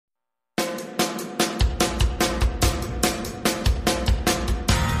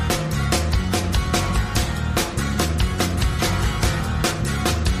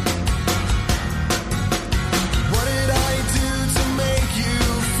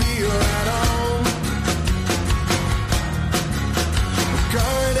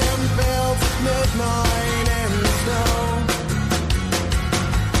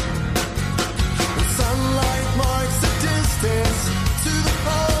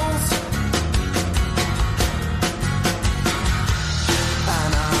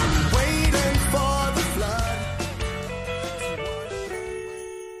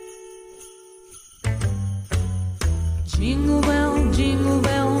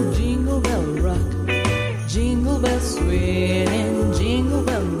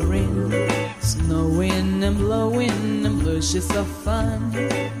wishes of fun.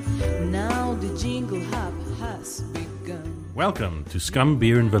 Now the jingle hop has begun. Welcome to Scum,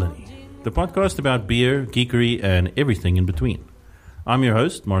 Beer and Villainy, the podcast about beer, geekery, and everything in between. I'm your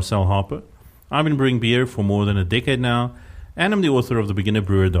host, Marcel Harper. I've been brewing beer for more than a decade now, and I'm the author of the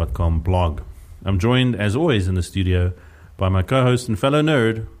BeginnerBrewer.com blog. I'm joined, as always, in the studio by my co-host and fellow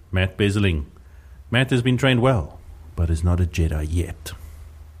nerd, Matt Bezeling. Matt has been trained well, but is not a Jedi yet.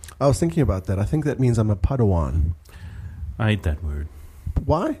 I was thinking about that. I think that means I'm a Padawan. I hate that word.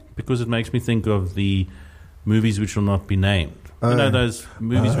 Why? Because it makes me think of the movies which will not be named. You know, those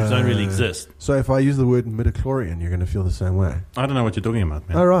movies which don't really exist. So if I use the word midichlorian, you're going to feel the same way. I don't know what you're talking about,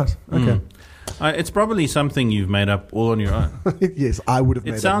 man. Oh, right. Okay. It's probably something you've made up all on your own. Yes, I would have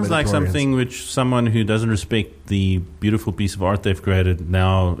made It up sounds like midichlorians. something which someone who doesn't respect the beautiful piece of art they've created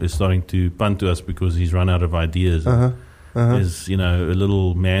now is starting to punt to us because he's run out of ideas. Is, you know, a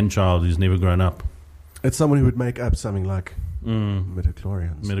little man-child who's never grown up. It's someone who would make up something like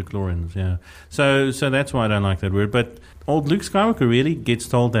midichlorians. Midichlorians, yeah. So that's why I don't like that word. But old Luke Skywalker really gets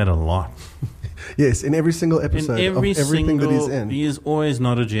told that a lot. Yes, in every single episode In every of everything single, that he's in. he is always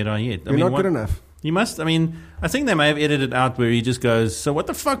not a Jedi yet. You're not good enough. You must, I think they may have edited out where he just goes, so what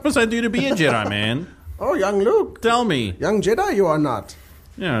the fuck must I do to be a Jedi, man? Oh, young Luke. Tell me. Young Jedi, you are not.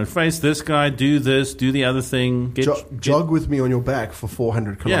 You know, face this guy, do this, do the other thing. Jog with me on your back for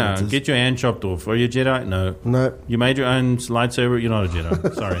 400 kilometers. Yeah, get your hand chopped off. Are you a Jedi? No. No. You made your own lightsaber? You're not a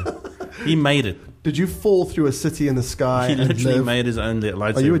Jedi. Sorry. He made it. Did you fall through a city in the sky? He and literally live? made his own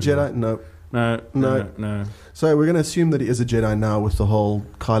lightsaber. Are you a Jedi? No. No. So we're going to assume that he is a Jedi now with the whole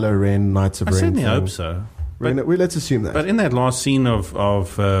Kylo Ren, Knights of I Ren certainly thing. hope so. Let's assume that. But in that last scene of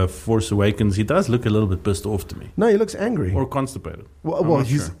Force Awakens, he does look a little bit pissed off to me. No, he looks angry. Or constipated. Well,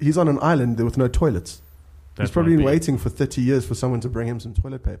 he's on an island there with no toilets. That He's probably might been be. waiting for 30 years for someone to bring him some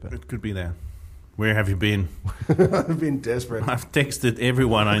toilet paper. It could be that. Where have you been? I've been desperate. I've texted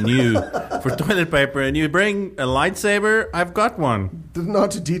everyone I knew for toilet paper, and you bring a lightsaber? I've got one. Didn't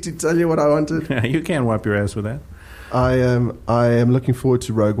RTD to tell you what I wanted. You can't wipe your ass with that. I am looking forward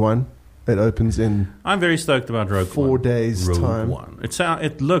to Rogue One. It opens in I'm very stoked about Rogue One. 4 days' Rogue time. One.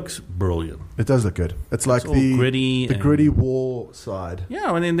 It looks brilliant. It does look good. It's like all the gritty the and- gritty war side.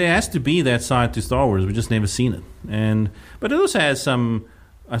 Yeah, I mean, there has to be that side to Star Wars. We've just never seen it. But it also has some,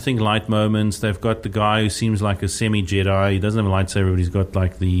 I think, light moments. They've got the guy who seems like a semi-Jedi. He doesn't have a lightsaber, but he's got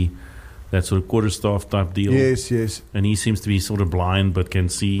like that sort of quarterstaff type deal. Yes. And he seems to be sort of blind but can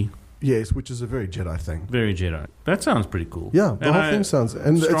see. Yes, which is a very Jedi thing. Very Jedi. That sounds pretty cool. Yeah, the whole thing sounds...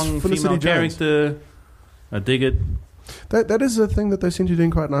 And strong it's Felicity female Jones. character. I dig it. That is a thing that they seem to be doing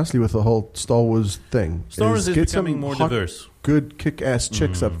quite nicely with the whole Star Wars thing. Star Wars is get some becoming more hot, diverse. good kick-ass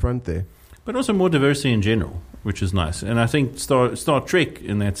chicks up front there. But also more diversity in general, which is nice. And I think Star Trek,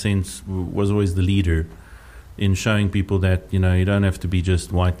 in that sense, was always the leader in showing people that, you know, you don't have to be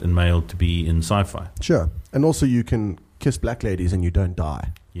just white and male to be in sci-fi. Sure. And also you can kiss black ladies and you don't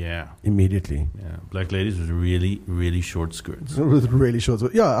die Yeah. immediately. Yeah. Black ladies with really, really short skirts. With really short...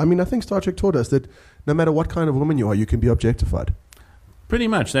 Yeah, I mean, I think Star Trek taught us that no matter what kind of woman you are, you can be objectified. Pretty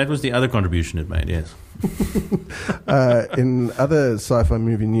much. That was the other contribution it made, yes. In other sci-fi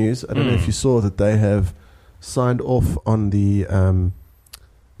movie news, I don't know if you saw that they have signed off on the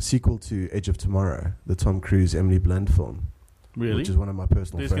sequel to Edge of Tomorrow, the Tom Cruise, Emily Blunt film. Really? Which is one of my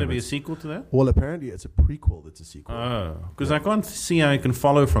personal There's going to be a favorites. sequel to that? Well, apparently it's a prequel that's a sequel. Oh. Because I can't see how you can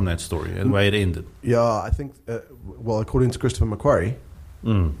follow from that story, the way it ended. Yeah, I think, well, according to Christopher McQuarrie,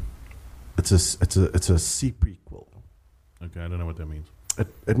 it's a sequel. Okay, I don't know what that means.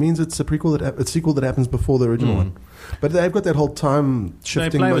 It means it's a prequel a sequel that happens before the original one. But they've got that whole time They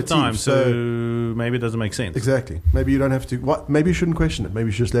shifting play motif. with time, so maybe it doesn't make sense. Exactly. Maybe you don't have to. Maybe you shouldn't question it. Maybe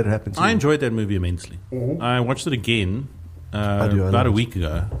you should just let it happen. To I you. enjoyed that movie immensely. I watched it again I about love a it. week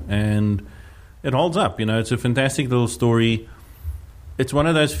ago, and it holds up. You know, it's a fantastic little story. It's one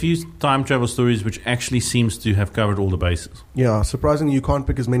of those few time travel stories which actually seems to have covered all the bases. Yeah, surprisingly, you can't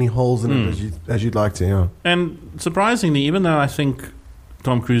pick as many holes in it as you'd like to. Yeah. And surprisingly, even though I think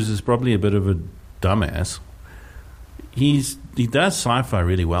Tom Cruise is probably a bit of a dumbass, he does sci-fi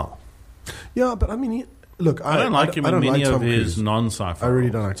really well. Yeah, but I mean, look, I don't like him in many of his non-sci-fi I really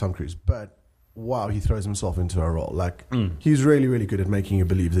roles. don't like Tom Cruise, but wow, he throws himself into a role. Like he's really, really good at making you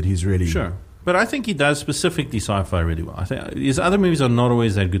believe that he's really Sure. But I think he does specifically sci-fi really well. I think his other movies are not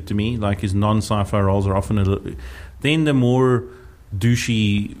always that good to me. Like his non-sci-fi roles are often a little... Then the more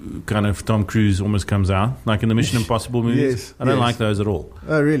douchey kind of Tom Cruise almost comes out. Like in the Mission Impossible movies. Yes, I don't yes. like those at all.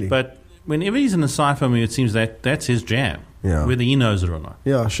 Oh, really? But whenever he's in a sci-fi movie, it seems that that's his jam. Yeah. Whether he knows it or not.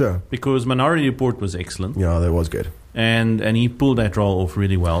 Yeah, sure. Because Minority Report was excellent. Yeah, that was good. And he pulled that role off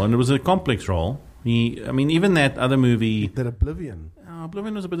really well. And it was a complex role. Even that other movie, That Oblivion.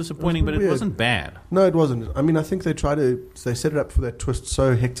 Oblivion was a bit disappointing, but it weird. wasn't bad. No, it wasn't. I mean, I think they set it up for that twist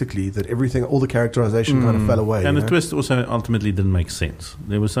so hectically that all the characterization kind of fell away. And you the know? twist also ultimately didn't make sense.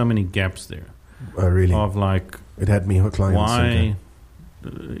 There were so many gaps there Oh, really? of like, It had me hook, line, and why?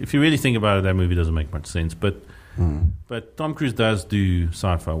 sinker. If you really think about it, that movie doesn't make much sense. But Mm. But Tom Cruise does do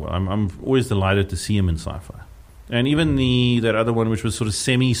sci-fi well. I'm always delighted to see him in sci-fi. And even that other one, which was sort of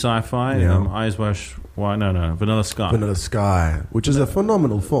semi-sci-fi, Yeah. Eyes Wash, Vanilla Sky. Vanilla Sky, which is a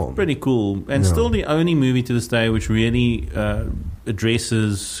phenomenal film. Pretty cool. And Yeah. still the only movie to this day which really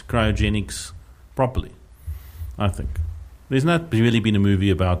addresses cryogenics properly, I think. There's not really been a movie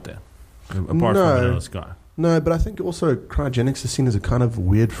about that, apart No. from Vanilla Sky. No, but I think also cryogenics is seen as a kind of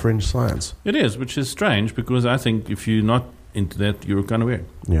weird fringe science. It is, which is strange, because I think if you're not into that, you're kind of weird.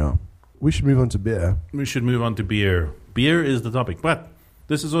 Yeah. We should move on to beer. We should move on to beer. Beer is the topic. But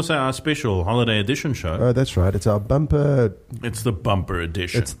this is also our special holiday edition show. Oh, that's right. It's our bumper. It's the bumper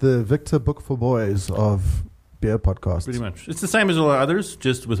edition. It's the Victor Book for Boys of beer podcasts. Pretty much. It's the same as all our others,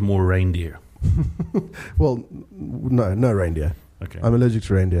 just with more reindeer. Well, no reindeer. Okay. I'm allergic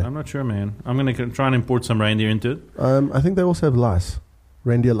to reindeer. I'm not sure, man. I'm going to try and import some reindeer into it. I think they also have lice.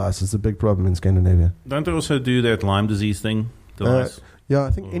 Reindeer lice is a big problem in Scandinavia. Don't they also do that Lyme disease thing? The lice? Yeah,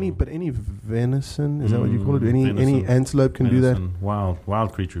 I think any venison, is that what you call it? Any venison. antelope can do that. Venison.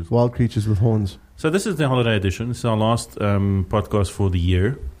 Wild creatures. Wild creatures with horns. So this is the holiday edition. This is our last podcast for the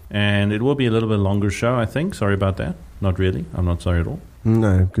year. And it will be a little bit longer show, I think. Sorry about that. Not really. I'm not sorry at all.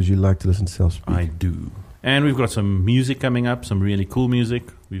 No, because you like to listen to self-speak. I do. And we've got some music coming up, some really cool music.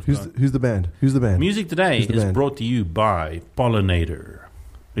 Who's the band? Who's the band? Music today Who's the is band? brought to you by Pollinator.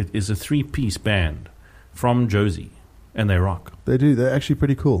 It is a 3-piece band from Josie, and they rock. They do. They're actually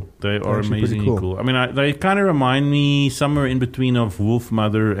pretty cool. They are actually pretty amazingly cool. I mean, they kind of remind me somewhere in between of Wolf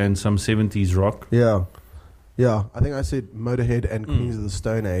Mother and some 70s rock. Yeah. Yeah. I think I said Motorhead and Queens of the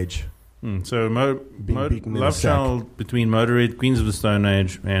Stone Age. So Being beaten in a Love sack. Child between Motorhead, Queens of the Stone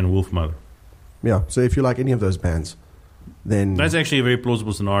Age, and Wolf Mother. Yeah. So if you like any of those bands, then That's actually a very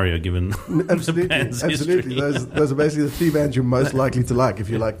plausible scenario given absolutely, the band's absolutely. history. Those are basically the 3 bands you're most likely to like if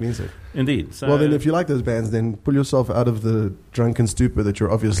you like music. Indeed. So Well, then, if you like those bands, then pull yourself out of the drunken stupor that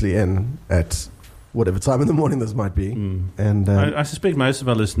you're obviously in at whatever time in the morning this might be. And I suspect most of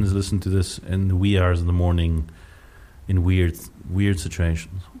our listeners listen to this in the wee hours of the morning in weird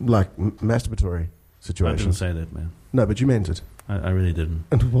situations. like masturbatory I didn't situations. say that, man. No, but you meant it. I really didn't.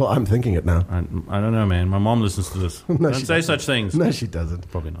 And well, I'm thinking it now. I don't know, man. My mom listens to this. No, Don't she say doesn't. such things. No, she doesn't.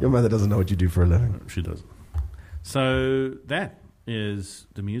 Probably not. Your mother doesn't know what you do for a living. She doesn't. So that is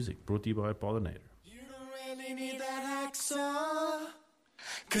the music brought to you by Pollinator. You don't really need that hacksaw,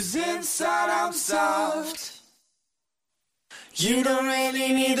 'cause inside I'm soft. You don't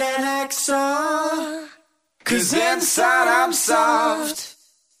really need that hacksaw, 'cause inside I'm soft.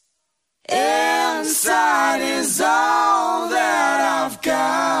 Inside is all that I've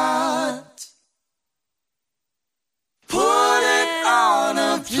got. Put it on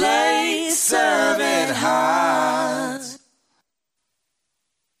a plate, serve it hot.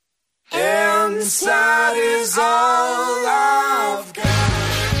 Inside is all I've got.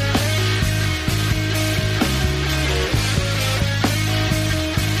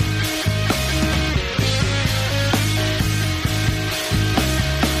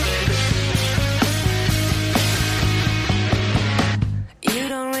 You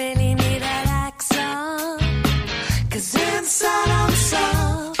don't really need that hacksaw, 'cause inside I'm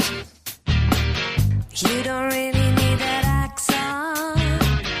soft. You don't really need that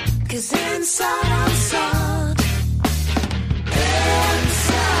hacksaw, 'cause inside I'm soft.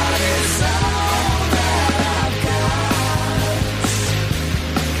 Inside is all that I've got.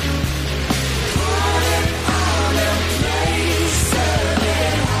 Put it on a plate, serve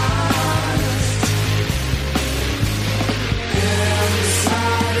it hot.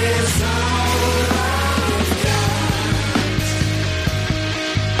 Inside is all I've got.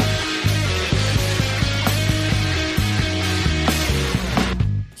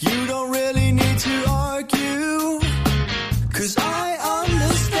 You don't really need to argue, 'cause I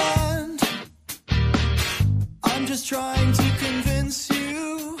understand. I'm just trying to convince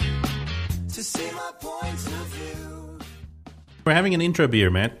you to see my point of view. We're having an intro beer,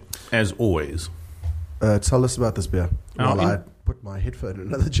 Matt, as always. Tell us about this beer. Our While I put my headphone in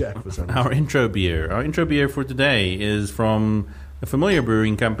another jack for some reason. Our intro beer for today is from a familiar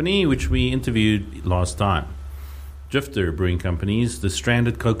brewing company which we interviewed last time. Drifter Brewing Company's The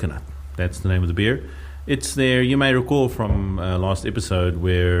Stranded Coconut. That's the name of the beer. It's there, you may recall from last episode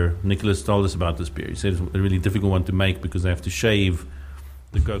where Nicholas told us about this beer. He said it's a really difficult one to make because they have to shave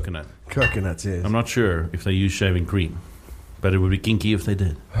the coconut. Coconuts, yes. I'm not sure if they use shaving cream, but it would be kinky if they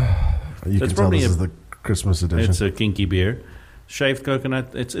did. You That's can tell probably this a- is the Christmas edition. It's a kinky beer. Shaved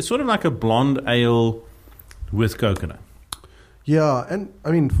coconut. It's sort of like a blonde ale with coconut. Yeah, and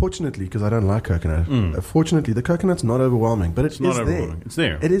I mean, fortunately, because I don't like coconut, fortunately, the coconut's not overwhelming, but It's not there. overwhelming. It's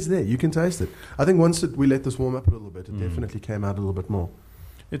there. It is there. You can taste it. I think once we let this warm up a little bit, it definitely came out a little bit more.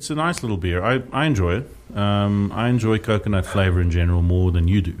 It's a nice little beer. I enjoy it. I enjoy coconut flavor in general more than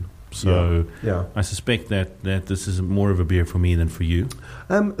you do. So Yeah. I suspect that this is more of a beer for me than for you.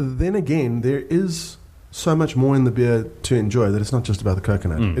 Then again, there is so much more in the beer to enjoy that it's not just about the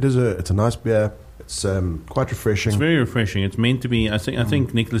coconut. It's a nice beer. It's quite refreshing. It's very refreshing. It's meant to be. I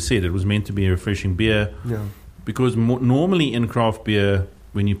think Nicholas said it was meant to be a refreshing beer Yeah. because normally in craft beer,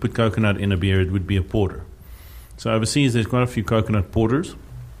 when you put coconut in a beer, it would be a porter. So overseas, there's quite a few coconut porters,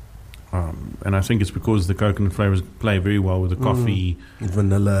 and I think it's because the coconut flavors play very well with the coffee,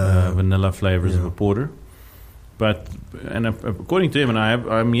 vanilla flavors of yeah. a porter. But according to him, and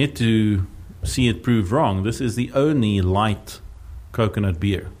I'm yet to see it proved wrong. This is the only light coconut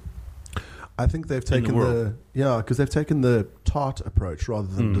beer. I think they've taken world. because they've taken the tart approach rather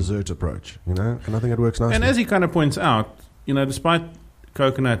than dessert approach, and I think it works nicely. And as he kind of points out, despite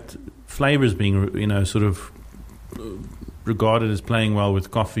coconut flavors being, sort of regarded as playing well with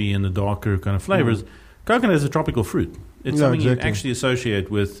coffee and the darker kind of flavors, coconut is a tropical fruit. It's something you actually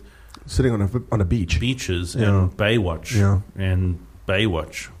associate with sitting on a beach. beaches Yeah. and Baywatch. Yeah. And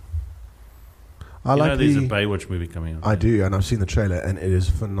Baywatch. I like there's a Baywatch movie coming out. I do, and I've seen the trailer, and it is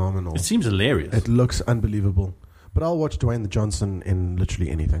phenomenal. It seems hilarious. It looks unbelievable. But I'll watch Dwayne the Johnson in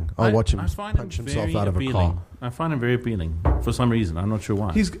literally anything. I'll watch him I find punch him himself very out of appealing. a car. I find him very appealing for some reason. I'm not sure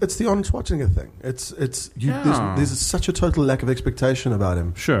why. It's the Arnold Schwarzenegger thing. There's such a total lack of expectation about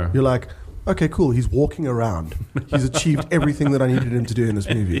him. Sure. You're like, okay, cool. He's walking around. He's achieved everything that I needed him to do in this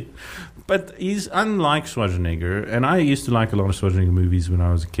movie. But he's unlike Schwarzenegger, and I used to like a lot of Schwarzenegger movies when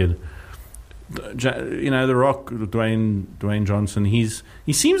I was a kid. The Rock, Dwayne Johnson.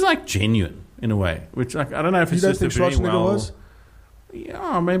 He seems like genuine in a way, which I don't know if You it's don't just think a very Schwarzenegger was?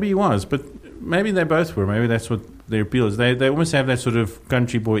 Yeah, maybe he was, but maybe they both were. Maybe that's what their appeal is. They almost have that sort of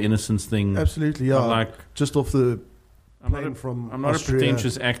country boy innocence thing. Absolutely, yeah. I'm like, just off the I'm not, plane from I'm not Austria. a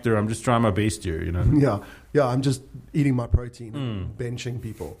pretentious actor. I'm just trying my best here, Yeah, I'm just eating my protein and benching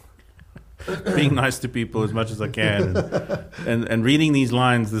people. being nice to people as much as I can, and reading these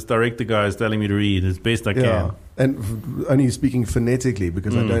lines this director guy is telling me to read as best I can. And only speaking phonetically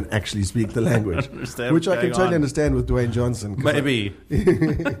because I don't actually speak the language, Understand which what's I can going totally on. understand with Dwayne Johnson. 'cause Maybe.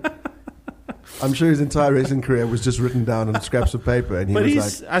 I'm sure his entire wrestling career was just written down on scraps of paper, and he But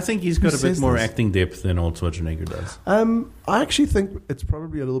was I think he's got who a bit says more this? acting depth than old Schwarzenegger does. like, I actually think it's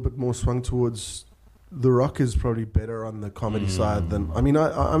probably a little bit more swung towards. The Rock is probably better on the comedy side than I mean.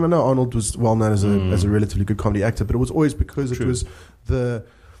 I know Arnold was well known as a relatively good comedy actor, but it was always because True. it was the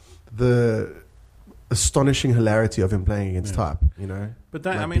astonishing hilarity of him playing against type. But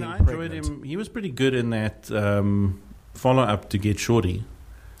that, Like I mean, being I enjoyed pregnant. him. He was pretty good in that follow-up to Get Shorty.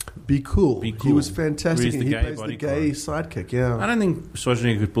 Be cool. Be He Cool. was fantastic. Where's the And he gay plays the bodyguard? gay sidekick. Yeah. I don't think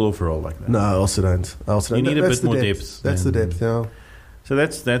Schwarzenegger could pull off a role like that. No, I also don't. You need a That's bit the more depth. depth That's the than- depth. Yeah. So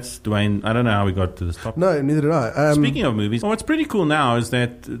that's Dwayne. I don't know how we got to this topic. No, neither did I. Speaking of movies, what's pretty cool now is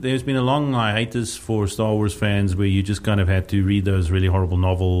that there's been a long hiatus for Star Wars fans where you just kind of had to read those really horrible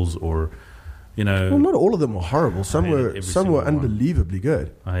novels or, well, not all of them were horrible. Some hated were every some single were one. unbelievably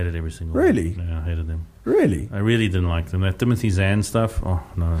good. I hated every single Really? one. Yeah, I hated them. Really, I really didn't like them. That Timothy Zahn stuff, oh,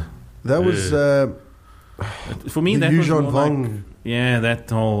 no. that was For me, the that was Yuuzhan more like, Vong. yeah, that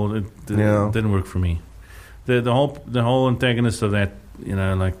whole it Yeah. didn't work for me. The whole antagonist of that,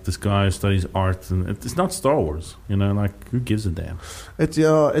 like this guy who studies art, and it's not Star Wars. Like who gives a damn?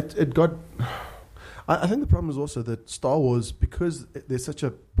 It got. I think the problem is also that Star Wars, because there's such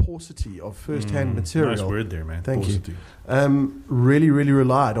a paucity of first-hand material. Nice word there, man. Thank you. Paucity. Really, really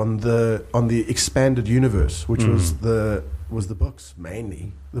relied on the expanded universe, which Mm. was the books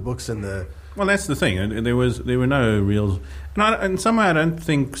mainly, the books and the. Well, that's the thing. And there were no real, and somehow I don't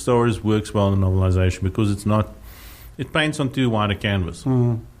think Star Wars works well in novelization because it's not. It paints on too wide a canvas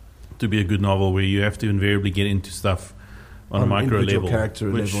to be a good novel, where you have to invariably get into stuff on a micro individual level, character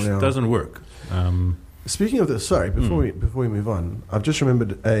which level, yeah. doesn't work. Speaking of this, sorry, before we move on, I've just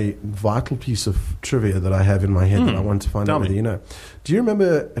remembered a vital piece of trivia that I have in my head that I want to find Tell out whether me. you know. Do you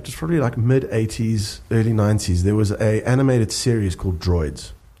remember? It was probably like mid '80s, early '90s. There was a animated series called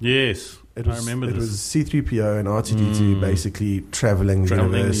Droids. Yes, I remember It this. was C-3PO and R2-D2 basically traveling the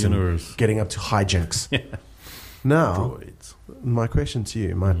Traveling universe the and universe. getting up to hijinks. Now, Droids. my question to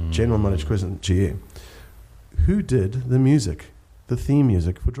you, my general knowledge question to you: who did the music the theme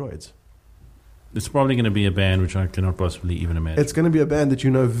music for Droids. It's probably going to be a band which I cannot possibly even imagine. It's going to be a band that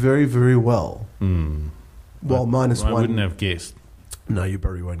you know very, very well. Well, minus I one. wouldn't have guessed. No, you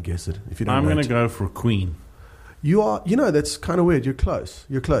probably won't guess it if you don't. I'm know going it. to go for Queen. You are. You know, that's kind of weird. You're close.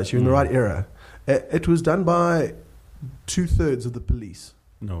 You're close. You're in the right era. It was done by 2/3 of the Police.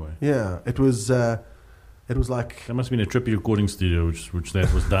 No way. Yeah, it was. It was like. There must have been a trippy recording studio which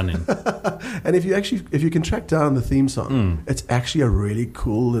that was done in. And if you can track down the theme song, it's actually a really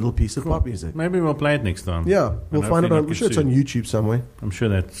cool little piece of pop music. Maybe we'll play it next time. Yeah, we'll find it on. I'm sure it's on YouTube somewhere. I'm sure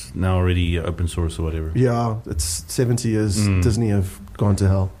that's now already open source or whatever. Yeah, it's 70 years. Disney have gone to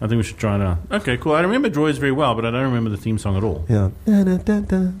hell. I think we should try it out. Okay, cool. I remember Droids very well, but I don't remember the theme song at all. Yeah.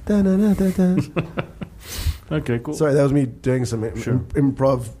 Okay, cool. Sorry, that was me doing some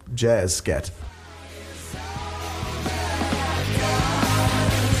improv jazz scat.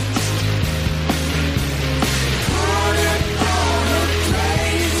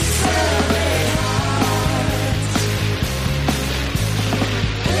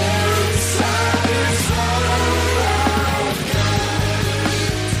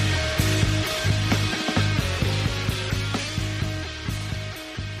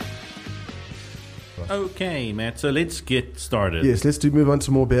 Okay, Matt, so let's get started. Yes, let's move on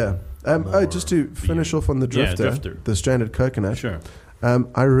to more beer. Just to finish off on the Drifter, the stranded coconut. Sure.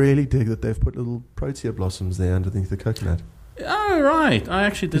 I really dig that they've put little protea blossoms there underneath the coconut. Oh, right. I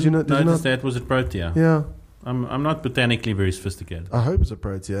actually didn't did you notice that. Was it protea? Yeah. I'm not botanically very sophisticated. I hope it's a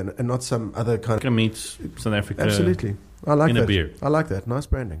protea and not some other kind of... Meets South Africa. Absolutely. I like in that. a beer. I like that. Nice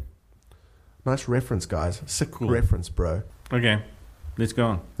branding. Nice reference, guys. Sick reference, bro. Okay, let's go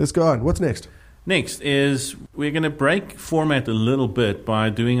on. Let's go on. What's next? Next is we're going to break format a little bit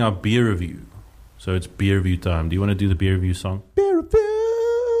by doing our beer review. So it's beer review time. Do you want to do the beer review song? Beer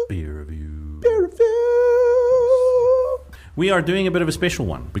review. Beer review. Beer review. We are doing a bit of a special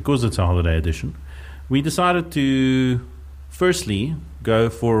one because it's a holiday edition. We decided to firstly go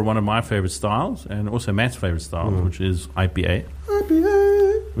for one of my favorite styles and also Matt's favorite style, which is IPA.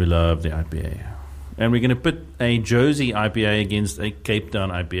 IPA. We love the IPA. And we're going to put a Josie IPA against a Cape Town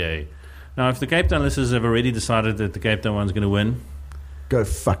IPA. Now, if the Cape Town listeners have already decided that the Cape Town one's going to win, go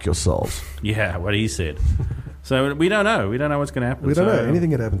fuck yourselves. Yeah, what he said. So we don't know. We don't know what's going to happen. We don't know.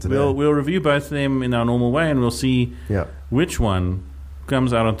 Anything can happen today. We'll review both of them in our normal way, and we'll see which one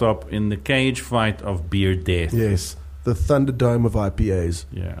comes out on top in the cage fight of beer death. Yes, the Thunderdome of IPAs.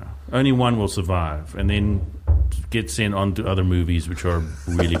 Yeah. Only one will survive, and then get sent on to other movies which are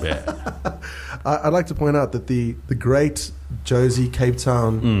really bad. I'd like to point out that the great Josie Cape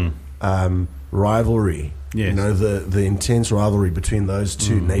Town rivalry, yes. The intense rivalry between those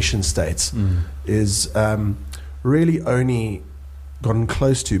two nation states is really only gotten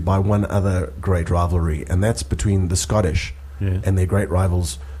close to by one other great rivalry, and that's between the Scottish and their great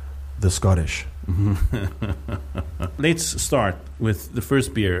rivals, the Scottish. Let's start with the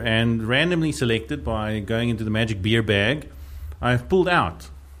first beer, and randomly selected by going into the magic beer bag, I've pulled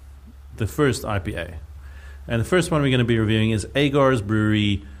out the first IPA. And the first one we're going to be reviewing is Agar's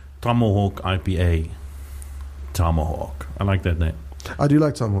Brewery Tomahawk IPA. Tomahawk. I like that name. I do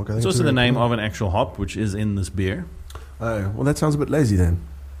like Tomahawk. I think it's also the name of an actual hop, which is in this beer. Oh, well, that sounds a bit lazy then.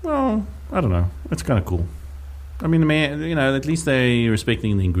 Well, I don't know. It's kind of cool. I mean, at least they're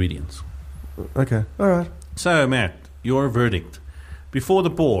respecting the ingredients. Okay. All right. So, Matt, your verdict. Before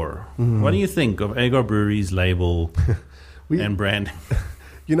the pour, what do you think of Agar Brewery's label and branding?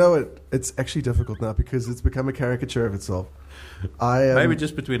 You know what? It's actually difficult now because it's become a caricature of itself. Maybe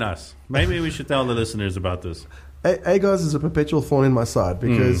just between us. Maybe we should tell the listeners about this. Agar's is a perpetual thorn in my side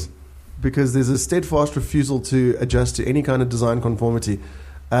because there's a steadfast refusal to adjust to any kind of design conformity.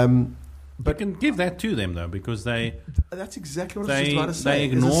 But you can give that to them, though, because that's exactly what I was just about to say. They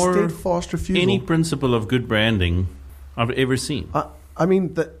ignore steadfast refusal. Any principle of good branding I've ever seen. I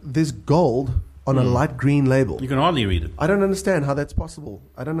mean, there's gold on a light green label. You can hardly read it. I don't understand how that's possible.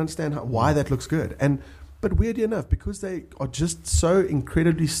 I don't understand why that looks good. But weirdly enough, because they are just so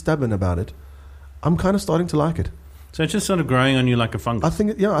incredibly stubborn about it, I'm kind of starting to like it. So it's just sort of growing on you like a fungus. I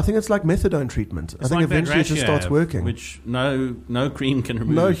think it's like methadone treatment. I think like eventually it just starts working. Which no cream can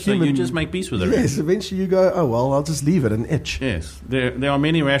remove. No human, so you just make peace with it. Yes, eventually you go, oh, well, I'll just leave it and itch. Yes, there are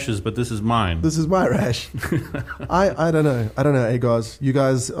many rashes, but this is mine. This is my rash. I don't know. Hey, guys. You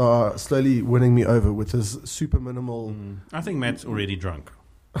guys are slowly winning me over with this super minimal... I think Matt's already drunk.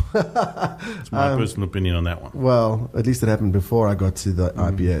 It's my personal opinion on that one. Well, at least it happened before I got to the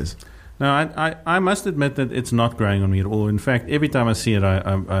IPAs. No, I must admit that it's not growing on me at all. In fact, every time I see it,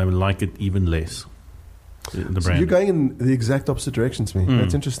 I like it even less. the So brand. you're going in the exact opposite direction to me.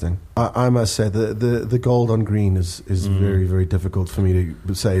 That's interesting. I must say the gold on green is very, very difficult for me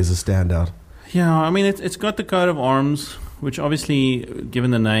to say is a standout. Yeah, I mean, it's got the coat of arms, which obviously,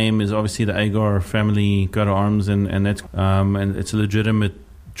 given the name, is obviously the Agar family coat of arms, and that's and it's a legitimate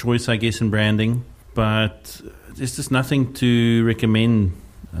choice, I guess, in branding. But there's just nothing to recommend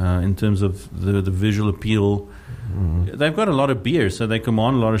in terms of the visual appeal. They've got a lot of beer, so they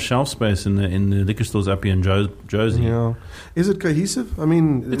command a lot of shelf space in the liquor stores up here in Josie. Yeah, is it cohesive? I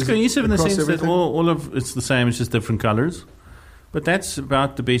mean, It's is it cohesive in the across sense everything? that all of it's the same. It's just different colors. But that's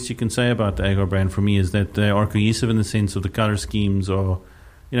about the best you can say about the Agar brand for me, is that they are cohesive in the sense of the color schemes, or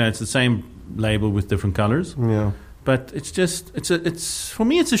it's the same label with different colors. Yeah, But it's just it's for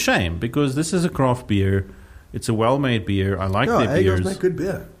me it's a shame, because this is a craft beer. It's a well-made beer. I like their Agars beers, make good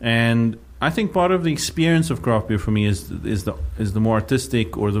beer. and I think part of the experience of craft beer for me is the more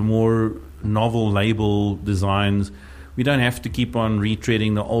artistic or the more novel label designs. We don't have to keep on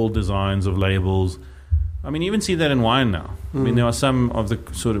retreading the old designs of labels. I mean, you even see that in wine now. I mean, there are some of the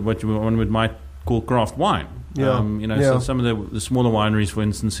sort of what one might call craft wine. Yeah. So some of the smaller wineries, for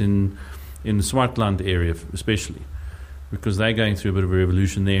instance, in the Swartland area, especially, because they're going through a bit of a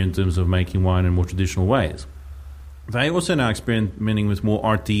revolution there in terms of making wine in more traditional ways. They also now experimenting with more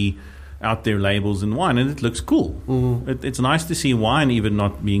arty, out there labels in wine, and it looks cool. It's nice to see wine even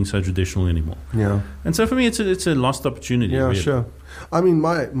not being so traditional anymore. Yeah, And so for me, it's a lost opportunity. yeah, really. sure. I mean,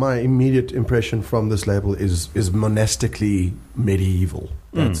 my immediate impression from this label is monastically medieval.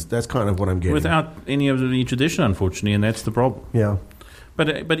 That's kind of what I'm getting. Without any of the tradition, unfortunately, and that's the problem. Yeah.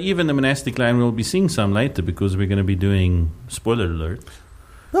 But even the monastic line, we'll be seeing some later, because we're going to be doing, spoiler alert,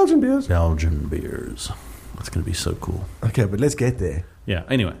 Belgian beers. Belgian beers. It's going to be so cool. Okay, but let's get there. Yeah,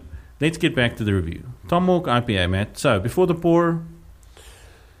 anyway, let's get back to the review. Tomahawk IPA, Matt. So, before the pour,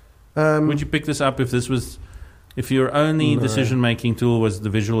 would you pick this up if your only decision-making tool was the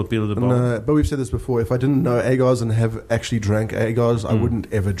visual appeal of the bottle? No, but we've said this before. If I didn't know Agars and have actually drank Agars, I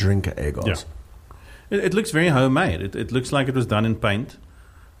wouldn't ever drink Agars. Yeah. It looks very homemade. It looks like it was done in paint,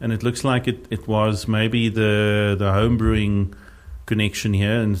 and it looks like it was maybe the home brewing connection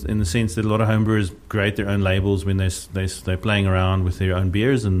here, in the sense that a lot of homebrewers create their own labels when they're playing around with their own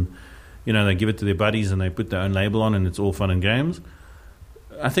beers, and they give it to their buddies and they put their own label on, and it's all fun and games.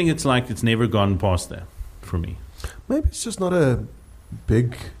 I think it's never gone past that for me. Maybe it's just not a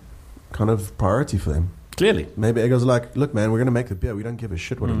big kind of priority for them. Clearly, Maybe Agars are like, look, man, we're going to make the beer. We don't give a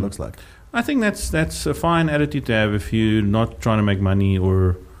shit what it looks like. I think that's a fine attitude to have if you're not trying to make money,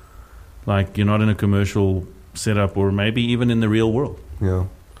 or like you're not in a commercial setup, or maybe even in the real world. Yeah.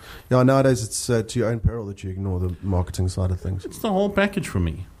 Yeah, nowadays it's to your own peril that you ignore the marketing side of things. It's the whole package for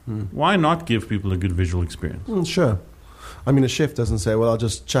me. Why not give people a good visual experience? Sure. I mean, a chef doesn't say, well, I'll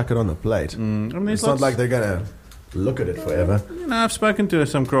just chuck it on the plate. I mean, It's not like they're going to look at it forever. I've spoken to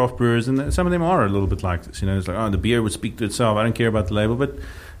some craft brewers, and some of them are a little bit like this. It's like, oh, the beer would speak to itself. I don't care about the label. But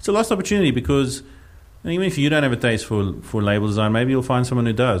it's a lost opportunity, because even if you don't have a taste for label design, maybe you'll find someone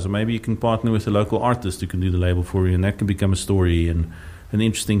who does. Or maybe you can partner with a local artist who can do the label for you, and that can become a story and an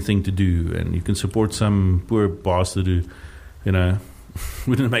interesting thing to do. And you can support some poor bastard who,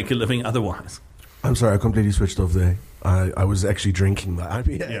 wouldn't make a living otherwise. I'm sorry, I completely switched off there. I was actually drinking the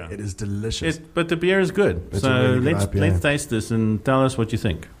IPA. Yeah. It is delicious. But the beer is good. It's a So really good IPA. let's taste this and tell us what you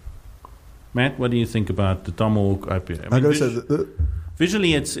think. Matt, what do you think about the Tomahawk IPA? I gotta say,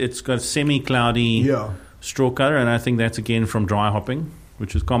 visually, it's got semi-cloudy yeah. straw color, and I think that's again from dry hopping,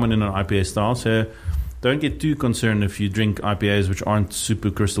 which is common in an IPA style. So don't get too concerned if you drink IPAs which aren't super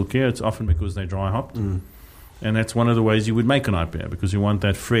crystal clear. It's often because they're dry hopped, and that's one of the ways you would make an IPA, because you want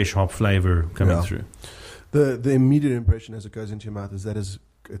that fresh hop flavor coming Yeah. through. The immediate impression as it goes into your mouth is that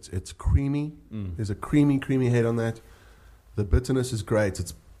it's creamy. There's a creamy head on that. The bitterness is great.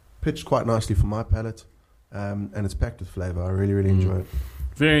 It's pitched quite nicely for my palate, and it's packed with flavor. I really enjoy it.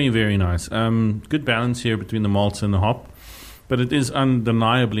 Very, very nice. Good balance here between the malts and the hop, but it is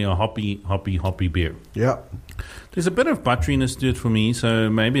undeniably a hoppy beer. Yeah. There's a bit of butteriness to it for me, so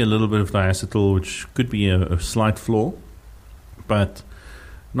maybe a little bit of diacetyl, which could be a slight flaw, but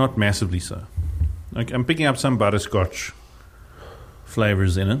not massively so. Like, I'm picking up some butterscotch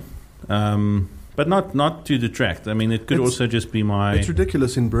flavors in it, but not to detract. I mean, it could also just be my... It's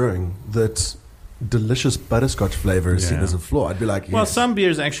ridiculous in brewing that delicious butterscotch flavor is seen Yeah. as a flaw. I'd be like, yes. Well, some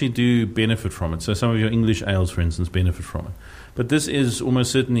beers actually do benefit from it. So some of your English ales, for instance, benefit from it. But this is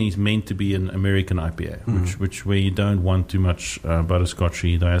almost certainly meant to be an American IPA, which where you don't want too much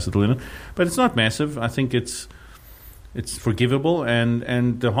butterscotchy diacetyl in it. But it's not massive. I think it's forgivable,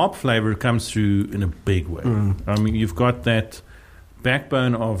 and the hop flavor comes through in a big way. I mean, you've got that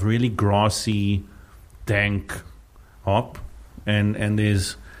backbone of really grassy, dank hop, and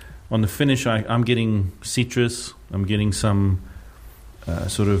there's on the finish I'm getting citrus. I'm getting some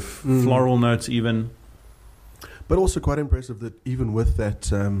sort of floral notes even. But also quite impressive that even with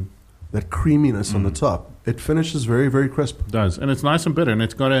that that creaminess on the top, it finishes very, very crisp. It does, and it's nice and bitter, and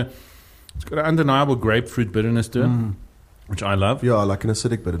it's got an undeniable grapefruit bitterness to it, which I love. Yeah, like an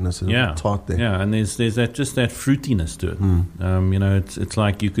acidic bitterness, Yeah, tart there. Yeah, and there's that fruitiness to it. It's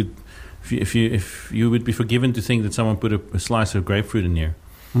like you could, if you would be forgiven to think that someone put a slice of grapefruit in here.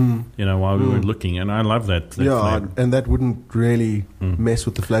 While we were looking, and I love that flavor. And that wouldn't really mess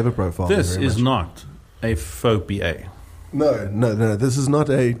with the flavor profile. This very is much. not a faux BA. No. This is not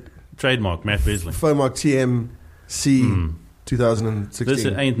a Trademark, Matt Besley. FOMAC TMC 2016. This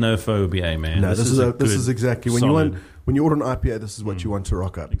ain't no faux BA, man. No, this is exactly when solid. when you order an IPA, this is what you want to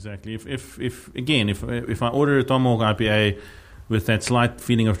rock up. Exactly. If I order a Tomahawk IPA with that slight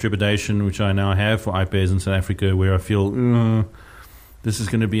feeling of trepidation, which I now have for IPAs in South Africa, where I feel this is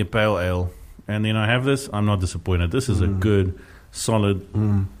going to be a pale ale, and then I have this, I'm not disappointed. This is a good, solid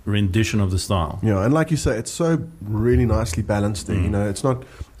rendition of the style. Yeah, and like you say, it's so really nicely balanced there. It's not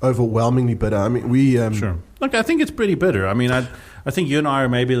overwhelmingly bitter. I mean, we sure. Look, I think it's pretty bitter. I mean, I think you and I are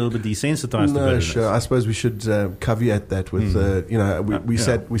maybe a little bit desensitized to bitterness. Sure. I suppose we should caveat that with we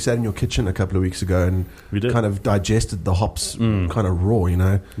sat in your kitchen a couple of weeks ago and we did. Kind of digested the hops kind of raw.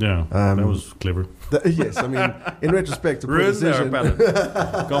 Yeah, that was clever. Yes, I mean, in retrospect, a poor Ruined our decision.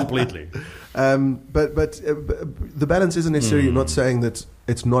 palate completely. But the balance isn't necessarily not saying that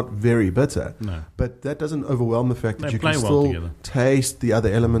it's not very bitter. No. But that doesn't overwhelm the fact that They you play can well still together. taste the other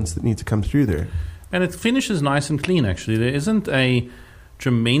elements that need to come through there. And it finishes nice and clean, actually. There isn't a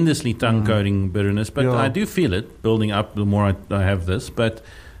tremendously tongue-coating bitterness, but Yeah. I do feel it building up the more I have this. But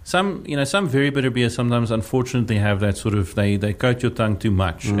some very bitter beers sometimes, unfortunately, have that sort of, they coat your tongue too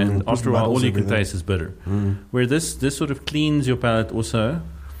much. And after a while, all you can taste is bitter. Where this sort of cleans your palate also.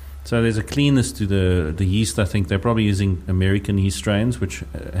 So there's a cleanness to the yeast. I think they're probably using American yeast strains, which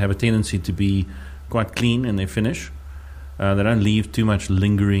have a tendency to be quite clean in their finish. They don't leave too much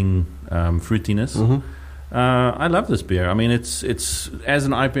lingering fruitiness. I love this beer. I mean, it's as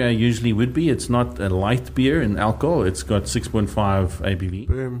an IPA usually would be. It's not a light beer in alcohol. It's got 6.5 ABV.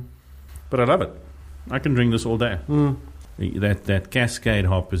 Boom. But I love it. I can drink this all day. That Cascade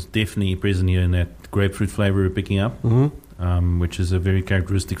hop is definitely present here in that grapefruit flavor we're picking up, which is a very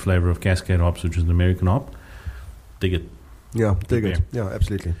characteristic flavor of Cascade hops, which is an American hop. Dig it. Yeah, dig beer. it. Yeah,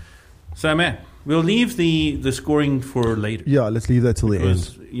 absolutely. So, Matt, we'll leave the scoring for later. Yeah, let's leave that till the end.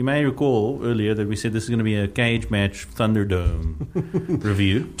 Because you may recall earlier that we said this is going to be a cage match Thunderdome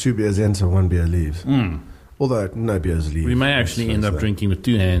review. 2 beers enter, 1 beer leaves. Although no beers leave. We may actually end up drinking with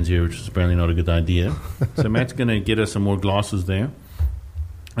 2 hands here, which is apparently not a good idea. So Matt's going to get us some more glasses there.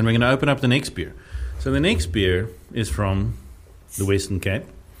 And we're going to open up the next beer. So the next beer is from the Western Cape,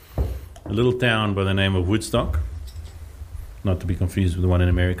 a little town by the name of Woodstock. Not to be confused with the one in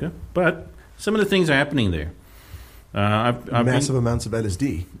America. But similar things are happening there. Massive amounts of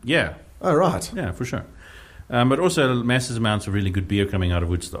LSD. Yeah. Oh, right. Yeah, for sure. But also massive amounts of really good beer coming out of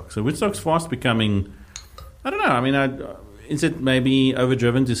Woodstock. So Woodstock's fast becoming, I don't know, I mean, is it maybe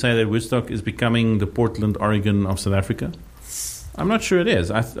overdriven to say that Woodstock is becoming the Portland, Oregon of South Africa? I'm not sure it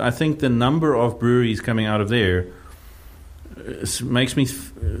is. I think the number of breweries coming out of there makes me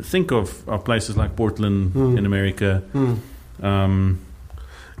think of places like Portland in America,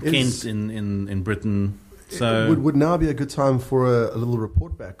 Kent in Britain. So would now be a good time for a little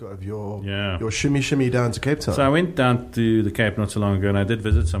report back of your shimmy down to Cape Town. So I went down to the Cape not so long ago, and I did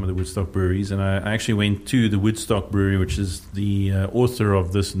visit some of the Woodstock breweries, and I actually went to the Woodstock Brewery, which is the author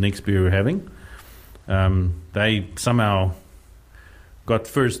of this next beer we're having. They somehow got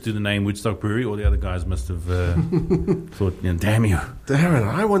first to the name Woodstock Brewery. All the other guys must have thought, damn you. Darren,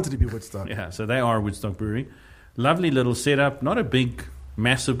 I wanted to be Woodstock. Yeah, so they are Woodstock Brewery. Lovely little setup, not a big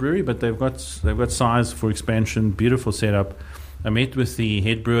massive brewery, but they've got size for expansion. Beautiful setup. I met with the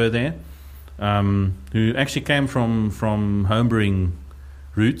head brewer there, who actually came from homebrewing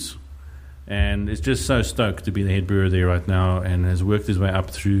roots, and is just so stoked to be the head brewer there right now, and has worked his way up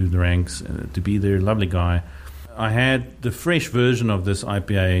through the ranks to be there. Lovely guy. I had the fresh version of this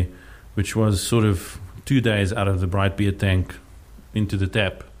IPA, which was sort of 2 days out of the bright beer tank into the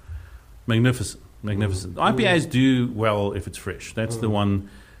tap. Magnificent. IPAs do well if it's fresh. That's the one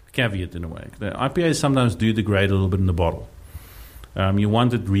caveat in a way. The IPAs sometimes do degrade a little bit in the bottle. You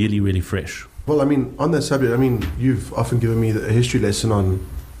want it really, really fresh. Well, I mean, on that subject, I mean, you've often given me a history lesson on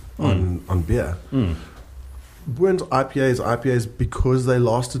beer. Weren't IPAs because they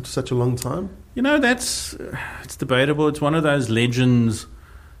lasted such a long time? It's debatable. It's one of those legends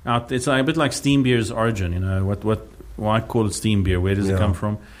out. It's a bit like steam beer's origin. Why call it steam beer? Where does it come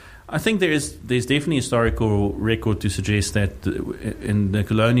from? I think there's definitely historical record to suggest that in the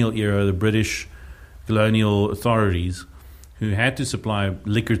colonial era, the British colonial authorities, who had to supply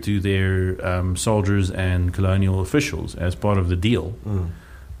liquor to their soldiers and colonial officials as part of the deal,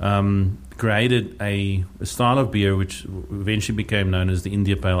 created a style of beer which eventually became known as the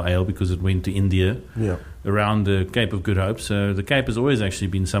India Pale Ale because it went to India around the Cape of Good Hope. So the Cape has always actually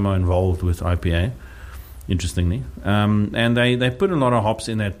been somehow involved with IPA, interestingly. And they put a lot of hops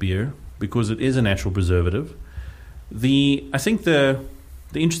in that beer because it is a natural preservative. I think the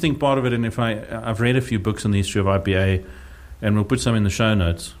interesting part of it, and I've read a few books on the history of IPA, and we'll put some in the show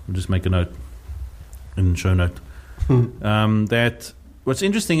notes. We'll just make a note in the show note. That what's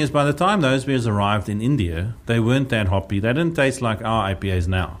interesting is by the time those beers arrived in India, they weren't that hoppy. They didn't taste like our IPAs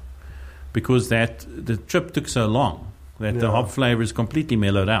now, because the trip took so long that the hop flavor is completely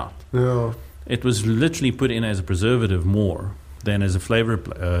mellowed out. Yeah. It was literally put in as a preservative more than as a flavor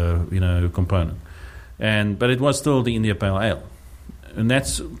component, but it was still the India Pale Ale. And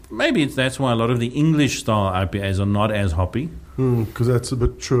that's why a lot of the English style IPAs are not as hoppy, because that's a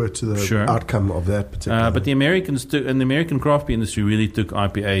bit truer to the outcome of that particular. But the Americans and the American craft beer industry really took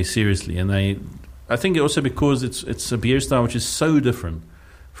IPA seriously, and I think also because it's a beer style which is so different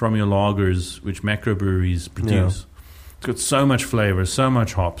from your lagers, which macrobreweries produce. It's got so much flavor, so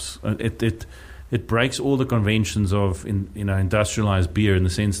much hops. It breaks all the conventions of industrialized beer in the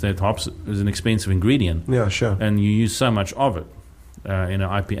sense that hops is an expensive ingredient. Yeah, sure. And you use so much of it. In an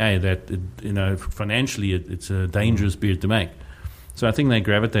IPA that financially it's a dangerous beer to make, so I think they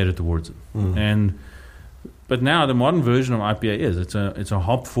gravitated towards it. But now the modern version of IPA is it's a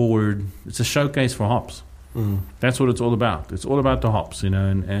hop forward. It's a showcase for hops. That's what it's all about. It's all about the hops,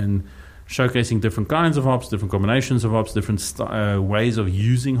 and showcasing different kinds of hops, different combinations of hops, different ways of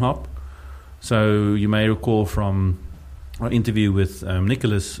using hop. So you may recall from our interview with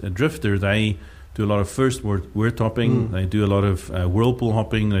Nicholas at Drifter, they do a lot of first wort hopping. They do a lot of whirlpool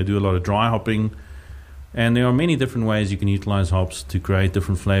hopping. They do a lot of dry hopping. And there are many different ways you can utilize hops to create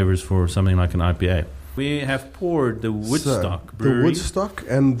different flavors for something like an IPA. We have poured the Woodstock Brewery. The Woodstock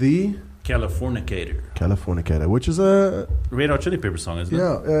and the Californicator, which is a Red Hot Chili Pepper song, isn't it?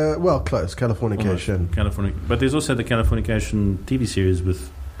 Yeah, well, close. Californication. But there's also the Californication TV series with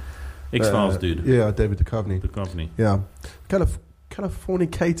X-Files dude. Yeah, David Duchovny. Yeah.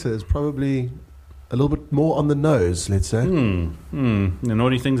 Californicator is probably a little bit more on the nose, let's say. The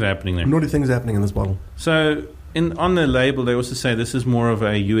naughty things are happening there. Naughty things are happening in this bottle. So, on the label, they also say this is more of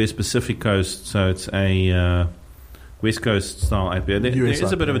a US Pacific Coast, so it's a West Coast style IPA. There is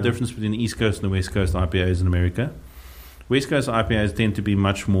a bit of a difference between the East Coast and the West Coast IPAs in America. West Coast IPAs tend to be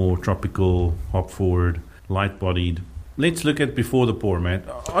much more tropical, hop forward, light bodied. Let's look at before the pour, Matt.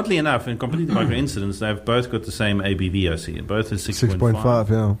 Oddly enough, and completely by coincidence, they've both got the same ABV, I see. Both is 6.5.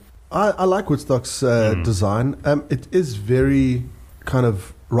 Yeah. I like Woodstock's design. It is very kind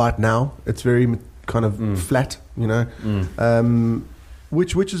of right now. It's very kind of flat,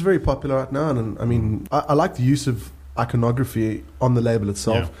 which is very popular right now. And I mean, I like the use of iconography on the label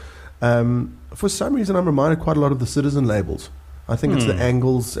itself. Yeah. For some reason, I'm reminded quite a lot of the Citizen labels. I think it's the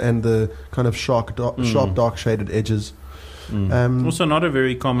angles and the kind of sharp, dark shaded edges. Also, not a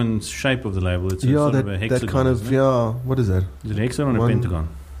very common shape of the label. It's sort of a hexagon. That kind of, what is that? Is it a hexagon or a pentagon?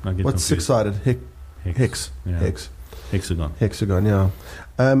 What's six-sided? Hex. Yeah. Hex. Hexagon, yeah.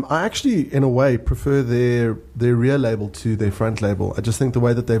 I actually, in a way, prefer their rear label to their front label. I just think the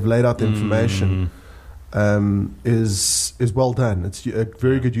way that they've laid out the information is well done. It's a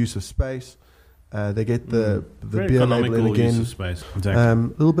very good use of space. They get the beer label in again. Use of space. Exactly. A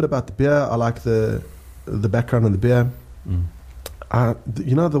little bit about the beer. I like the background of the beer.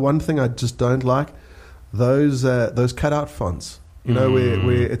 The one thing I just don't like, those cutout fonts.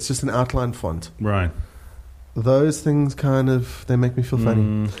 Where it's just an outline font. Right. Those things they make me feel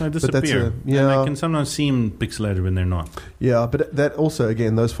funny. They disappear. And they can sometimes seem pixelated when they're not. Yeah, but that also,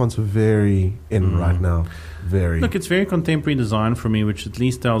 again, those fonts are very in right now. Very. Look, it's very contemporary design for me, which at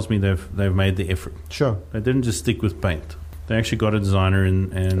least tells me they've made the effort. Sure. They didn't just stick with paint. They actually got a designer,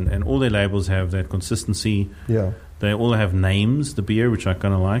 and all their labels have that consistency. Yeah. They all have names, the beer, which I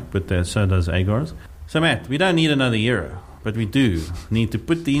kind of like, but so does Agar's. So, Matt, we don't need another Euro. But we do need to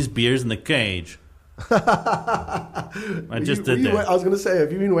put these beers in the cage. I just did that. I was going to say,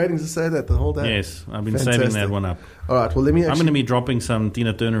 have you been waiting to say that the whole day? Yes, I've been saving that one up. All right, well, let me I'm going to be dropping some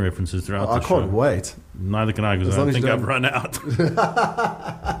Tina Turner references throughout the show. I can't wait. Neither can I, because I think I've run out.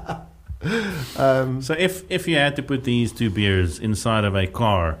 So if you had to put these two beers inside of a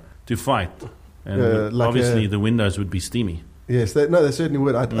car to fight, and obviously the windows would be steamy. Yes, they certainly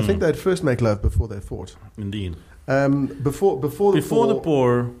would. I think they'd first make love before they fought. Indeed. Before the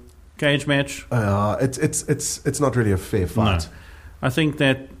pour, cage match. It's not really a fair fight. No. I think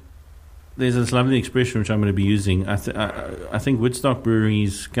that there's this lovely expression which I'm going to be using. I think Woodstock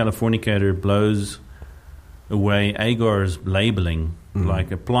Brewery's Californicator blows away Agar's labeling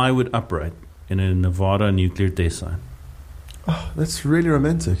like a plywood upright in a Nevada nuclear test site. Oh, that's really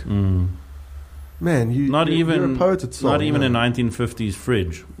romantic. Man, you're a poet at soul. Not even a 1950s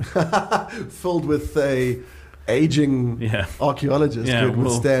fridge filled with a aging archaeologist could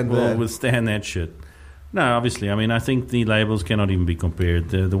withstand that. Withstand that shit. No, obviously. I mean, I think the labels cannot even be compared.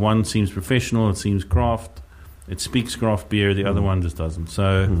 The one seems professional. It seems craft. It speaks craft beer. The other one just doesn't.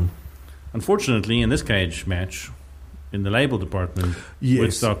 So, unfortunately, in this cage match, in the label department,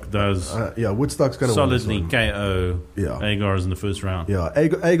 Woodstock does. Woodstock's going to solidly KO Agar's in the first round. Yeah,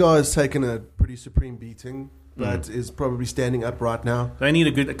 Agar has taken a pretty supreme beating, but is probably standing up right now. They need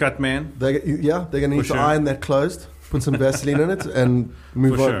a good cut man. They're going to need to iron that closed. Put some Vaseline in it and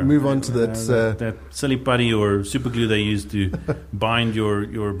move on to that silly putty or super glue they use to bind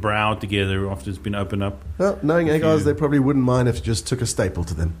your brow together after it's been opened up. Well, knowing Agars, they probably wouldn't mind if you just took a staple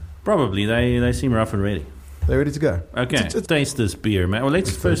to them. Probably. They seem rough and ready. They're ready to go. Okay, taste this beer, man. Well,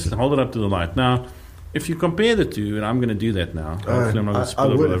 let's first hold it up to the light. Now, if you compare the two, and I'm going to do that now. Hopefully I'm not going to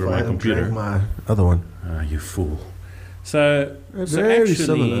spill it all over my computer. My other one. You fool. So very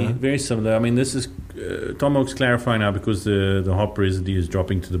similar. I mean, this is Tom Oak's clarifying now because the hop residue is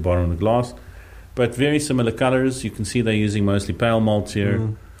dropping to the bottom of the glass. But very similar colors. You can see they're using mostly pale malts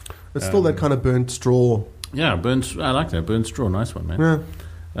here. It's still that kind of burnt straw. Yeah, I like that burnt straw. Nice one, man. Yeah.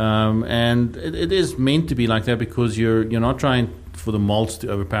 And it is meant to be like that because you're not trying for the malts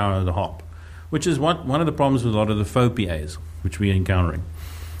to overpower the hop, which is one of the problems with a lot of the faux PAs which we're encountering.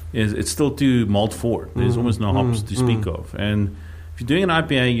 Is it's still too malt forward. There's almost no hops to speak of. And if you're doing an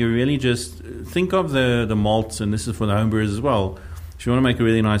IPA, you really just think of the malts, and this is for the homebrewers as well. If you want to make a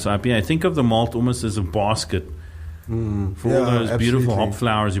really nice IPA, think of the malt almost as a basket for all those beautiful hop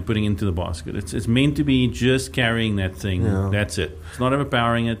flowers you're putting into the basket. It's meant to be just carrying that thing. Yeah. That's it. It's not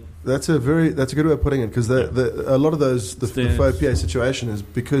overpowering it. That's a good way of putting it because a lot of those the faux PA situation is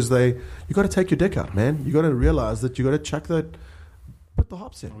because you got to take your dick out, man. You got to realize that you got to chuck that. Put the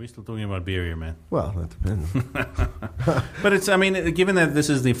hops in. Are we still talking about beer here, man? Well, that depends. But given that this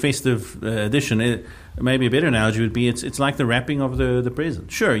is the festive edition, maybe a better analogy would be it's like the wrapping of the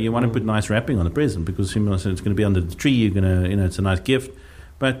present. Sure, you want to put nice wrapping on the present because it's going to be under the tree. You're going to, it's a nice gift.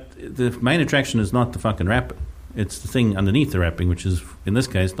 But the main attraction is not the fucking wrapper. It's the thing underneath the wrapping, which is, in this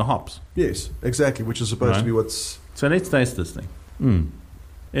case, the hops. Yes, exactly, which is supposed to be what's... So let's taste this thing.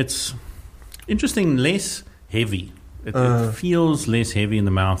 It's interesting, less heavy. It feels less heavy in the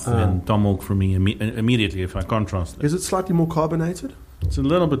mouth than Tom Oak for me immediately if I contrast it. Is it slightly more carbonated? It's a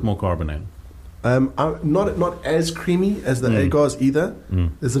little bit more carbonated. Not as creamy as the Agars either.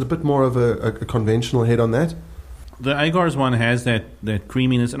 Is it a bit more of a conventional head on that? The Agars one has that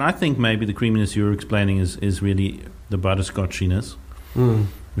creaminess, and I think maybe the creaminess you were explaining is really the butterscotchiness,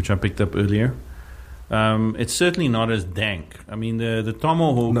 which I picked up earlier. It's certainly not as dank. I mean, the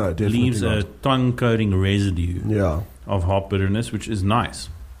Tomahawk leaves a tongue-coating residue of hop bitterness, which is nice.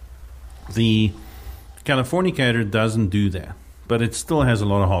 The Californicator doesn't do that, but it still has a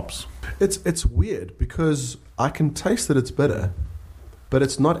lot of hops. It's weird because I can taste that it's bitter, but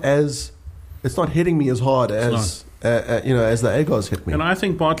it's not hitting me as hard as the Agars hit me. And I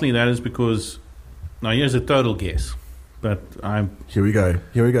think partly that is because now here's a total guess. But Here we go.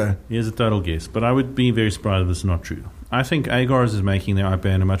 Here's a total guess. But I would be very surprised if this is not true. I think Agars is making their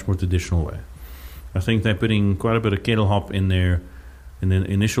IPA in a much more traditional way. I think they're putting quite a bit of kettle hop in there in the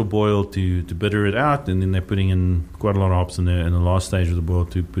initial boil to bitter it out, and then they're putting in quite a lot of hops in the last stage of the boil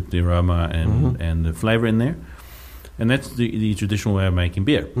to put the aroma and the flavor in there. And that's the traditional way of making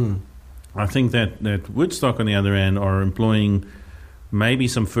beer. I think that Woodstock, on the other hand, are employing maybe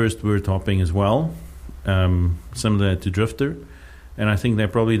some first word hopping as well. Similar to Drifter, and I think they're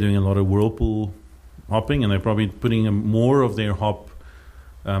probably doing a lot of whirlpool hopping, and they're probably putting more of their hop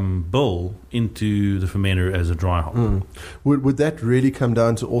bill into the fermenter as a dry hop. Would that really come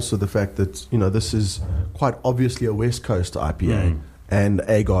down to also the fact that this is quite obviously a West Coast IPA, and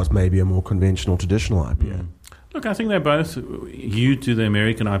Agars maybe a more conventional traditional IPA? Look, I think they're both due to the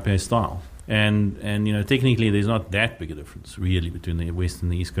American IPA style, and technically there's not that big a difference really between the West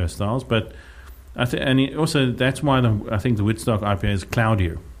and the East Coast styles, but and also that's why I think the Woodstock IPA is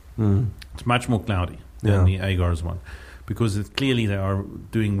cloudier. It's much more cloudy than the Agars one because clearly they are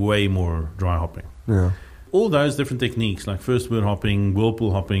doing way more dry hopping. all those different techniques, like first word hopping,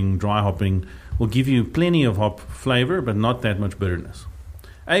 whirlpool hopping, dry hopping, will give you plenty of hop flavor, but not that much bitterness.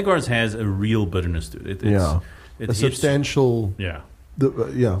 Agar's has a real bitterness to it. a hits- substantial. Yeah.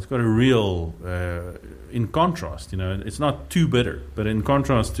 Yeah. It's got a real, in contrast, it's not too bitter, but in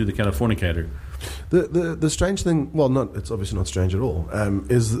contrast to the Californicator. The strange thing, well, it's obviously not strange at all,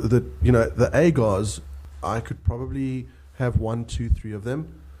 is that, the Agars, I could probably have 1, 2, 3 of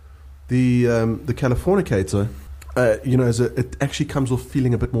them. The Californicator, it actually comes off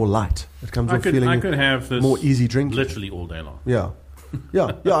feeling a bit more light. It comes off feeling I could have this more easy drinking. literally all day long. Yeah.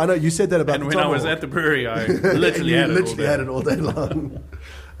 Yeah, I know. You said that about And the when I was Tomahawk. at the brewery, I literally had it all day. long.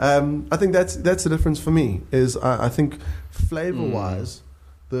 I think that's the difference for me. Is I think flavor wise,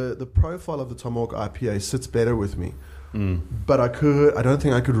 the profile of the Tomahawk IPA sits better with me. But I don't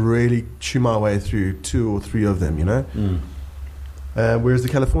think I could really chew my way through 2 or 3 of them. Whereas the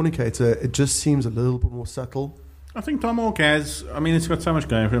Californicator, it just seems a little bit more subtle. I think Tomahawk has, it's got so much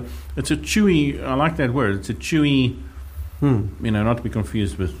going for it. It's a chewy, I like that word, it's a chewy, not to be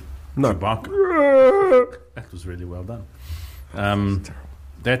confused with No. Chewbacca. That was really well done.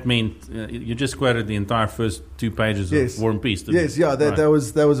 That meant, you just quoted the entire first 2 pages Yes. of War and Peace. Yes, yeah, that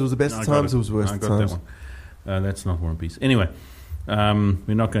was the best I of got times, it. it was the worst I of got times. that one. That's not War and Peace. Anyway,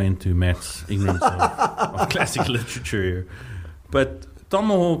 we're not going into Matt's ignorance of classic literature here. But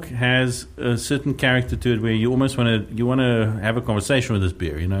Tomahawk has a certain character to it where you almost want to have a conversation with this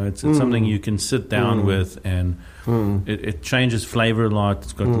beer. It's something you can sit down with, and it changes flavor a lot.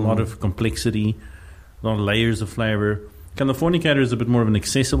 It's got a lot of complexity, a lot of layers of flavor. Californicator is a bit more of an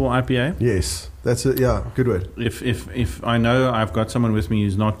accessible IPA. Yes, that's it. Yeah, good word. If I know I've got someone with me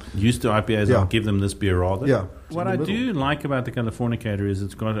who's not used to IPAs, Yeah. I'll give them this beer rather. Yeah. What In I the do middle. like about the Californicator is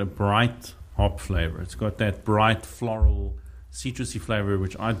it's got a bright hop flavor. It's got that bright floral, citrusy flavor,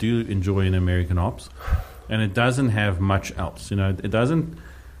 which I do enjoy in American hops. And it doesn't have much else.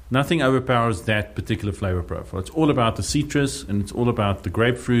 Nothing overpowers that particular flavor profile. It's all about the citrus, and it's all about the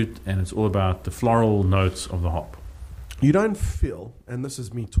grapefruit, and it's all about the floral notes of the hop. You don't feel, and this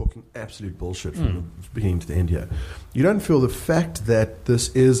is me talking absolute bullshit from the beginning to the end here, you don't feel the fact that this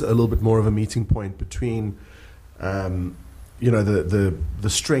is a little bit more of a meeting point between, the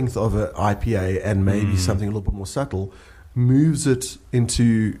strength of an IPA and maybe something a little bit more subtle, moves it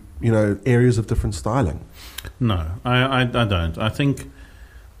into, areas of different styling. No, I don't. I think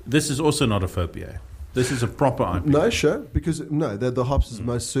this is also not a FOPA. This is a proper IPA. No, sure, because the hops is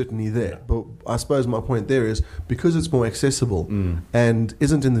most certainly there. But I suppose my point there is because it's more accessible and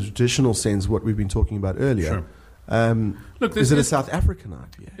isn't in the traditional sense what we've been talking about earlier. Sure. Look, is it a South African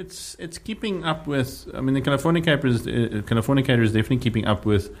IPA? It's keeping up with. The Californicator is definitely keeping up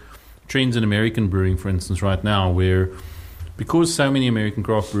with trends in American brewing, for instance, right now, where because so many American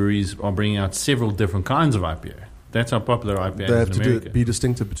craft breweries are bringing out several different kinds of IPA. That's how popular IPA They have is in to America. be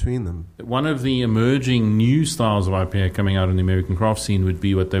distinctive between them. One of the emerging new styles of IPA coming out in the American craft scene would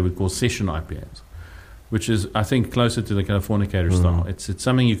be what they would call session IPAs, which is, I think, closer to the Californicator style. It's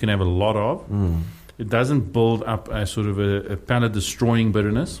something you can have a lot of. It doesn't build up a sort of a palate-destroying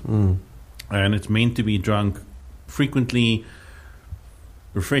bitterness, and it's meant to be drunk frequently,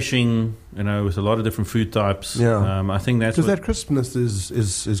 refreshing, with a lot of different food types. Yeah. I think that's Because what- that crispness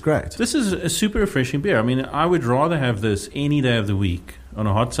is great. This is a super refreshing beer. I would rather have this any day of the week on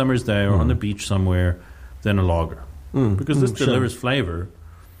a hot summer's day or on the beach somewhere than a lager. Because this sure. delivers flavor,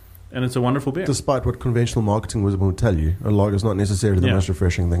 and it's a wonderful beer. Despite what conventional marketing wisdom will tell you, a lager is not necessarily the Yeah. most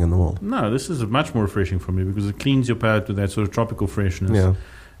refreshing thing in the world. No, this is much more refreshing for me because it cleans your palate with that sort of tropical freshness. Yeah.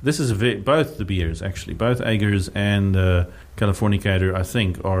 This is both the beers, actually. Both Agers and Californicator, I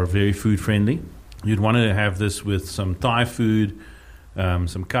think, are very food-friendly. You'd want to have this with some Thai food.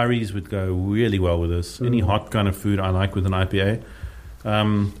 Some curries would go really well with this. Any hot kind of food I like with an IPA.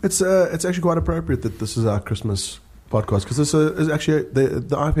 It's actually quite appropriate that this is our Christmas podcast because this is actually the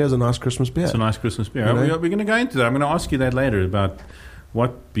IPA is a nice Christmas beer. It's a nice Christmas beer. You know? We're going to go into that. I'm going to ask you that later about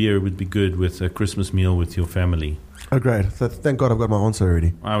what beer would be good with a Christmas meal with your family. Oh, great! Thank God I've got my answer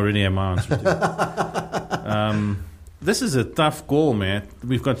already. I already have my answer too. This is a tough call, Matt.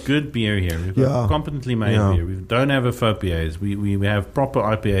 We've got good beer here. We've got competently made beer. We don't have a faux PAs. We have proper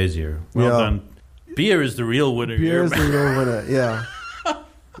IPAs here. Well done. Beer is the real winner Beer here. is the real winner. Yeah.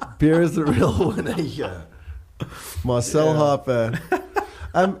 Beer is the real winner. Yeah. Marcel Harper.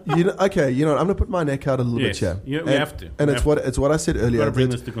 I'm going to put my neck out a little bit here. We have to. And We it's have what I said earlier. We've got to bring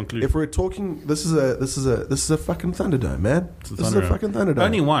that this to conclusion. If we're talking, this is a fucking Thunderdome, man. It's a This is a fucking Thunderdome.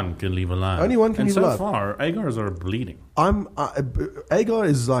 Only one can leave alive. Only one can leave alive. And so far, Agars are bleeding. Agar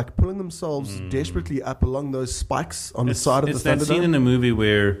is like pulling themselves desperately up along those spikes on the side of the It's that scene Thunderdome. in the movie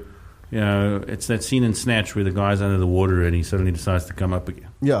where it's that scene in Snatch where the guy's under the water and he suddenly decides to come up again.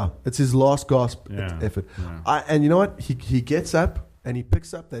 Yeah, it's his last gasp Yeah. effort. Yeah. And you know what? He gets up and he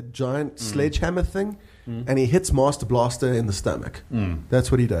picks up that giant sledgehammer thing and he hits Master Blaster in the stomach.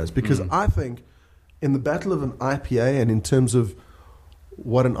 That's what he does. Because I think in the battle of an IPA and in terms of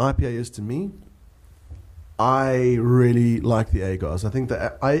what an IPA is to me, I really like the Agars. I think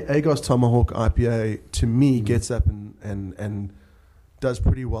the Agars Tomahawk IPA to me gets up and does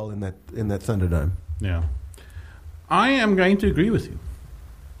pretty well in that Thunderdome. Yeah. I am going to agree with you.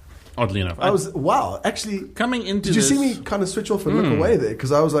 Oddly enough. Actually, coming into did you this, see me kind of switch off and look away there?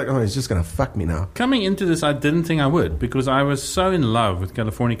 Because I was like, oh, he's just going to fuck me now. Coming into this, I didn't think I would, because I was so in love with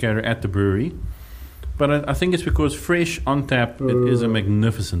Californicator at the brewery. But I think it's because fresh on tap, it is a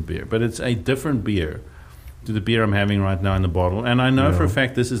magnificent beer. But it's a different beer to the beer I'm having right now in the bottle. And I know for a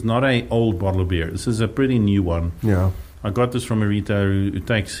fact this is not an old bottle of beer. This is a pretty new one. Yeah. I got this from a retailer who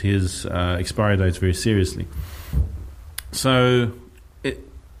takes his expiry dates very seriously. So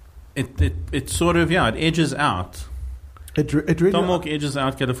it sort of, it edges out. It really... Tomahawk edges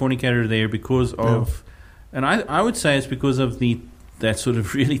out Californicator there because of... And I would say it's because of that sort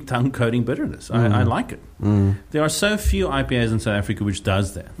of really tongue-coating bitterness. I like it. There are so few IPAs in South Africa which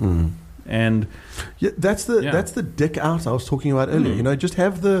does that. And that's the dick out I was talking about earlier. You know, just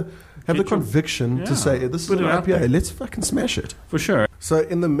have the conviction to say this is an IPA. Let's fucking smash it for sure. So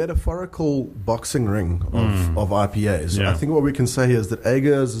in the metaphorical boxing ring of IPAs, I think what we can say here is that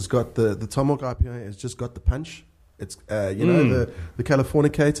Agars has got the Tomahawk IPA has just got the punch. It's the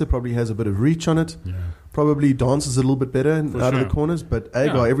Californicator probably has a bit of reach on it. Yeah. Probably dances a little bit better out of the corners, but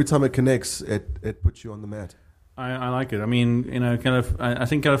Agar every time it connects, it puts you on the mat. I like it. I mean, I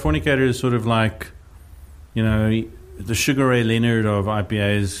think Californicator is sort of like, the Sugar Ray Leonard of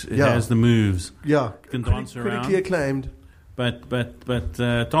IPAs. It has the moves. Yeah, it can dance around. Critically acclaimed. But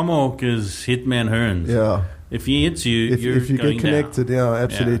Tomahawk is Hitman Hearns. Yeah. If he hits you, if you get connected, down.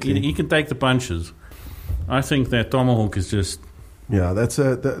 Absolutely. He can take the punches. I think that Tomahawk is just... Yeah, that's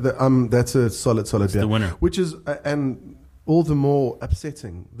a solid beer. The winner. Which is, and all the more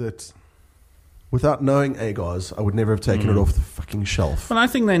upsetting that without knowing Agars, I would never have taken it off the fucking shelf. Well, I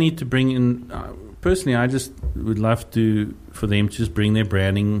think they need to bring in, personally, I just would love for them to just bring their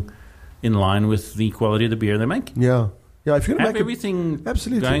branding in line with the quality of the beer they make. Yeah. Yeah, if you're going to have make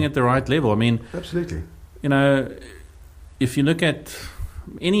everything going at the right level. I mean, absolutely. If you look at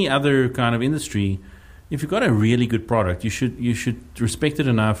any other kind of industry, if you've got a really good product, you should respect it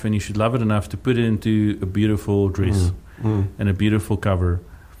enough and you should love it enough to put it into a beautiful dress and a beautiful cover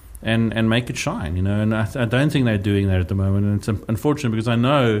and make it shine, And I don't think they're doing that at the moment. And it's unfortunate because I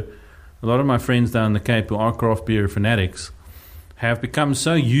know a lot of my friends down in the Cape who are craft beer fanatics have become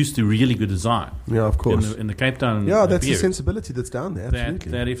so used to really good design. Yeah, of course. In the Cape Town that's beer, the sensibility that's down there,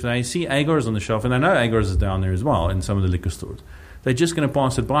 absolutely. That if they see Agars on the shelf, and I know Agars is down there as well in some of the liquor stores, they're just going to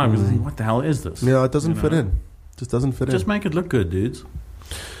pass it by because they think, what the hell is this? Yeah, it doesn't fit in. Just doesn't fit in. Just make it look good, dudes.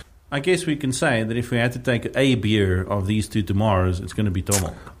 I guess we can say that if we had to take a beer of these two tomorrows, it's going to be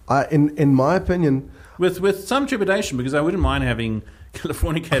Tomahawk. In my opinion... With some trepidation, because I wouldn't mind having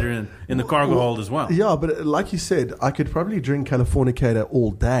Californicator in the cargo hold as well. Yeah, but like you said, I could probably drink Californicator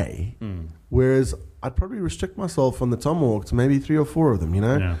all day, whereas I'd probably restrict myself on the Tomahawk to maybe 3 or 4 of them,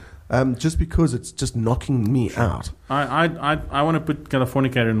 Yeah. Just because it's just knocking me out. I want to put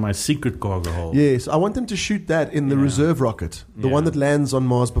Californicator in my secret cargo hold. Yes, I want them to shoot that in the reserve rocket, the one that lands on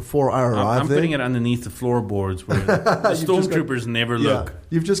Mars before I arrive I'm there. putting it underneath the floorboards where the stormtroopers never look.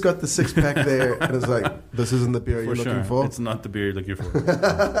 You've just got the 6-pack there, and it's like, this isn't the beer you're looking for. It's not the beer you're looking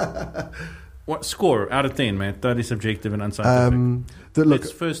for. What score out of 10, man? Totally subjective and unscientific.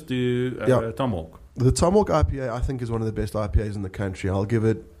 Let's first do Tomahawk. The Tomahawk IPA, I think, is one of the best IPAs in the country. I'll give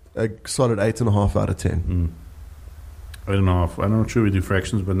it a solid 8.5 out of 10. 8.5. I'm not sure we do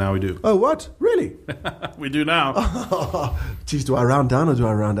fractions, but now we do. Oh, what? Really? We do now. Geez, do I round down or do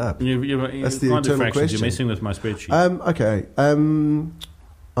I round up? You That's the can't do eternal fractions. question. You're messing with my spreadsheet. Okay. I'm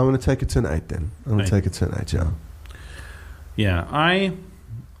going to take it to an 8 then. I'm going to take it to an 8, yeah. Yeah, I,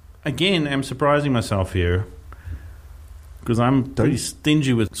 again, am surprising myself here because I'm pretty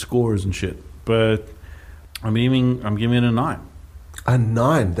stingy with scores and shit. But I'm giving it a 9. A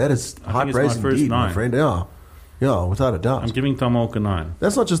 9? That is high praise indeed, my friend. Yeah, without a doubt. I'm giving Tomahawk a 9.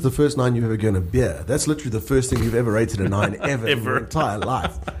 That's not just the first 9 you've ever given a beer. That's literally the first thing you've ever rated a 9 ever in your entire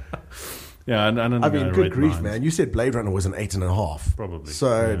life. Yeah, I don't know. I mean, good grief, man. You said Blade Runner was an 8.5. Probably.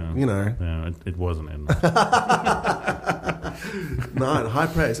 So, Yeah, it wasn't. 9, high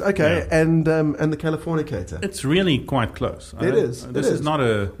praise. Okay, and the Californicator. It's really quite close. It is. This is not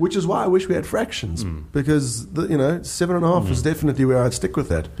a... Which is why I wish we had fractions, because 7.5 is definitely where I'd stick with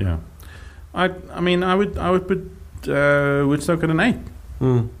that. Yeah. I mean, I would put Woodstock at an 8.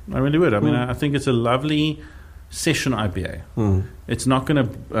 I really would. I mean, I think it's a lovely session IPA. It's not going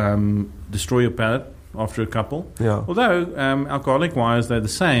to destroy your palate after a couple. Yeah. Although alcoholic-wise, they're the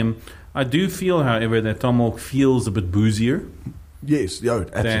same. I do feel, however, that Tomahawk feels a bit boozier. Yes,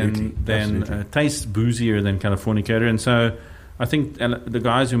 absolutely. Tastes boozier than Californicator, and so I think the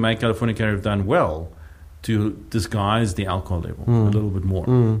guys who make Californicator have done well to disguise the alcohol level a little bit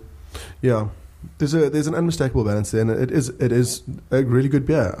more. Yeah, there's an unmistakable balance there, and it is a really good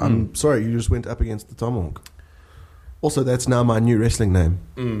beer. I'm sorry, you just went up against the Tomahawk. Also, that's now my new wrestling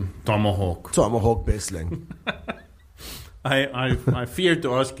name. Tomahawk. Tomahawk Wrestling. I feared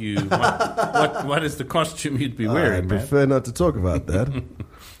to ask you what is the costume you'd be wearing. I prefer not to talk about that.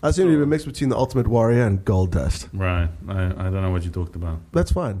 I assume you're a mix between the Ultimate Warrior and Gold Dust. Right. I don't know what you talked about.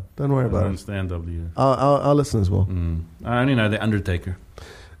 That's fine. Don't worry I about don't it. understand W. Our listeners will. I only know the Undertaker.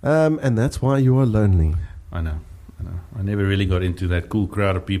 And that's why you are lonely. I know. I never really got into that cool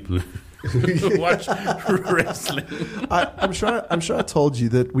crowd of people who watch wrestling. I'm sure I told you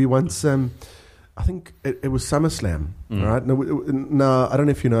that we once. I think it was SummerSlam, right? Now, I don't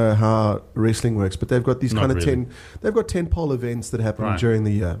know if you know how wrestling works, but they've got these Not kind of really. they've got 10 pole events that happen Right. during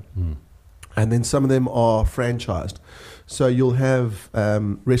the year. And then some of them are franchised. So you'll have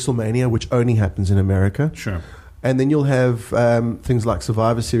WrestleMania, which only happens in America. Sure. And then you'll have things like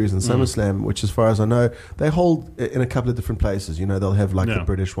Survivor Series and SummerSlam, which, as far as I know, they hold in a couple of different places. You know, they'll have like the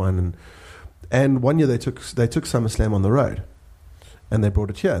British one, and one year they took SummerSlam on the road, and they brought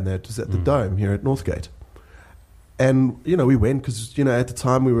it here, and it was at the Dome here at Northgate. And you know, we went because at the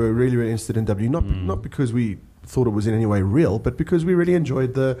time we were really, really interested in W, not because we thought it was in any way real, but because we really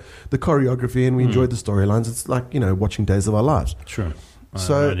enjoyed the choreography and we enjoyed the storylines. It's like watching Days of Our Lives. Sure. I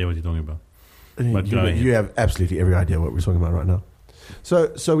So- have no idea what you're talking about. But go ahead. You have absolutely every idea what we're talking about right now.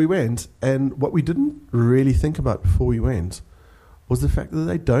 So we went, and what we didn't really think about before we went was the fact that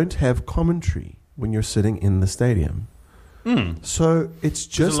they don't have commentary when you're sitting in the stadium. So it's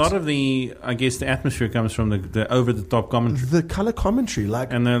just a lot of the atmosphere comes from the over-the-top commentary. the color commentary,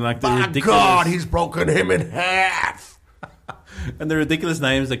 like, And they're like the my ridiculous, God, he's broken him in half. and the ridiculous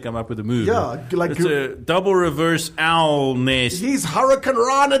names that come up with the move. Yeah, like it's a double reverse owl nest. He's Hurricane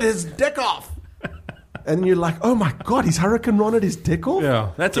Ron his dick off. And you're like, oh my God, he's Hurricane Ron his dick off? Yeah,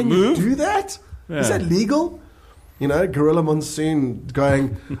 that's Can a move. you do that? Is Yeah. that legal? Gorilla Monsoon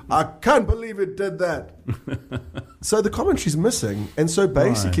going, I can't believe it did that. So the commentary's missing. And so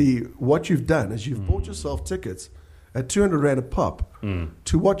basically what you've done is you've bought yourself tickets at 200 Rand a pop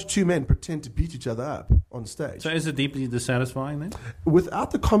to watch two men pretend to beat each other up on stage. So is it deeply dissatisfying then? Without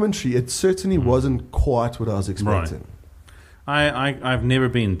the commentary, it certainly wasn't quite what I was expecting. I've never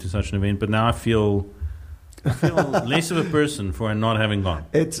been to such an event, but now I feel less of a person for not having gone.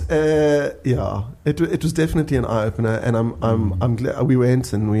 It was definitely an eye opener, and I'm glad we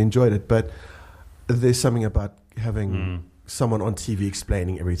went and we enjoyed it. But there's something about having someone on TV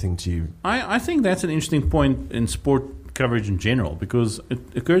explaining everything to you. I think that's an interesting point in sport coverage in general, because it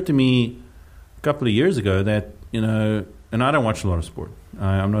occurred to me a couple of years ago that and I don't watch a lot of sport.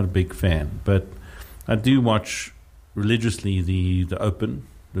 I'm not a big fan, but I do watch religiously the Open,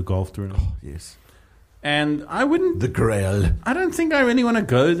 the golf tournament. Oh, yes. And I wouldn't. The Grail. I don't think I really want to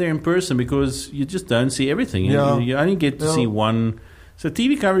go there in person because you just don't see everything. Yeah. You only get to see one. So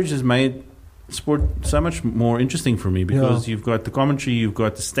TV coverage has made sport so much more interesting for me because you've got the commentary, you've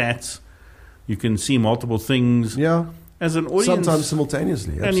got the stats, you can see multiple things. Yeah. As an audience, Sometimes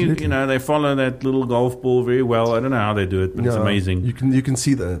simultaneously. and Absolutely. they follow that little golf ball very well. I don't know how they do it, but it's amazing. You can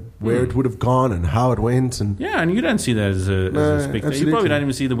see where it would have gone and how it went, and Yeah, and you don't see that as a spectator. You absolutely. probably don't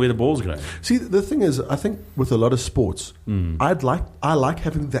even see where the ball's going. see the thing is, I think with a lot of sports, I like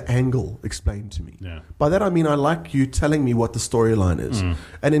having the angle explained to me. Yeah. By that I mean I like you telling me what the storyline is,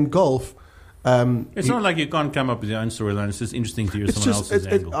 and in golf. It's not like you can't come up with your own storyline. It's just interesting to hear It's someone just else's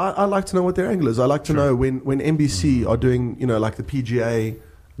angle. I like to know what their angle is. I like to know when NBC are doing like the PGA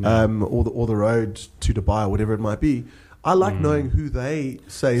or the road to Dubai or whatever it might be. I like knowing who they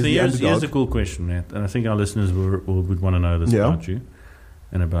say is So the here's underdog. a cool question, Matt, and I think our listeners would want to know this Yeah. about you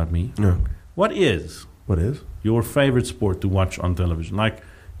and about me. Yeah. What is What is? your favorite sport to watch on television? Like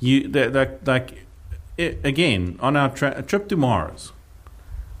again, on our trip to Mars.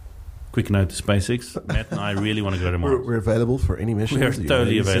 Quick note to SpaceX. Matt and I really want to go to Mars. We're available for any missions. We are that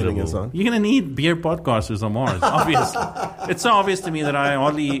totally you're sending us available. on. You're going to need beer podcasters on Mars, obviously. It's so obvious to me that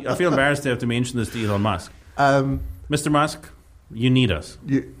I feel embarrassed to have to mention this to Elon Musk. Mr. Musk, you need us.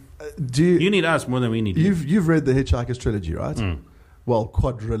 You need us more than we need you. You've read the Hitchhiker's trilogy, right? Well,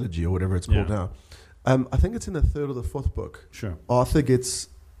 quadrilogy or whatever it's called now. I think it's in the third or the fourth book. Sure. Arthur gets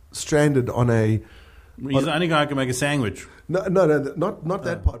stranded on a. He's the only guy who can make a sandwich. No, not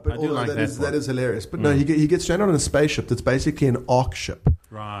that part. But I do like that part. that is hilarious. But no, he gets stranded on a spaceship that's basically an ark ship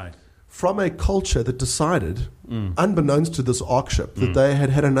Right. from a culture that decided, unbeknownst to this ark ship, that they had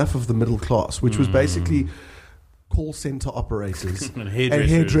had enough of the middle class, which was basically call center operators And and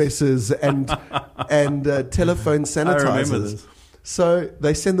hairdressers and telephone I remember sanitizers. this. So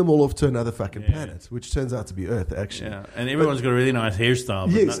they send them all off to another fucking planet, which turns out to be Earth, actually. Yeah, and everyone's got a really nice hairstyle,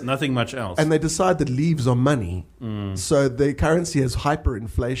 but Yes. nothing much else. And they decide that leaves are money, so the currency has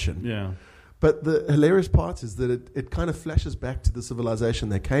hyperinflation. yeah. But the hilarious part is that it kind of flashes back to the civilization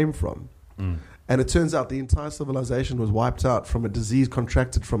they came from. And it turns out the entire civilization was wiped out from a disease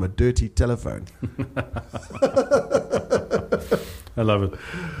contracted from a dirty telephone. I love it.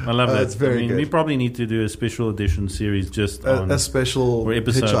 I love that. It's very good. We probably need to do a special edition series just on A special or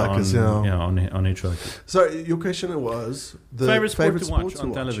episode hitchhikers, on hitchhikers. So your question was the Favorite sport to watch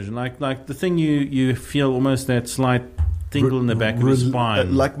on television, like the thing you feel almost that slight tingle in the back of your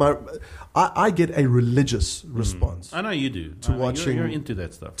spine. Like I get a religious response I know you do. to watching- you're into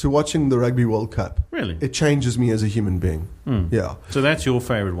that stuff. to watching the Rugby World Cup. Really? It changes me as a human being. Yeah. So that's your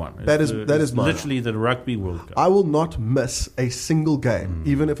favorite one. That It's is mine. literally the Rugby World Cup. I will not miss a single game,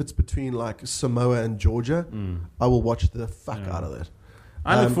 even if it's between like Samoa and Georgia. I will watch the fuck out of it.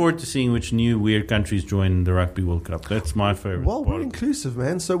 I look forward to seeing which new weird countries join the Rugby World Cup. That's my favorite. Well, part. we're inclusive,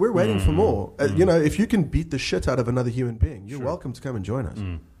 man, so we're waiting for more. You know, if you can beat the shit out of another human being, you're welcome to come and join us.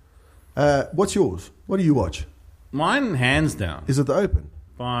 What's yours? What do you watch? Mine, hands down, Is it the Open?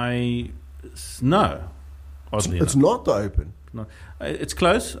 no. Oddly It's enough. not the Open. No. It's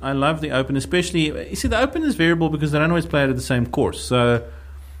close. I love the Open, especially. You see, the Open is variable because they don't always play it at the same course. So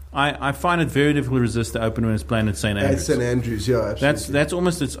I find it very difficult to resist the Open when it's playing at St. Andrews. At St. Andrews, yeah, absolutely. That's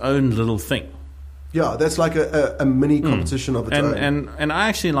almost its own little thing. Yeah, that's like a mini competition of its own. And I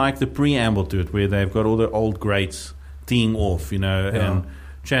actually like the preamble to it where they've got all the old greats teeing off, and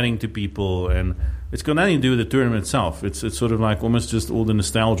chatting to people, and it's got nothing to do with the tournament itself. It's sort of like almost just all the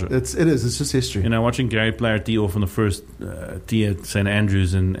nostalgia. It is. It's just history. Watching Gary Player tee off on the first tee at St.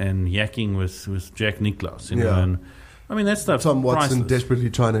 Andrews and yakking with Jack Nicklaus. And I mean, that stuff. Tom Watson priceless. desperately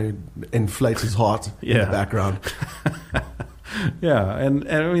trying to inflate his heart in the background. Yeah, and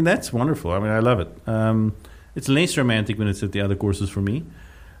I mean, that's wonderful. I mean, I love it. It's less romantic when it's at the other courses for me.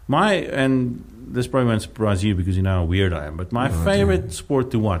 And this probably won't surprise you because you know how weird I am, but my favorite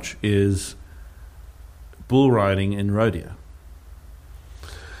sport to watch is bull riding in rodeo.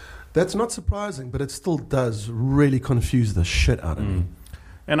 That's not surprising, but it still does really confuse the shit out of me.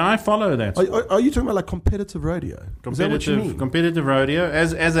 And I follow that sport. Are you talking about like competitive rodeo? Is that what you mean? Competitive rodeo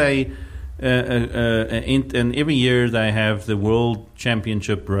as and every year they have the World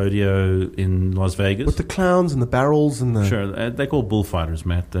Championship Rodeo in Las Vegas. With the clowns and the barrels and the... Sure, they call bullfighters,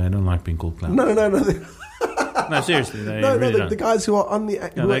 Matt. They don't like being called clowns. No. No, seriously, they No, really don't. the guys who are on the... No, who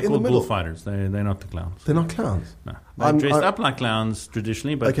are they're in the called middle. bullfighters. They're not the clowns. They're not clowns. No, they're dressed up like clowns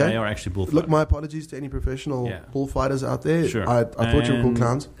traditionally, but Okay. they are actually bullfighters. Look, my apologies to any professional bullfighters out there. Sure. I thought you were called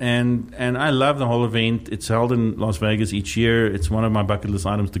clowns. And I love the whole event. It's held in Las Vegas each year. It's one of my bucket list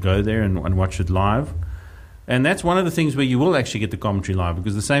items to go there and watch it live. And that's one of the things where you will actually get the commentary live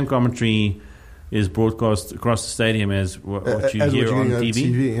because the same commentary is broadcast across the stadium as what you hear on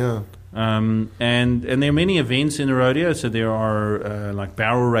TV. Yeah. And there are many events in the rodeo. So there are like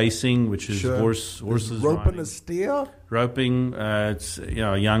barrel racing, which is horses Roping riding. a steer. Roping, it's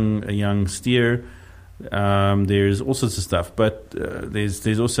a young steer. There's all sorts of stuff, but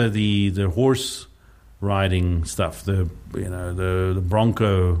there's also the horse riding stuff, the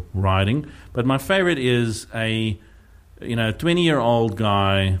bronco riding. But my favorite is a 20-year-old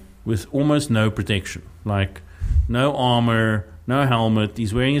guy with almost no protection, like no armor, no helmet.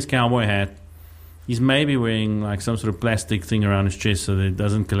 He's wearing his cowboy hat. He's maybe wearing like some sort of plastic thing around his chest so that it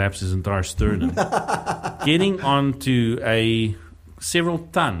doesn't collapse his entire sternum. Getting onto a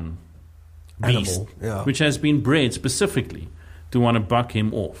several-ton beast, Animal, which has been bred specifically to want to buck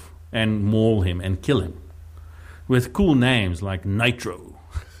him off and maul him and kill him, with cool names like Nitro.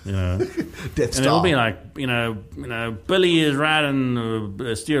 Death And Star. it'll be like, Billy is riding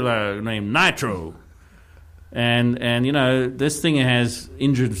a steer named Nitro. And this thing has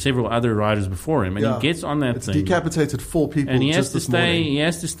injured several other riders before him. And he gets on that thing. Decapitated 4 people And he just has to this morning. He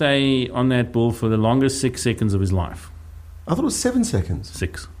has to stay on that bull for the longest 6 seconds of his life. I thought it was 7 seconds.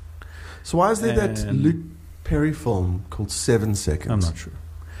 6. So why is there that And- Luke Perry film called 7 Seconds? I'm not sure.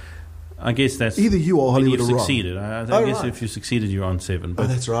 I guess that's Either you or Hollywood you've are wrong. succeeded. I guess right. if you succeeded, you're on 7. Oh, But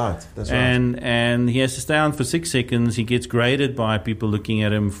that's right. That's right. and he has to stay on for 6 seconds. He gets graded by people looking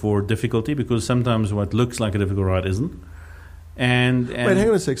at him for difficulty because sometimes what looks like a difficult ride isn't. And Wait, hang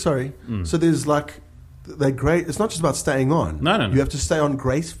on a sec. Sorry. So there's like they're great. It's not just about staying on. No. You have to stay on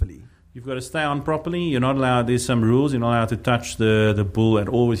gracefully. You've got to stay on properly. You're not allowed. There's some rules. You're not allowed to touch the bull at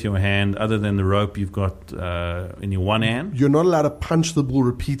all with your hand, other than the rope you've got in your one hand. You're not allowed to punch the bull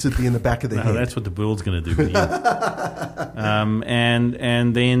repeatedly in the back of the No, head. that's what the bull's going to do.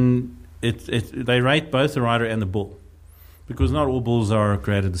 And then they rate both the rider and the bull, because not all bulls are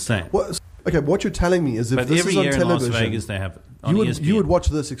created the same. What you're telling me is if But this every is on year in Las television, Vegas they have it. On ESPN. you would watch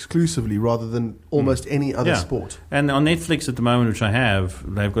this exclusively rather than almost any other sport. And on Netflix at the moment, which I have,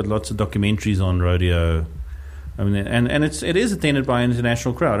 they've got lots of documentaries on rodeo. I mean, and it is attended by an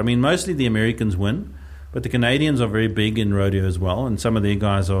international crowd. I mean, mostly the Americans win, but the Canadians are very big in rodeo as well, and some of their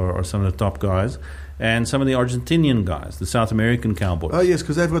guys are some of the top guys, and some of the Argentinian guys, the South American cowboys. Oh yes,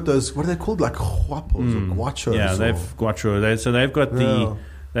 because they've got those. What are they called? Like guapos or guachos. Yeah, they've guacho. So they've got the. Yeah.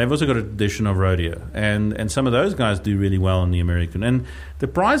 They've also got a tradition of rodeo, and some of those guys do really well in the American. And the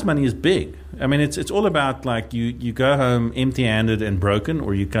prize money is big. I mean, it's all about like you go home empty-handed and broken,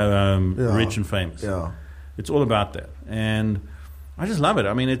 or you go home rich and famous. Yeah. It's all about that, and I just love it.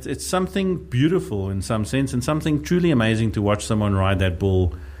 I mean, it's something beautiful in some sense, and something truly amazing to watch someone ride that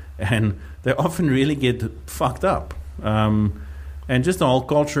bull, and they often really get fucked up. And just the whole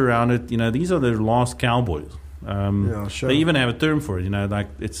culture around it. You know, these are the last cowboys. Sure. They even have a term for it. You know, like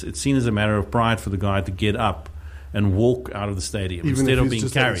it's seen as a matter of pride for the guy to get up and walk out of the stadium Even instead if of he's being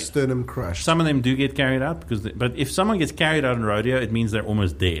just had a carried. sternum crushed. Some of them do get carried out but if someone gets carried out in rodeo, it means they're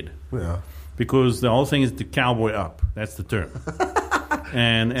almost dead. Yeah. Because the whole thing is to cowboy up. That's the term.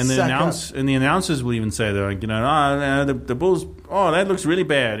 and the announcers will even say, they're like, you know, the bulls. Oh, that looks really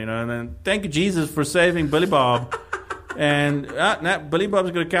bad. You know, and then thank you Jesus for saving Billy Bob. And Billy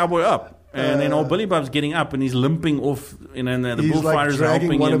Bob's got a cowboy up. And then old Billy Bob's getting up and he's limping off, you know, and the bullfighters like are helping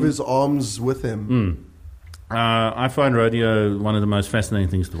dragging one him. of his arms with him. I find rodeo one of the most fascinating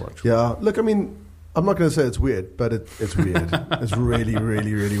things to watch. Yeah. Look, I mean, I'm not going to say it's weird, but it's weird. It's really,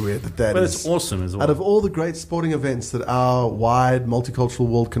 really, really weird that But is. it's awesome as well. Out of all the great sporting events that our wide multicultural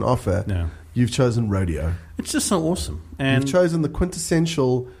world can offer, you've chosen rodeo. It's just so awesome. And You've chosen the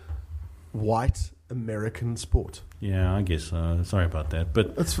quintessential white American sport. yeah, I guess so. Sorry about that.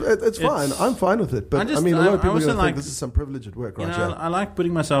 But It's fine. I'm fine with it. But I I mean, a lot of people are also going to like- think this is some privilege at work, you right? know, I like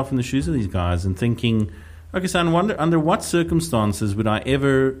putting myself in the shoes of these guys and thinking, okay, so I wonder under what circumstances would I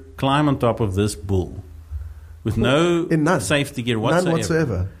ever climb on top of this bull with no in none. safety gear None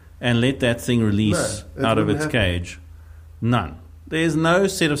whatsoever. and let that thing release No, it out of wouldn't its happen. cage? None. There's no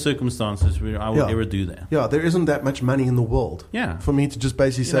set of circumstances where I would ever do that. Yeah, there isn't that much money in the world. Yeah. For me to just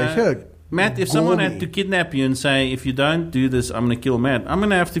basically say, know, here, Matt, if gore someone me. had to kidnap you and say, if you don't do this, I'm going to kill Matt, I'm going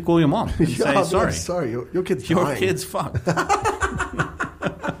to have to call your mom and Yeah, say, I'm sorry. sorry, your kid's Your dying. kid's fucked.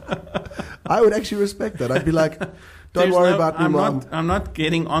 I would actually respect that. I'd be like, don't There's worry no- about me, Mom. I'm not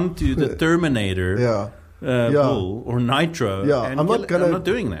getting onto the Terminator Yeah. bull or Nitro. Yeah, and I'm not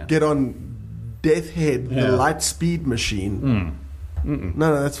doing that. get on Death Head, Yeah. the light speed machine.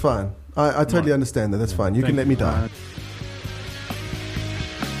 No, that's fine. I totally understand that. That's fine. You can let me die.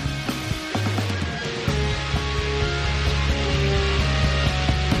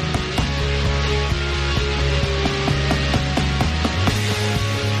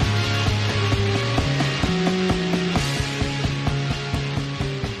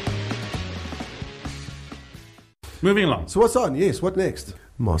 Moving along. So what's on? Yes, what next?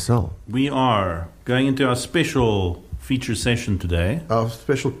 Marcel. We are going into our special feature session today.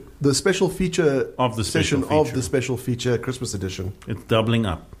 The special feature Of the special session of feature. the special feature Christmas edition. It's doubling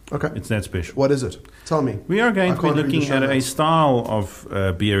up. Okay. It's that special. What is it? Tell me. We are going I to be can't read the looking show at a notes. style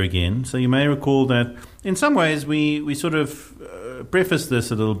of beer again. So you may recall that in some ways we sort of prefaced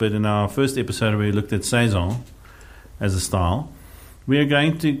this a little bit in our first episode where we looked at Saison as a style. We are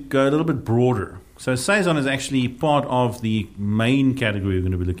going to go a little bit broader. So Saison is actually part of the main category we're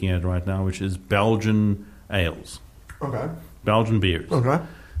going to be looking at right now, which is Belgian ales, Okay. Belgian beers. Okay.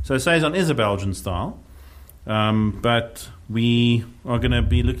 So Saison is a Belgian style, but we are going to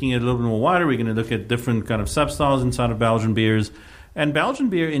be looking at a little bit more wider. We're going to look at different kind of sub-styles inside of Belgian beers. And Belgian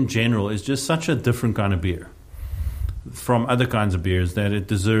beer in general is just such a different kind of beer from other kinds of beers that it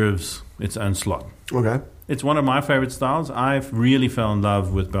deserves its own slot. Okay. It's one of my favorite styles. I've really fell in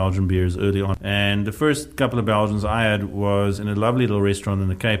love with Belgian beers early on. And the first couple of Belgians I had was in a lovely little restaurant in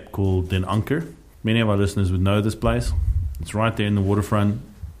the Cape called Den Anker. Many of our listeners would know this place. It's right there in the waterfront.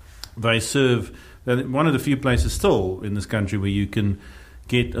 They serve one of the few places still in this country where you can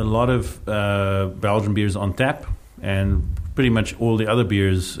get a lot of Belgian beers on tap and pretty much all the other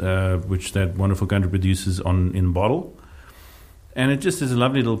beers which that wonderful country produces in bottle. And it just is a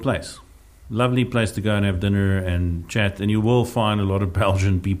lovely little place. Lovely place to go and have dinner and chat, and you will find a lot of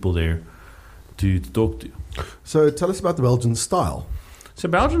Belgian people there to talk to. So tell us about the Belgian style. So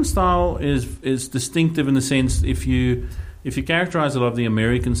Belgian style is distinctive in the sense if you characterize a lot of the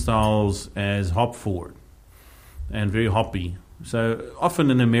American styles as hop forward and very hoppy. So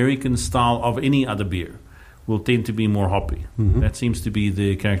often an American style of any other beer will tend to be more hoppy. That seems to be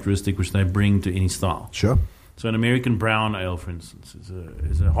the characteristic which they bring to any style. Sure. So an American brown ale, for instance,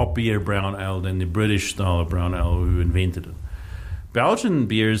 is a hoppier brown ale than the British style of brown ale who invented it. Belgian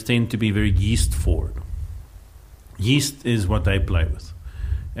beers tend to be very yeast forward. Yeast is what they play with.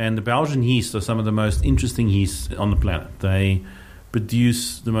 And the Belgian yeast are some of the most interesting yeasts on the planet. They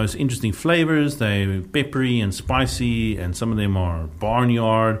produce the most interesting flavors. They're peppery and spicy, and some of them are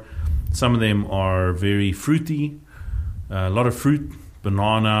barnyard. Some of them are very fruity, a lot of fruit,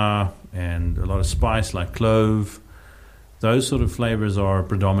 banana, and a lot of spice like clove. Those sort of flavors are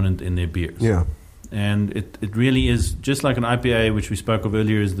predominant in their beers. Yeah. And it really is, just like an IPA, which we spoke of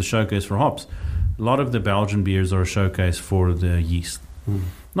earlier, is the showcase for hops. A lot of the Belgian beers are a showcase for the yeast.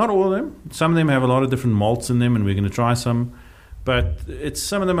 Not all of them. Some of them have a lot of different malts in them, and we're going to try some. But it's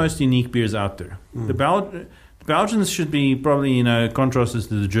some of the most unique beers out there. The Belgians should be probably, contrasted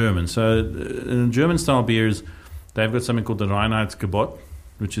to the Germans. So in German-style beers, they've got something called the Reinheitsgebot,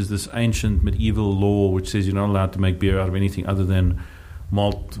 which is this ancient medieval law which says you're not allowed to make beer out of anything other than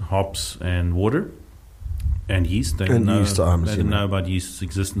malt, hops, and water, and yeast. They didn't know about yeast's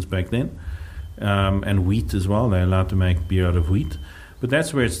existence back then. And wheat as well. They're allowed to make beer out of wheat. But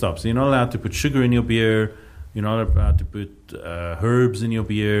that's where it stops. You're not allowed to put sugar in your beer. You're not allowed to put herbs in your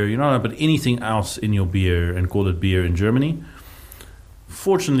beer. You're not allowed to put anything else in your beer and call it beer in Germany.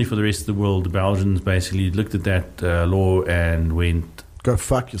 Fortunately for the rest of the world, the Belgians basically looked at that law and went, Go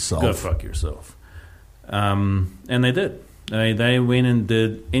fuck yourself. Go fuck yourself. And they did. They went and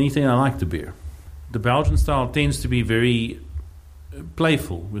did anything I like to beer. The Belgian style tends to be very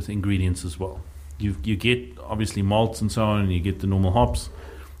playful with ingredients as well. You get obviously malts and so on, and you get the normal hops.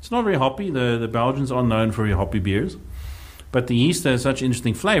 It's not very hoppy. The Belgians are known for very hoppy beers, but the yeast has such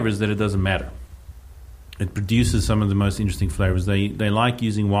interesting flavors that it doesn't matter. It produces some of the most interesting flavors. They like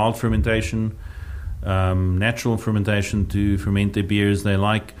using wild fermentation, natural fermentation to ferment their beers. They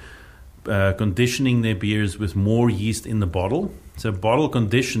like conditioning their beers with more yeast in the bottle. So bottle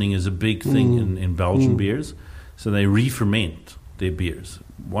conditioning is a big thing in Belgian beers. So they re-ferment their beers.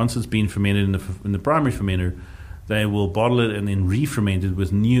 Once it's been fermented in the primary fermenter, they will bottle it and then re-ferment it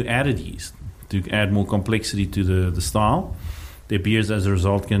with new added yeast to add more complexity to the style. Their beers, as a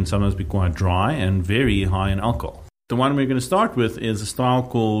result, can sometimes be quite dry and very high in alcohol. The one we're going to start with is a style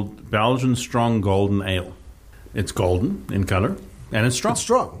called Belgian Strong Golden Ale. It's golden in color, and it's strong. It's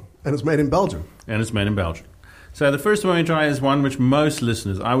strong, and it's made in Belgium. So the first one we try is one which most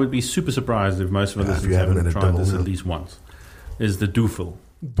listeners, I would be super surprised if most of our listeners haven't tried this at least once, is the Duvel.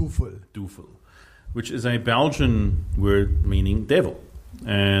 Duvel, which is a Belgian word meaning devil.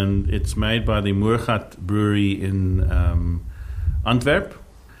 And it's made by the Moergat brewery in Antwerp.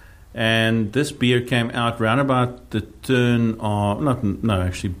 And this beer came out round about the turn of,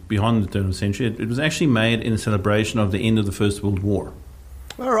 beyond the turn of the century. It was actually made in celebration of the end of the First World War.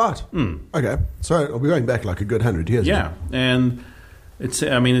 All right. Okay. So we're going back like a good 100 years. Yeah. And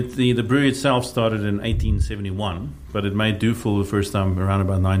the brewery itself started in 1871, but it made Duvel the first time around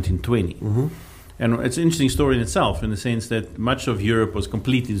about 1920. Mm-hmm. And it's an interesting story in itself, in the sense that much of Europe was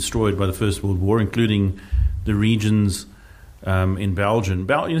completely destroyed by the First World War, including the regions in Belgium.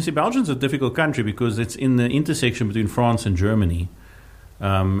 Belgium's a difficult country because it's in the intersection between France and Germany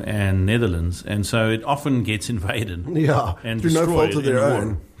and Netherlands, and so it often gets invaded. Yeah, and through no fault of their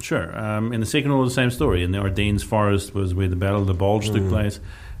own. Sure. In the Second World, the same story. In the Ardennes forest was where the Battle of the Bulge took place,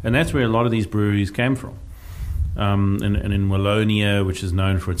 and that's where a lot of these breweries came from. And in Wallonia, which is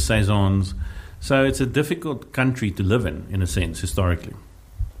known for its saisons. So it's a difficult country to live in a sense, historically.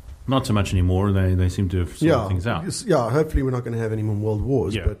 Not so much anymore. They seem to have sorted things out. Yeah, hopefully we're not going to have any more world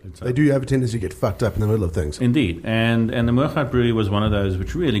wars, but they do have a tendency to get fucked up in the middle of things. Indeed. And the Moergat brewery was one of those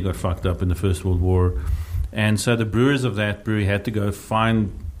which really got fucked up in the First World War. And so the brewers of that brewery had to go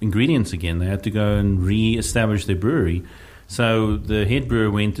find ingredients again. They had to go and re-establish their brewery. So the head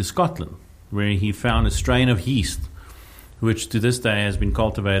brewer went to Scotland, where he found a strain of yeast which to this day has been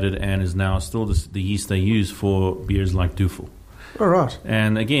cultivated and is now still the yeast they use for beers like Duvel. All right.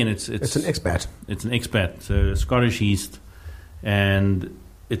 And again, it's an expat. It's an expat, so Scottish yeast, and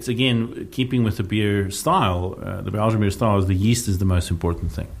it's again keeping with the beer style. The Belgian beer style is the yeast is the most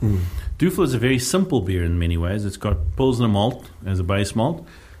important thing. Duvel is a very simple beer in many ways. It's got Pilsner malt as a base malt,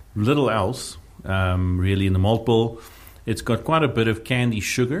 little else really in the malt bill. It's got quite a bit of candy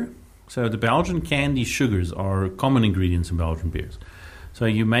sugar. So the Belgian candy sugars are common ingredients in Belgian beers. So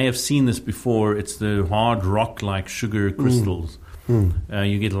you may have seen this before. It's the hard rock-like sugar crystals.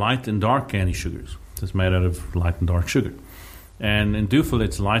 You get light and dark candy sugars. It's made out of light and dark sugar. And in Duvel,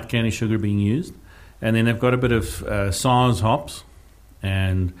 it's light candy sugar being used. And then they've got a bit of Saaz hops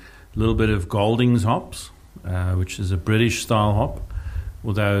and a little bit of Goldings hops, which is a British-style hop.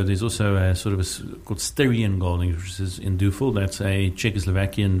 Although there's also a sort of called Styrian Golding, which is in Duvel. That's a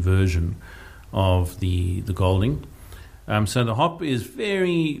Czechoslovakian version of the Golding. So the hop is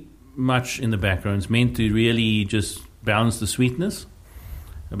very much in the background. It's meant to really just balance the sweetness,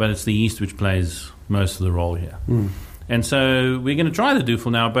 but it's the yeast which plays most of the role here. And so we're going to try the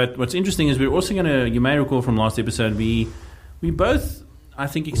Duvel now, but what's interesting is we're also going to, you may recall from last episode, we both, I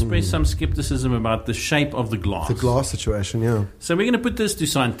think, expressed some skepticism about the shape of the glass. The glass situation, yeah. So we're going to put this to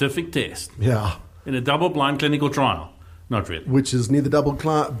scientific test Yeah. in a double-blind clinical trial. Not really. Which is neither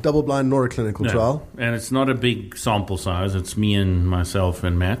double-blind nor a clinical No. trial. And it's not a big sample size. It's me and myself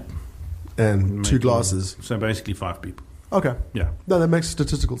and Matt. And two glasses. So basically 5 people. Okay. Yeah. No, that makes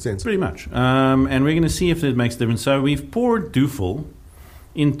statistical sense. Pretty much. And we're going to see if it makes a difference. So we've poured Duvel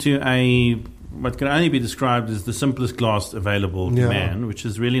into what can only be described as the simplest glass available to man, which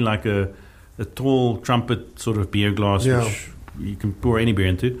is really like a tall trumpet sort of beer glass, which you can pour any beer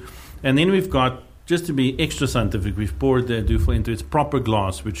into. And then we've got, just to be extra scientific, we've poured the Duvel into its proper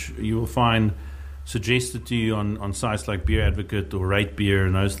glass, which you will find suggested to you on sites like Beer Advocate or Rate Beer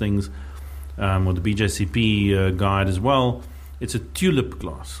and those things, or the BJCP guide as well. It's a tulip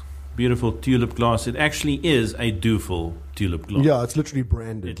glass. Beautiful tulip glass. It actually is a Duvel tulip glass. Yeah, it's literally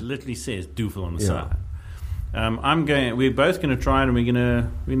branded. It literally says Duvel on the side. We're both going to try it, and we're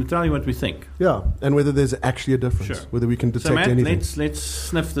going to tell you what we think. Yeah, and whether there's actually a difference, Sure. whether we can detect So Matt, anything. let's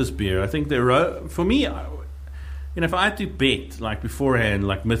sniff this beer. I think for me, if I had to bet like beforehand,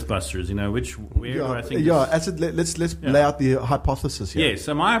 like MythBusters, where do I think? Yeah, let's lay out the hypothesis here. Yeah.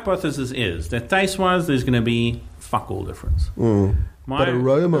 So my hypothesis is that taste-wise, there's going to be fuck all difference. But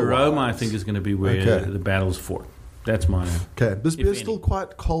aroma-wise, I think, is going to be where the battle's fought. That's my. Okay, this beer's any. still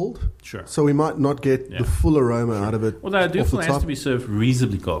quite cold. Sure. So we might not get the full aroma out of it. Although off the Duvel has top. to be served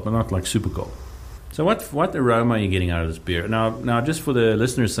reasonably cold, but not like super cold. So what aroma are you getting out of this beer? Now, just for the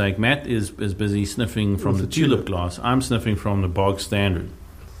listener's sake, Matt is busy sniffing from the tulip glass. I'm sniffing from the bog standard.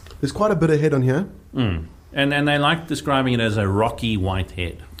 There's quite a bit of head on here. And they like describing it as a rocky white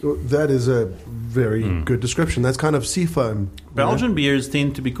head. That is a very good description. That's kind of sea foam. Belgian beers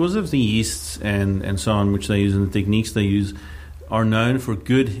tend to, because of the yeasts and so on, which they use and the techniques they use, are known for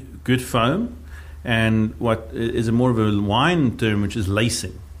good foam, and what is more of a wine term, which is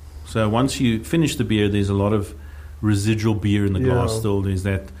lacing. So once you finish the beer, there's a lot of residual beer in the glass still. There's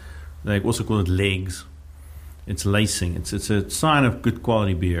that, they also call it legs. It's lacing. It's a sign of good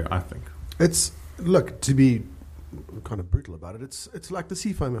quality beer, I think. Look, to be kind of brutal about it, it's like the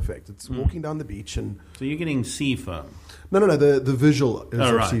sea foam effect. It's walking down the beach and... So you're getting sea foam. No, the visual is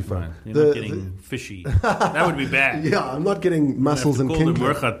of right, sea foam. right. You're not getting fishy. That would be bad. Yeah, I'm not getting mussels and call the king.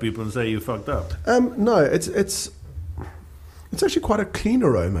 Murchat people and say you fucked up. No, it's actually quite a clean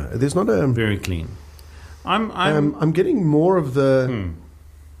aroma. There's not a... Very clean. I'm getting more of the...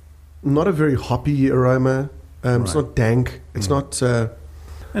 Not a very hoppy aroma. It's not dank. It's not...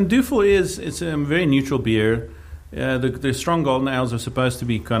 And Duvel it's a very neutral beer. The strong golden ales are supposed to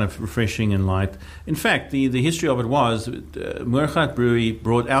be kind of refreshing and light. In fact, the history of it was Murchat Brewery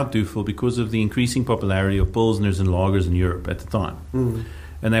brought out Duvel because of the increasing popularity of Pilsners and lagers in Europe at the time.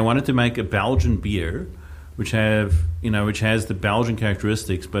 And they wanted to make a Belgian beer which has the Belgian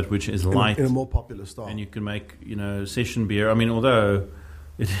characteristics, but which is light in a more popular style. And you can make session beer. I mean, although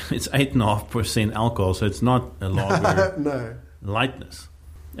it's 8.5% alcohol, so it's not a lager lightness.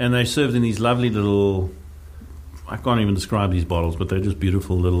 And they're served in these lovely little, I can't even describe these bottles, but they're just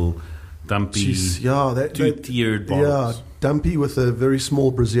beautiful little dumpy, two-tiered bottles. Yeah, dumpy with a very small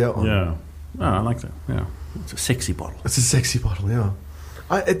brassiere on. Yeah. Oh, I like that. Yeah. It's a sexy bottle. It's a sexy bottle, yeah.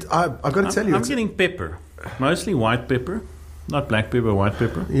 I've got to tell you. I'm getting pepper. Mostly white pepper. Not black pepper, white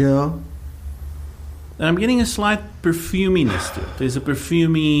pepper. Yeah. And I'm getting a slight perfuminess to it. There's a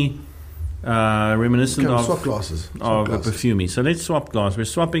perfumey... reminiscent of swap glasses. A perfumey. So let's swap glasses. We're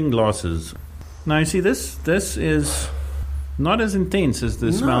swapping glasses. Now you see this is not as intense as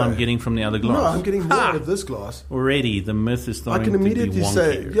the smell I'm getting from the other glass. No, I'm getting more out of this glass. Already the myth is starting to be wonky. I can immediately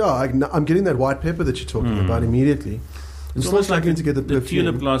say, I'm getting that white pepper that you're talking about immediately. I'm still struggling to get the perfume.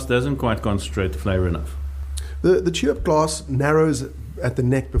 The tulip glass doesn't quite concentrate the flavour enough. The tulip glass narrows at the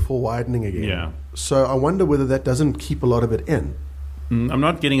neck before widening again. Yeah. So I wonder whether that doesn't keep a lot of it in. I'm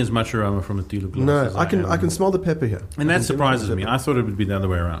not getting as much aroma from the tulip glass. No, I can smell the pepper here. And that surprises me. I thought it would be the other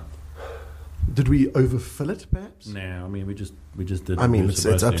way around. Did we overfill it, perhaps? No, I mean we just did. I mean, it's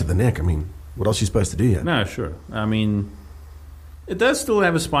up to the neck. I mean, what else are you supposed to do here? No, sure. I mean, it does still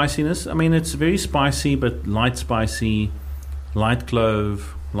have a spiciness. I mean, it's very spicy, but light spicy, light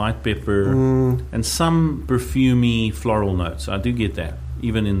clove, light pepper, and some perfumey floral notes. I do get that,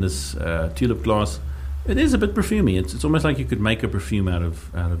 even in this tulip glass. It is a bit perfumey. It's almost like you could make a perfume out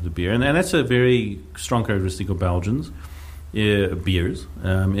of the beer, and that's a very strong characteristic of Belgians. Beers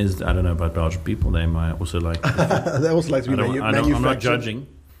is, I don't know about Belgian people. They might also like. They also like to be manufactured. I'm not judging.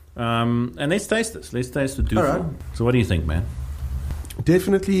 And let's taste this. Let's taste the Duvel. All right. So, what do you think, man?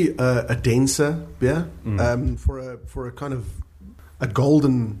 Definitely a denser beer for a kind of a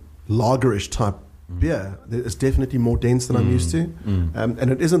golden lagerish type beer. It's definitely more dense than I'm used to,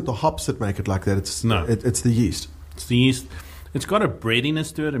 and it isn't the hops that make it like that. It's the yeast. It's the yeast. It's got a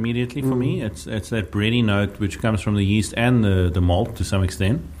breadiness to it immediately for me. It's that bready note which comes from the yeast and the malt to some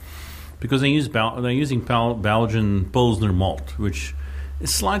extent, because they're using Belgian Pilsner malt, which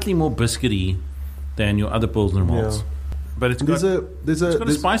is slightly more biscuity than your other Pilsner malts. Yeah. But it's got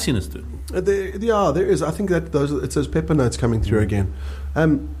a spiciness to it. There is. I think that it's those pepper notes coming through again.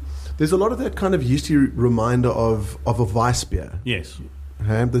 There's a lot of that kind of yeasty reminder of a Weiss beer. Yes.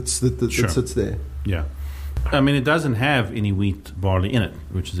 That sits there. Yeah. I mean, it doesn't have any wheat barley in it,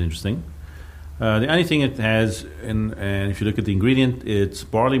 which is interesting. The only thing it has, and if you look at the ingredient, it's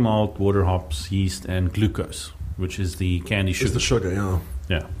barley malt, water, hops, yeast, and glucose, which is the candy sugar. It's the sugar, yeah.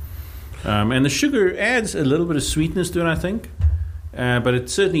 Yeah. And the sugar adds a little bit of sweetness to it, I think. But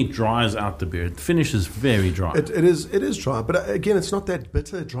it certainly dries out the beer. It finishes very dry. It is dry, but again, it's not that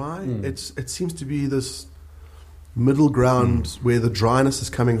bitter dry. It seems to be this middle ground where the dryness is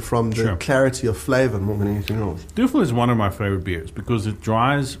coming from the clarity of flavor more than anything else. Duvel is one of my favorite beers because it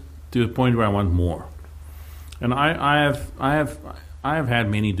dries to a point where I want more. And I have had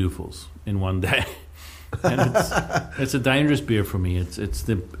many Duvels in one day. And it's a dangerous beer for me.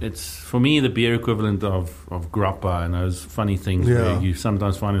 It's for me the beer equivalent of grappa and those funny things where you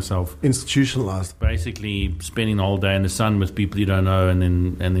sometimes find yourself institutionalized, basically spending the whole day in the sun with people you don't know, and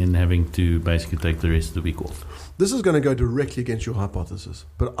then having to basically take the rest of the week off. This is going to go directly against your hypothesis,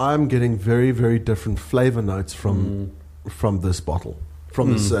 but I'm getting very, very different flavor notes from this bottle,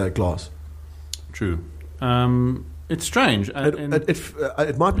 from this glass. True. It's strange.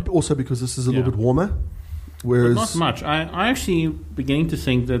 It might be also because this is a little bit warmer. Whereas, but not much. I actually beginning to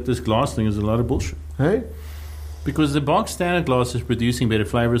think that this glass thing is a lot of bullshit. Hey? Because the box standard glass is producing better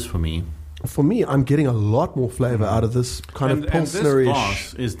flavors for me. For me, I'm getting a lot more flavor out of this kind of pilsnerish. And this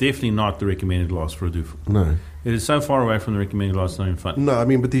glass is definitely not the recommended glass for a Duvel. No. It is so far away from the recommended glass, it's not even fun. No, I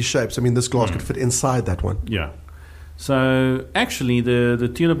mean, but these shapes, I mean, this glass could fit inside that one. Yeah. So, actually,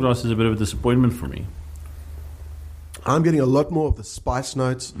 the tulip glass is a bit of a disappointment for me. I'm getting a lot more of the spice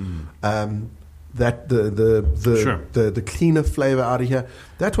notes. That the cleaner flavor out of here.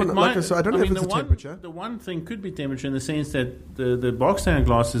 That one, like I said, I don't know if it's the temperature. The one thing could be temperature in the sense that the box standard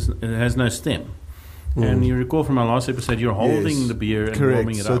glass has no stem. And you recall from our last episode, you're holding the beer and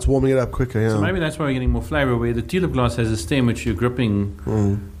warming it up. So it's warming it up quicker, yeah. So maybe that's why we're getting more flavor, where the tulip glass has a stem which you're gripping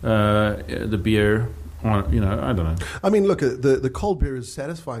the beer on, I don't know. I mean, look, the cold beer is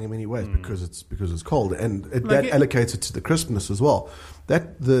satisfying in many ways because it's cold, and that allocates it to the crispness as well.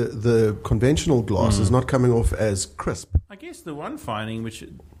 That the conventional glass is not coming off as crisp. I guess the one finding which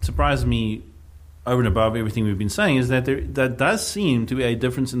surprised me over and above everything we've been saying is that there does seem to be a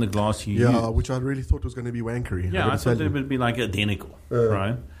difference in the glass you use. Yeah, which I really thought was going to be wankery. Yeah, I thought it would be like identical,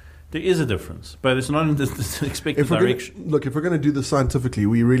 right? There is a difference, but it's not in the expected direction. If we're going to do this scientifically,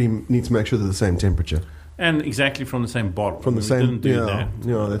 we really need to make sure they're the same temperature. And exactly from the same bottle. From the same, we didn't do that.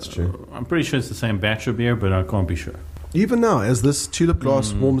 Yeah, that's true. I'm pretty sure it's the same batch of beer, but I can't be sure. Even now, as this tulip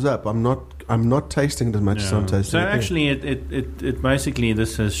glass warms up, I'm not tasting it as much as I'm tasting it. So actually, it basically,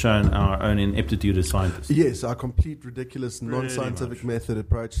 this has shown our own ineptitude as scientists. Yes, our complete ridiculous non-scientific method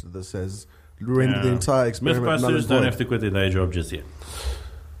approach to this has rendered the entire experiment null and Mythbusters void. don't have to quit their day job just yet.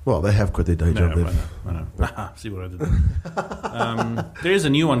 Well, they have quit their day job. I know. See what I did there. There is a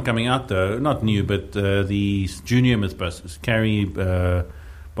new one coming out, though. Not new, but the junior Mythbusters. Carrie,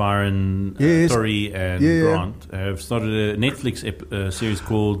 Byron, Tori, and Grant have started a Netflix series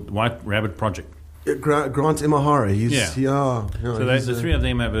called White Rabbit Project. Grant Imahara. The three of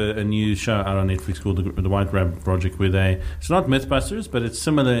them have a new show out on Netflix called the White Rabbit Project, where it's not Mythbusters, but it's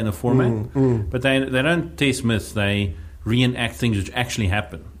similar in the format. But they don't test myths. They reenact things which actually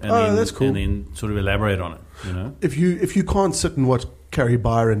happen, and that's cool. And then sort of elaborate on it. If you can't sit and watch Carrie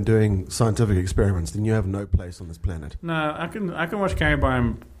Byron doing scientific experiments, then you have no place on this planet. No, I can watch Carrie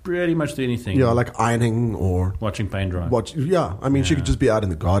Byron pretty much do anything. Yeah, like ironing or Watching paint dry. watch. Yeah, I mean, she could just be out in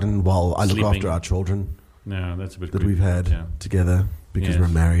the garden while I look Sleeping. after our children No, that's a bit that creepy, we've had Yeah. together because Yes. we're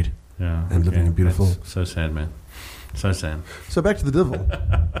married. Yeah, and living a beautiful- That's so sad, man. So sad. So back to the devil.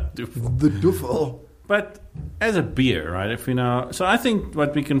 The devil. But as a beer, right? If we now, so I think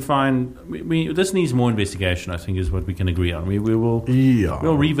what we can find, this needs more investigation. I think is what we can agree on. We will Yeah.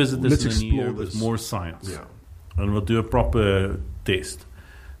 we'll revisit this Let's in the new year explore with this. more science, Yeah. and we'll do a proper test.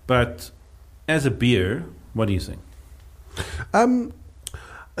 But as a beer, what do you think?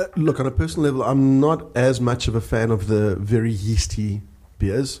 Look, on a personal level, I'm not as much of a fan of the very yeasty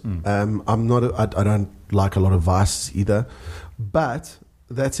beers. I'm not. I don't like a lot of Weiss either. But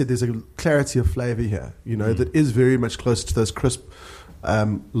that said, there's a clarity of flavour here, that is very much closer to those crisp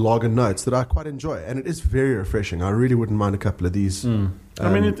lager notes that I quite enjoy, and it is very refreshing. I really wouldn't mind a couple of these. I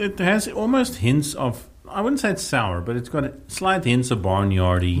mean, it has almost hints of. I wouldn't say it's sour, but it's got slight hints of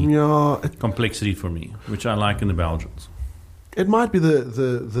barnyardy Yeah, complexity for me, which I like in the Belgians. it might be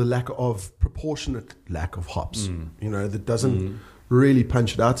the lack of proportionate lack of hops, that doesn't really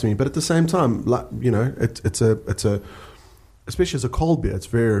punch it out to me. But at the same time, like it's a especially as a cold beer, it's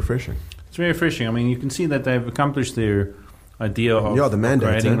very refreshing. It's very refreshing. I mean, you can see that they've accomplished their idea of Yeah, the mandate,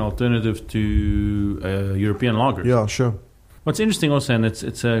 creating eh? an alternative to European lagers. Yeah, sure. What's interesting also, and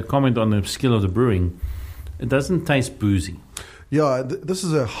it's a comment on the skill of the brewing, it doesn't taste boozy. Yeah, this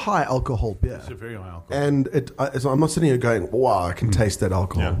is a high alcohol beer, It's a very high alcohol. and so I'm not sitting here going, "Wow, I can taste that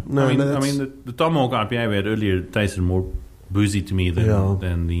alcohol." No, I that's- mean, the Tomahawk IPA we had earlier tasted more boozy to me than Yeah.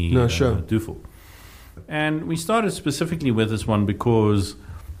 the No, sure. Duvel. And we started specifically with this one because,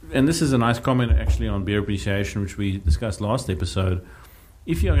 and this is a nice comment actually on beer appreciation, which we discussed last episode.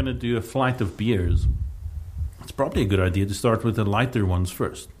 If you're going to do a flight of beers, it's probably a good idea to start with the lighter ones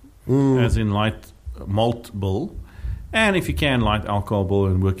first, as in light malt bull, and if you can, light alcohol bull,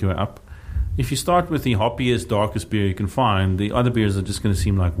 and work your way up. If you start with the hoppiest, darkest beer you can find, the other beers are just going to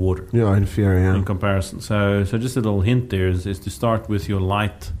seem like water yeah, inferior. in comparison. So just a little hint there is to start with your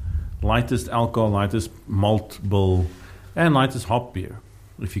lightest alcohol, lightest malt bull, and lightest hop beer,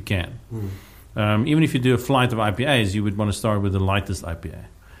 if you can. Even if you do a flight of IPAs, you would want to start with the lightest IPA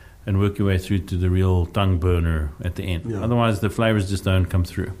and work your way through to the real tongue burner at the end. Yeah. Otherwise, the flavors just don't come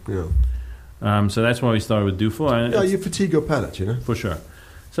through. Yeah, So that's why we started with Duvel. And yeah, it's- you fatigue your palate, for sure.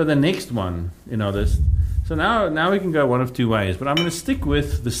 So the next one in our list. So now we can go one of two ways, but I'm going to stick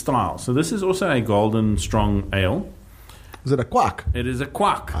with the style. So this is also a golden strong ale. Is it a quack? It is a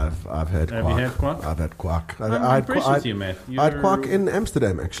quack. I've had Have quack. you had quack? I've had quack. I'm I had impressed with you, Matt. I had quack in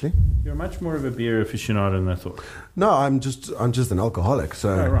Amsterdam, actually. You're much more of a beer aficionado than I thought. No, I'm just an alcoholic. So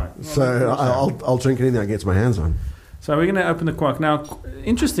Oh, right. Well, so of course, I'll drink anything I get my hands on. So we're going to open the quack. Now,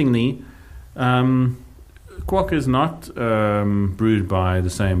 interestingly, quack is not brewed by the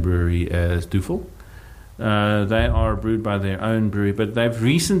same brewery as Duvel. They are brewed by their own brewery, but they've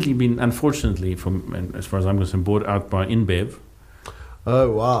recently been, unfortunately, and as far as I'm concerned, bought out by InBev.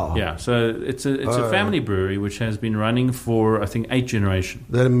 Oh wow! Yeah, so it's a family brewery which has been running for, I think, 8 generations.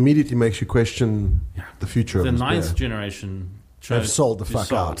 That immediately makes you question the future The of this 9th beer. generation They've chose sold the to fuck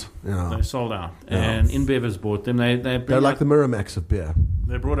sold. out. Yeah. They sold out, Yeah. and InBev has bought them. They They're bring like out, the Miramax of beer.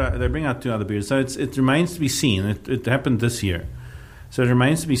 they bring out 2 other beers. So it remains to be seen. It happened this year, so it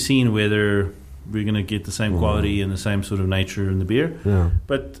remains to be seen whether we're going to get the same quality and the same sort of nature in the beer. Yeah.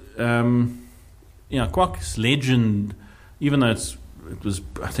 But Quack's legend, even though it was,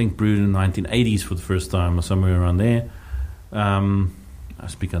 I think, brewed in the 1980s for the first time or somewhere around there. I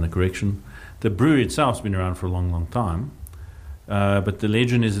speak under correction. The brewery itself has been around for a long, long time. But the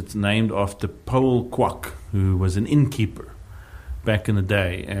legend is it's named after Paul Quack, who was an innkeeper back in the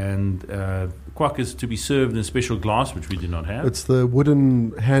day. And quack is to be served in a special glass, which we do not have. It's the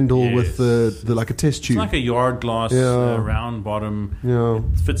wooden handle with Yes. the like a test It's tube. like a yard glass, Yeah. round bottom. Yeah.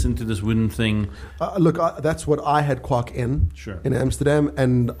 It fits into this wooden thing. Look, that's what I had quack in Amsterdam,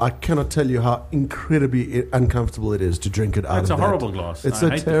 and I cannot tell you how incredibly uncomfortable it is to drink it out It's of a that. horrible glass. It's I a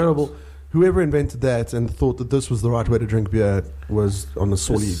hate the terrible. glass. Whoever invented that and thought that this was the right way to drink beer was on a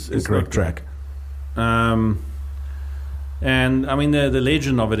sorely It's incorrect not track. And I mean, the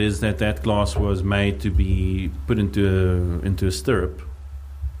legend of it is that glass was made to be put into a stirrup,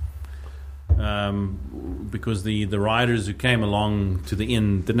 because the riders who came along to the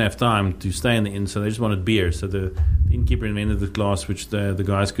inn didn't have time to stay in the inn, so they just wanted beer. So the innkeeper invented the glass, which the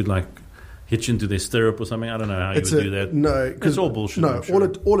guys could like hitch into their stirrup or something. I don't know how you would do that. No, It's all bullshit. No, I'm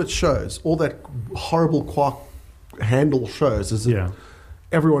sure. all it shows, all that horrible quack handle shows, is that Yeah.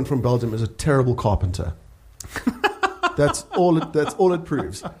 everyone from Belgium is a terrible carpenter. That's all it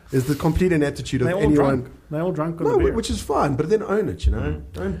proves is the complete ineptitude of They're all anyone. drunk. They're all drunk on No, the beer. which is fine, but then own it.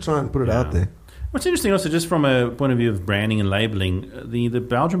 Don't try and put it out there. What's interesting also, just from a point of view of branding and labeling, the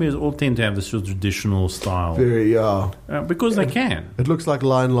Belgian beers all tend to have this sort of traditional style. Very Because they can. It looks like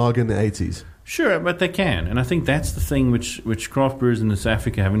Lion Lager in the 80s. Sure, but they can. And I think that's the thing which craft brewers in South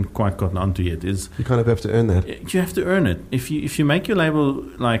Africa haven't quite gotten onto yet, is You kind of have to earn that. you have to earn it. If you make your label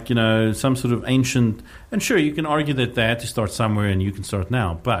like, some sort of ancient, and sure, you can argue that they had to start somewhere and you can start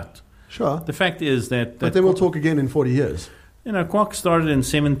now, but Sure. the fact is that But then we'll talk again in 40 years. Kwak started in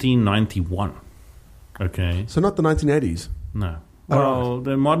 1791. Okay. So not the 1980s. No. Oh, Well,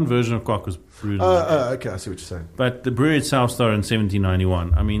 the modern version of Kwak was brewed. in the- Okay, I see what you're saying. But the brewery itself started in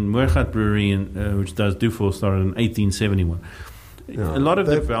 1791. I mean, Moergat Brewery, which does Duvel, started in 1871. Yeah. A lot of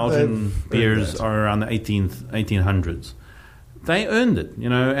the They've Belgian earned beers that. are around the 1800s. They earned it, and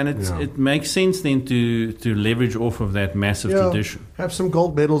Yeah. it makes sense then to leverage off of that massive tradition. Have some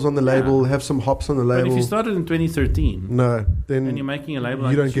gold medals on the label. Have some hops on the But label. if you started in 2013 no, then and you're making a label you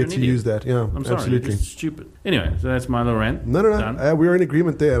like don't this, you're get an to idiot. use that. Yeah, I'm sorry, absolutely. it's stupid. Anyway, so that's my little rant. No. Done. We're in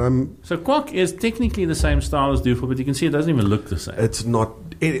agreement there. So Kwak is technically the same style as Duvel, but you can see it doesn't even look the same. It's not.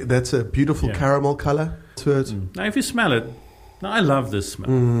 That's a beautiful Yeah. caramel color to it. Now, if you smell it, now I love this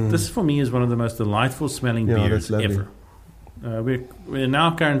smell. This, for me, is one of the most delightful smelling Yeah, beers that's lovely. ever. We're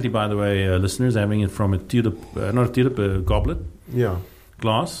now currently, by the way, listeners, having it from a tulip, not a tulip, a goblet Yeah,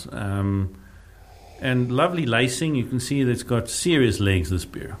 glass. And lovely lacing. You can see that it's got serious legs, this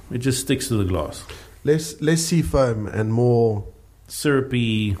beer. It just sticks to the glass. less sea foam and more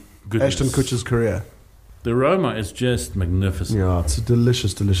Syrupy goodness. Ashton Kutcher's career. The aroma is just magnificent. Yeah, it's a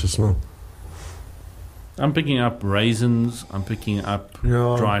delicious smell. I'm picking up raisins. I'm picking up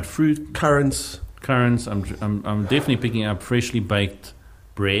Yeah. dried fruit. Currants. Currants. I'm definitely picking up freshly baked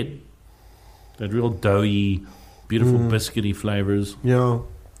bread. That real doughy, beautiful biscuity flavors. Yeah,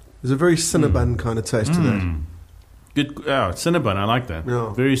 there's a very Cinnabon kind of taste to that. Good. Oh, Cinnabon. I like that.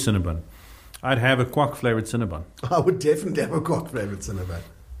 Yeah. Very Cinnabon. I'd have a Kwak flavored Cinnabon. I would definitely have a Kwak flavored Cinnabon.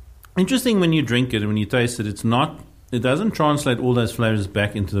 Interesting when you drink it and when you taste it. It doesn't translate all those flavors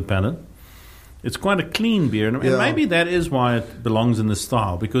back into the palate. It's quite a clean beer, and Yeah. maybe that is why it belongs in this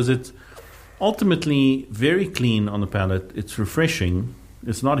style, because it's ultimately very clean on the palate. It's refreshing.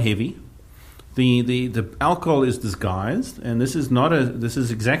 It's not heavy. The alcohol is disguised, and this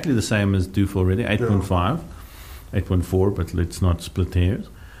is exactly the same as Duvel already, 8.5, 8.4, but let's not split hairs.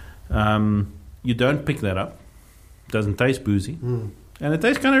 You don't pick that up. It doesn't taste boozy, and it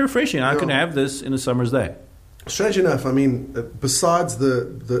tastes kind of refreshing. I could have this in a summer's day. Strange enough, I mean, besides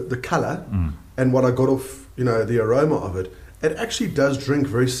the color and what I got off, the aroma of it, it actually does drink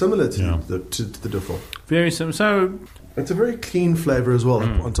very similar to the Duvel. Very similar. So, It's a very clean flavor as well,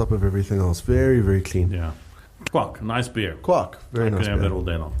 on top of everything else. Very, very clean. yeah. Kwak, nice beer. Kwak, very I nice. could have beer. that all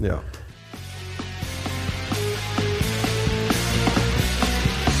day long. Yeah.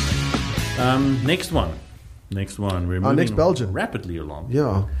 Next one. We're moving next Belgian. rapidly along.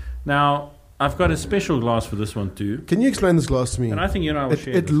 Yeah. Now, I've got a special glass for this one too, Can you explain this glass to me? and I think you and I will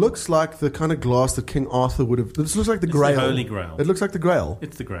share. It this. looks like the kind of glass that King Arthur would have. This looks like the It's the Grail. Holy Grail. It looks like the Grail.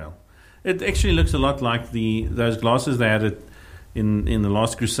 It's the Grail. It actually looks a lot like those glasses they had in the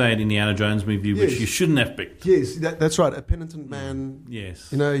Last Crusade Indiana Jones movie, which Yes. you shouldn't have picked. Yes, that's right. A penitent man.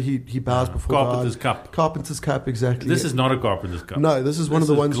 Yes. He bows before Carpenter's God. cup. Carpenter's cup, exactly. This is not a carpenter's cup. No, this is one of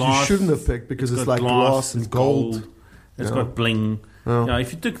This the is ones glass. you shouldn't have picked because it's got like glass and it's gold. It's Yeah. got bling. Yeah. Now,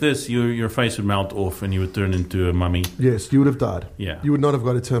 if you took this, your face would melt off and you would turn into a mummy. Yes, you would have died. Yeah. You would not have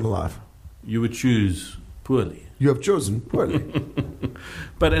got eternal life. You would choose poorly. You have chosen poorly.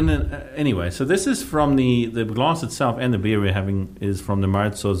 But anyway, so this is from the glass itself, and the beer we're having is from the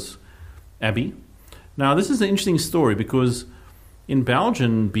Mauritshuis Abbey. Now, this is an interesting story because in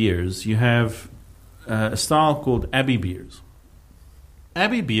Belgian beers, you have a style called Abbey beers.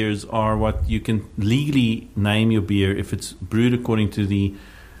 Abbey beers are what you can legally name your beer if it's brewed according to the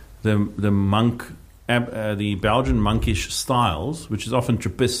Belgian monkish styles, which is often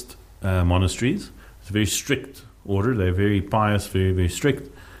Trappist monasteries. It's a very strict order. They're very pious, very, very strict.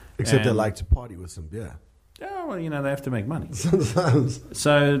 Except they And- like to party with some beer. Yeah, well, they have to make money. Sometimes.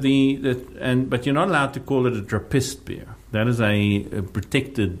 So but you're not allowed to call it a Trappist beer. That is a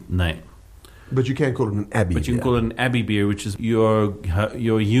protected name. But you can't call it an abbey. But you can beer. call it an Abbey beer, which is you're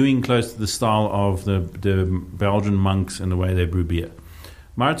hewing close to the style of the Belgian monks and the way they brew beer.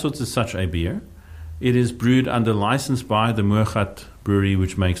 Mauritshuis is such a beer. It is brewed under license by the Moergat brewery,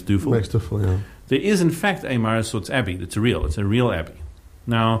 which makes Duvel. Makes Duvel, yeah. There is, in fact, a Mauritshuis Abbey. It's a real abbey.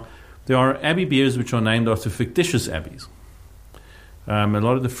 Now, there are abbey beers which are named after fictitious abbeys. A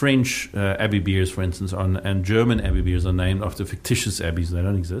lot of the French Abbey beers, for instance, and German Abbey beers are named after fictitious abbeys. They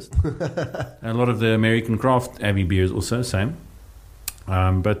don't exist. And a lot of the American craft Abbey beers also same.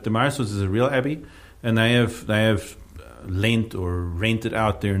 But the Mauritshuis is a real Abbey, and they have lent or rented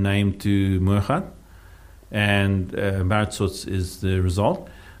out their name to Moorgat, and Mauritshuis is the result.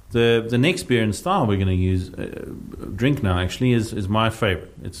 The next beer and style we're going to drink now actually is my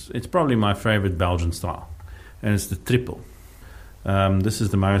favorite. It's probably my favorite Belgian style, and it's the triple. This is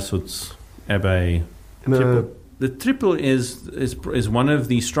the Mauritshuis Abbey triple. The triple is one of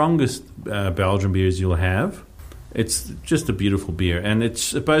the strongest Belgian beers you'll have. It's just a beautiful beer, and it's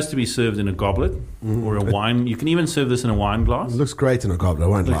supposed to be served in a goblet or a wine. You can even serve this in a wine glass. It looks great in a goblet, I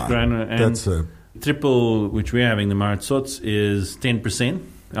won't lie. That's triple, which we're having, the Mauritshuis, is 10%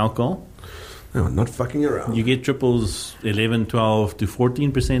 alcohol. No, not fucking around. You get triples 11, 12 to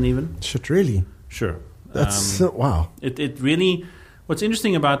 14% even. Shit, really? Sure. That's wow. It really. What's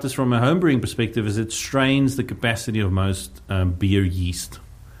interesting about this from a homebrewing perspective is it strains the capacity of most beer yeast.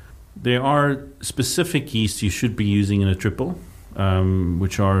 There are specific yeasts you should be using in a triple,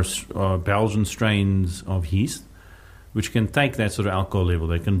 which are Belgian strains of yeast, which can take that sort of alcohol level.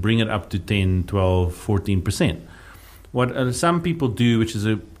 They can bring it up to 10, 12, 14%. What some people do, which is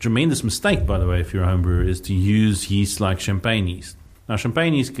a tremendous mistake, by the way, if you're a homebrewer, is to use yeast like champagne yeast. Now,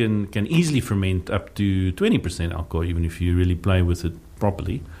 champagne yeast can easily ferment up to 20% alcohol, even if you really play with it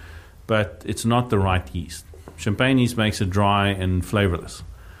properly. But it's not the right yeast. Champagne yeast makes it dry and flavorless,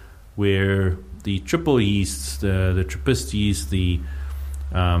 where the triple yeasts, the Trappist yeast, the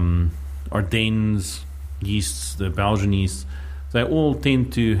Ardennes yeasts, the Belgian yeasts, they all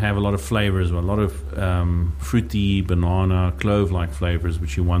tend to have a lot of flavor as well, a lot of fruity, banana, clove-like flavors,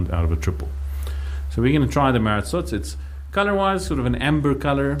 which you want out of a triple. So we're going to try the Mauritshuis. It's color-wise sort of an amber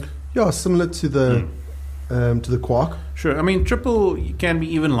color. Yeah, similar to the quark. Sure. I mean, triple can be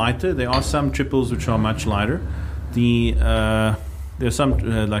even lighter. There are some triples which are much lighter. There's some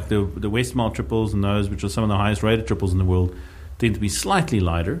like the Westmalle triples and those, which are some of the highest rated triples in the world, tend to be slightly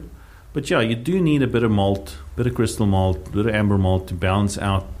lighter. But yeah, you do need a bit of malt, bit of crystal malt, bit of amber malt to balance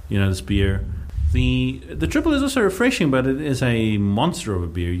out, this beer. The triple is also refreshing, but it is a monster of a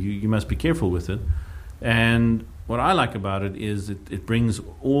beer. You must be careful with it. And what I like about it is it brings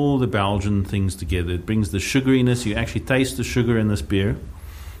all the Belgian things together. It brings the sugariness. You actually taste the sugar in this beer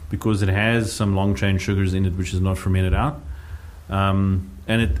because it has some long chain sugars in it, which is not fermented out. And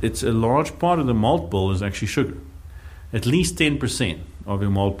it's a large part of the malt bill is actually sugar. At least 10% of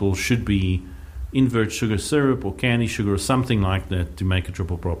your malt bill should be invert sugar syrup or candy sugar or something like that to make a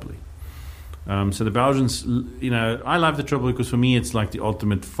triple properly. So the Belgians, I love the triple because for me it's like the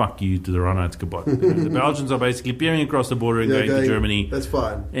ultimate fuck you to the Reinheitsgebot. The Belgians are basically peering across the border and going to Germany. That's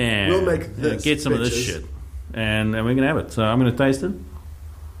fine. And we'll make this. Get some of this shit. And we're going to have it. So I'm going to taste it.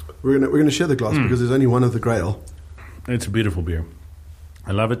 We're going to share the glass because there's only one of the Grail. It's a beautiful beer.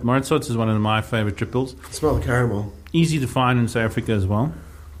 I love it. Mauritshuis is one of my favorite triples. Smell the caramel. Easy to find in South Africa as well.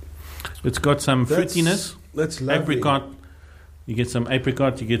 It's got some fruitiness. That's lovely. Apricot. You get some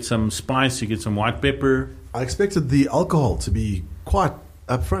apricot, you get some spice, you get some white pepper. I expected the alcohol to be quite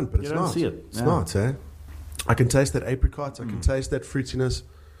upfront, but it's you don't not. See it. It's not, eh? I can taste that apricot. I can taste that fruitiness.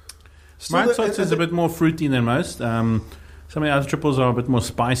 Mauritshuis is a bit more fruity than most. Some of the other triples are a bit more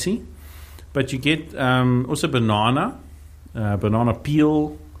spicy. But you get also banana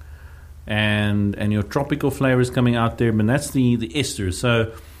peel, and your tropical flavors coming out there. And that's the esters.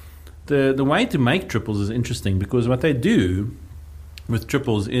 So the way to make triples is interesting because what they do with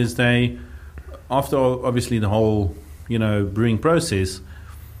triples is they, after obviously the whole brewing process,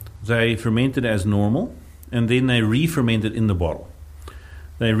 they ferment it as normal, and then they re-ferment it in the bottle.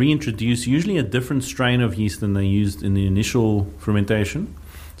 They reintroduce usually a different strain of yeast than they used in the initial fermentation.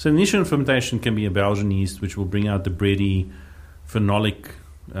 So the initial fermentation can be a Belgian yeast, which will bring out the bready, phenolic,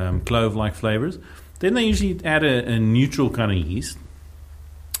 clove-like flavors. Then they usually add a neutral kind of yeast,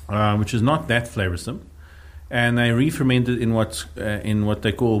 which is not that flavorsome, and they re-ferment it in what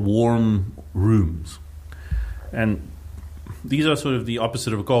they call warm rooms. And these are sort of the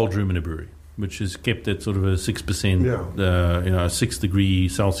opposite of a cold room in a brewery, which is kept at sort of a 6%, 6 degree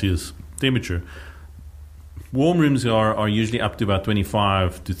Celsius temperature. Warm rooms are usually up to about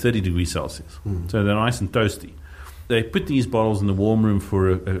 25 to 30 degrees Celsius. So they're nice and toasty. They put these bottles in the warm room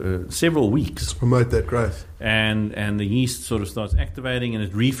for several weeks. To promote that growth. And the yeast sort of starts activating and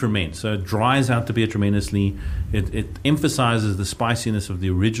it re-ferments. So it dries out the beer tremendously. It emphasizes the spiciness of the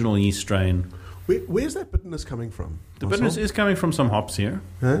original yeast strain. Where's that bitterness coming from? The bitterness is coming from some hops here.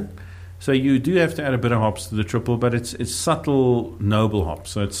 Huh? So you do have to add a bit of hops to the triple, but it's subtle, noble hops.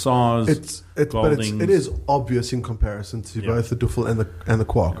 So it's Saaz, it is obvious in comparison to both the Duffel and the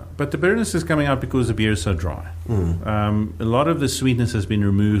Quark. But the bitterness is coming out because the beer is so dry. A lot of the sweetness has been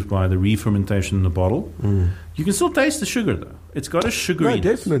removed by the re-fermentation in the bottle. You can still taste the sugar, though. It's got a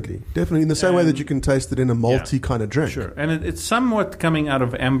sugariness. No, definitely. In the same way that you can taste it in a malty kind of drink. Sure, and it's somewhat coming out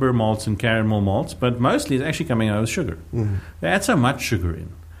of amber malts and caramel malts, but mostly it's actually coming out of sugar. They add so much sugar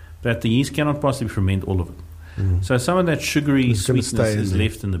in that the yeast cannot possibly ferment all of it. So some of that sugary sweetness is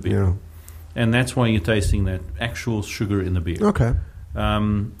left in the beer. Yeah. And that's why you're tasting that actual sugar in the beer. Okay.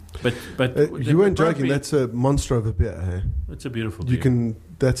 But you weren't joking. That's a monster of a beer. Hey? It's a beautiful beer.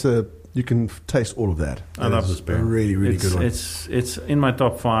 You can taste all of that. I love this beer. A really, really good one. It's in my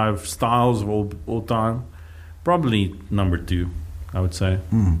top 5 styles of all time. Probably number 2, I would say,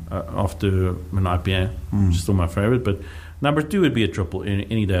 after an IPA, which is still my favorite. But number 2 would be a triple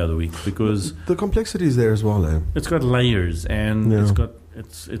any day of the week because the complexity is there as well. It's got layers and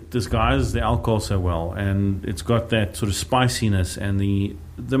it disguises the alcohol so well, and it's got that sort of spiciness, and the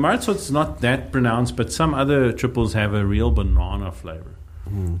Mozart's not that pronounced, but some other triples have a real banana flavor.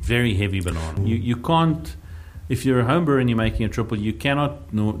 Very heavy banana. You can't, if you're a home brewer and you're making a triple, you cannot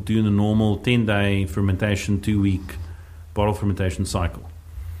do the normal 10-day fermentation, 2-week bottle fermentation cycle.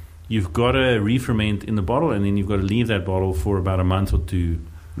 You've got to re-ferment in the bottle, and then you've got to leave that bottle for about a month or 2.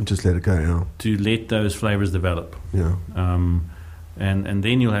 Just let it go, to let those flavors develop. And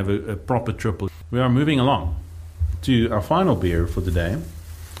then you'll have a proper triple. We are moving along to our final beer for the day.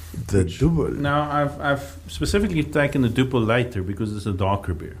 The Dubbel. Now, I've specifically taken the Dubbel later because it's a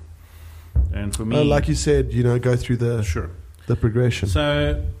darker beer. And for me... like you said, go through the progression.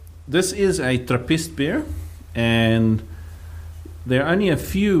 So, this is a Trappist beer, and there are only a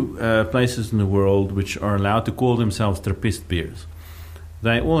few places in the world which are allowed to call themselves Trappist beers.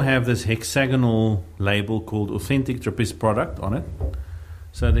 They all have this hexagonal label called Authentic Trappist Product on it.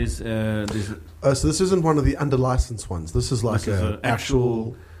 So there's so this isn't one of the under-licensed ones. This is like an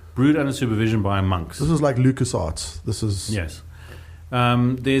actual... Brewed under supervision by monks. This is like LucasArts. This is... Yes.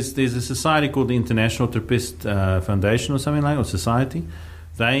 There's a society called the International Trappist Foundation or something like that, or society.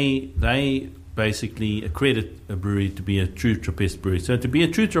 They basically accredit a brewery to be a true Trappist brewery. So to be a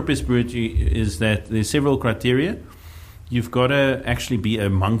true Trappist brewery is that there's several criteria. You've got to actually be a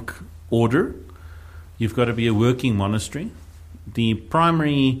monk order. You've got to be a working monastery. The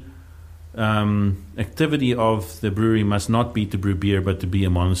primary activity of the brewery must not be to brew beer, but to be a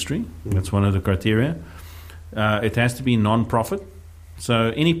monastery. That's one of the criteria. It has to be non-profit.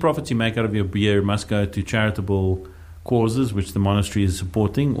 So any profits you make out of your beer must go to charitable causes which the monastery is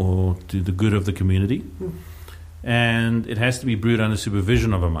supporting or to the good of the community. And it has to be brewed under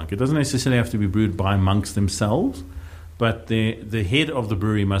supervision of a monk. It doesn't necessarily have to be brewed by monks themselves, but the head of the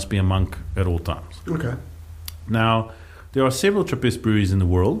brewery must be a monk at all times. Okay. Now, there are several Trappist breweries in the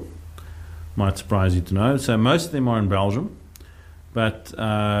world. Might surprise you to know. So most of them are in Belgium, but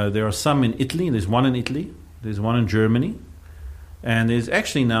there are some in Italy. There's one in Italy. There's one in Germany. And there's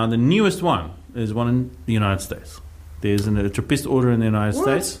actually now the newest one. There's one in the United States. There's a Trappist order in the United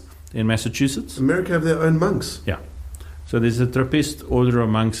States, in Massachusetts. America have their own monks. Yeah. So there's a Trappist order of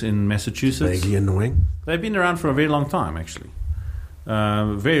monks in Massachusetts. Vaguely annoying. They've been around for a very long time, actually.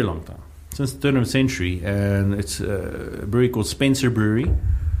 Very long time. Since the turn of the century. And it's a brewery called Spencer Brewery.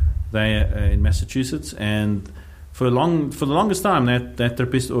 They in Massachusetts. And for the longest time, that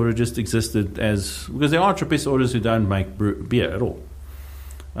Trappist order just existed because there are Trappist orders who don't make beer at all.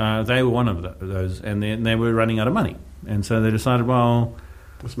 They were one of those. And they were running out of money. And so they decided, well,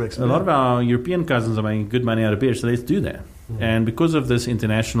 a lot of our European cousins are making good money out of beer, so let's do that. And because of this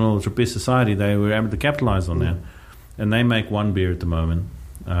international Trappist society, they were able to capitalize on that. And they make one beer at the moment,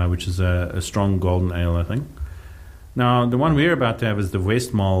 which is a strong golden ale, I think. Now, the one we're about to have is the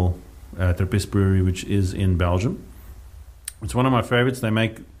Westmalle Trappist Brewery, which is in Belgium. It's one of my favorites. They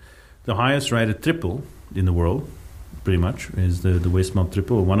make the highest rated triple in the world, pretty much, is the Westmalle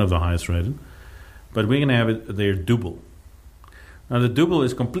triple, or one of the highest rated. But we're going to have their Dubbel. Now, the Dubbel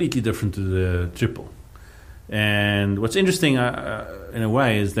is completely different to the triple. And what's interesting, in a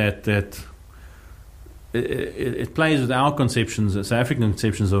way, is that it plays with our conceptions, South African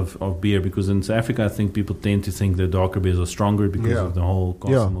conceptions of beer, because in South Africa, I think people tend to think the darker beers are stronger because of the whole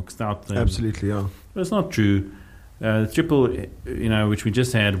Castle Milk Stout thing. Absolutely, yeah. But it's not true. The triple, which we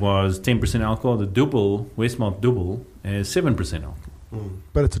just had, was 10% alcohol. The Dubbel, Westmalle Dubbel, is 7% alcohol.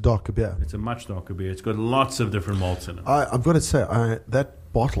 But it's a darker beer. It's a much darker beer. It's got lots of different malts in it. I've got to say,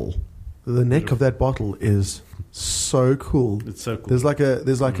 that bottle, the neck of that bottle is so cool. It's so cool. There's like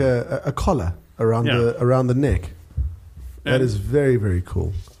a collar around the neck. That is very, very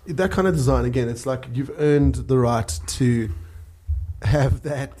cool. that kind of design, again, it's like you've earned the right to have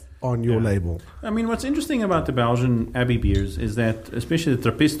that on your label. I mean, what's interesting about the Belgian Abbey beers is that, especially the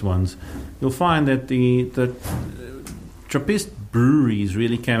Trappist ones, you'll find that the Trappist breweries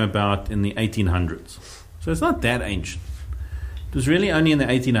really came about in the 1800s. So it's not that ancient. It was really only in the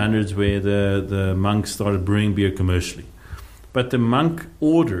 1800s where the monks started brewing beer commercially. But the monk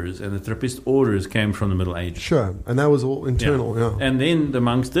orders and the Trappist orders came from the Middle Ages. Sure, and that was all internal, yeah. And then the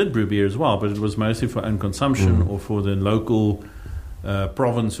monks did brew beer as well, but it was mostly for own consumption or for the local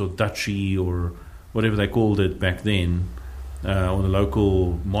province or duchy or whatever they called it back then, or the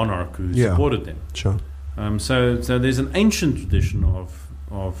local monarch who supported them. Sure. So there's an ancient tradition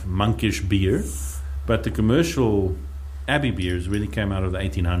of monkish beer, but the commercial Abbey beers really came out of the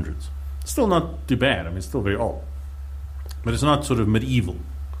 1800s. Still not too bad. I mean, it's still very old. But it's not sort of medieval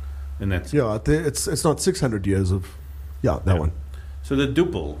in that sense. Yeah, it's not 600 years of... Yeah, that one. So the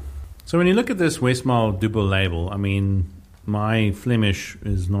Duppel. So when you look at this Westmalle Duppel label, I mean, my Flemish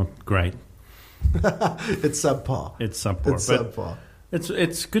is not great. It's subpar. It's subpar. It's but subpar.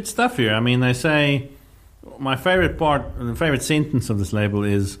 It's good stuff here. I mean, they say... My favorite part, the favorite sentence of this label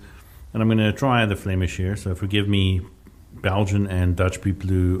is... And I'm going to try the Flemish here, so forgive me, Belgian and Dutch people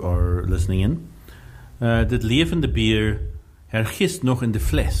who are listening in. Dit levende bier hergist nog in de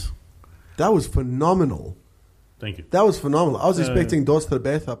fles. That was phenomenal. Thank you. That was phenomenal. I was expecting Dos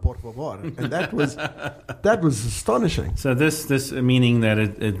Cerveza, por favor. And that was astonishing. So this meaning that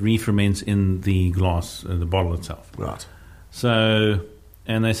it re-ferments in the glass, the bottle itself. Right. So,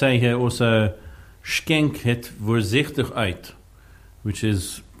 and they say here also, schenk het voorzichtig uit, which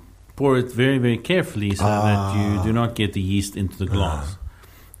is pour it very, very carefully so that you do not get the yeast into the glass.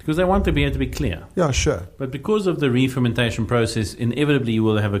 Because they want the beer to be clear. Yeah, sure. But because of the re-fermentation process, inevitably you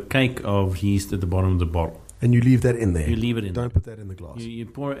will have a cake of yeast at the bottom of the bottle. And you leave that in there. You leave it in. Don't put that in the glass. You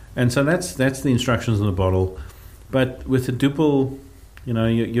pour it. And so that's the instructions on the bottle. But with the Duppel, you know,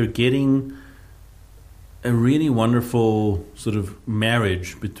 you're getting a really wonderful sort of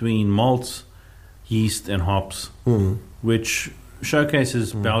marriage between malts, yeast, and hops, which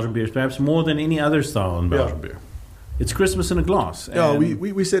showcases Belgian beers perhaps more than any other style in Belgian beer. It's Christmas in a glass. Yeah,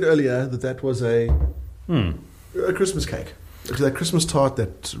 we said earlier that was a Christmas cake. It was that Christmas tart,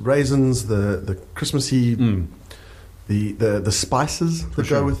 that raisins, the Christmassy, the spices that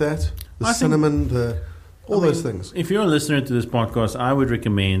go with that, the cinnamon, all those things. If you're a listener to this podcast, I would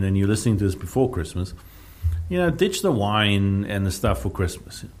recommend, and you're listening to this before Christmas, you know, ditch the wine and the stuff for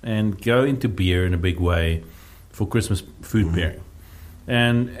Christmas and go into beer in a big way for Christmas food pairing.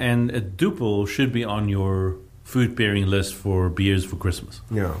 And a Duppel should be on your food pairing list for beers for Christmas.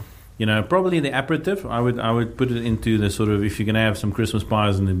 Yeah. You know, probably the aperitif. I would put it into the sort of, if you're going to have some Christmas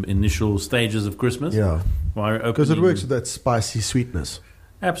pies in the initial stages of Christmas. Yeah. Because it works with that spicy sweetness.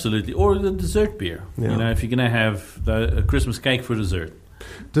 Absolutely. Or the dessert beer. Yeah. You know, if you're going to have a Christmas cake for dessert.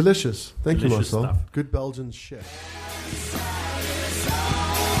 Delicious. Thank you, Marcel. Stuff. Good Belgian chef.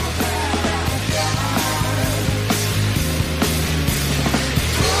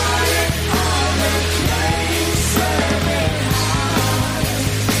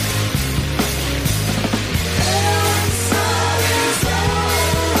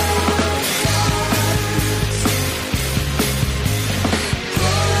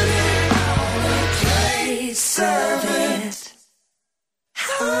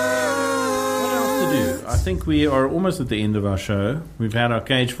 I think we are almost at the end of our show. We've had our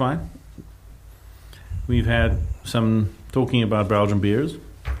cage fight. We've had some talking about Belgian beers.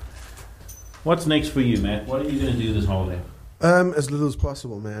 What's next for you, Matt? What are you going to do this holiday? As little as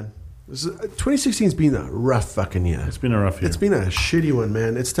possible, man. 2016's been a rough fucking year. It's been a rough year. It's been a shitty one,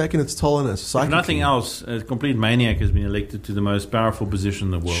 man. It's taken its toll on us. If nothing else, a complete maniac has been elected to the most powerful position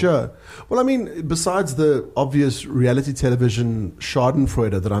in the world. Sure. Well, I mean, besides the obvious reality television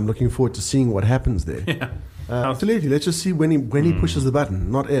schadenfreude that I'm looking forward to seeing what happens there. Yeah. Absolutely. Let's just see when he pushes the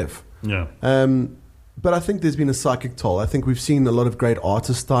button, not if. Yeah. But I think there's been a psychic toll. I think we've seen a lot of great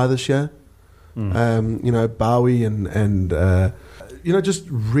artists die this year. You know, Bowie and you know, just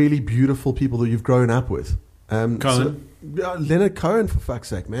really beautiful people that you've grown up with. Cohen. Leonard Cohen, for fuck's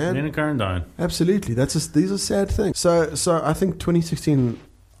sake, man. Leonard Cohen died. Absolutely. These are sad things. So I think 2016,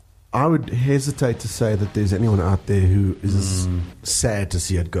 I would hesitate to say that there's anyone out there who is sad to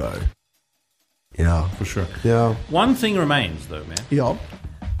see it go. Yeah. For sure. Yeah. One thing remains, though, man. Yeah.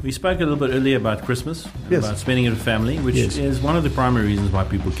 We spoke a little bit earlier about Christmas, and Yes. about spending it with family, which is one of the primary reasons why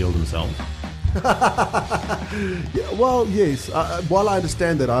people kill themselves. Yeah, well, yes. While I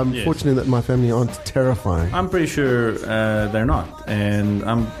understand that, I'm fortunate that my family aren't terrifying. I'm pretty sure they're not, and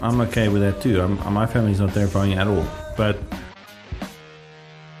I'm okay with that too. My family's not terrifying at all. But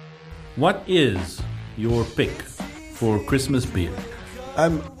What is your pick for Christmas beer?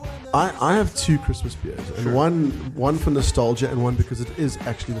 I have two Christmas beers, and one for nostalgia, and one because it is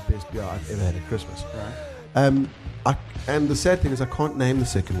actually the best beer I've ever had at Christmas. Right. And the sad thing is I can't name the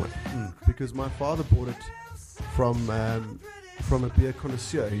second one because my father bought it from a beer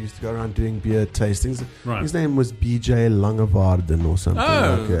connoisseur who used to go around doing beer tastings. Right. His name was BJ Langewaarden or something.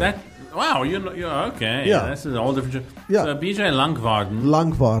 Oh, like that. Wow, you're okay. Yeah. That's a whole different. Yeah. So BJ Langewaarden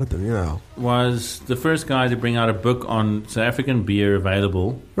Langewaarden, yeah. was the first guy to bring out a book on South African beer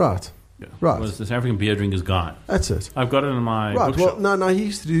available. Right. Yeah. Right. Was the South African Beer Drinkers Guide. That's it. I've got it in my Right. bookshop. Well, no, he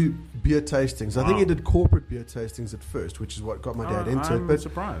used to do beer tastings. I think Wow. he did corporate beer tastings at first, which is what got my dad into I'm it.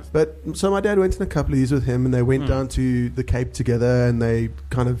 surprised. But so my dad went in a couple of years with him, and they went down to the Cape together, and they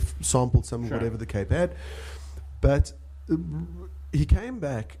kind of sampled some of Sure. whatever the Cape had. But he came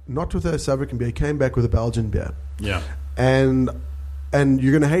back not with a South African beer. He came back with a Belgian beer, Yeah. and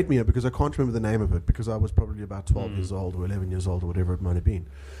you're going to hate me here because I can't remember the name of it because I was probably about 12 years old or 11 years old or whatever it might have been.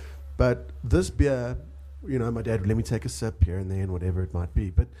 But this beer, my dad would let me take a sip here and there and whatever it might be.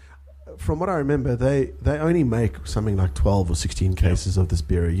 But from what I remember, they only make something like 12 or 16 cases of this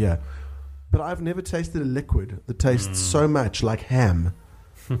beer a year. But I've never tasted a liquid that tastes so much like ham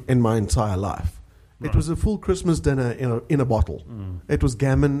in my entire life. It was a full Christmas dinner in a bottle. It was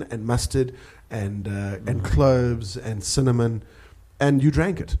gammon and mustard and cloves and cinnamon, and you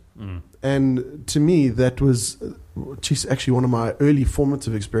drank it. And to me, that was actually one of my early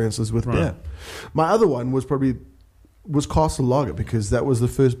formative experiences with beer. My other one was Castle Lager because that was the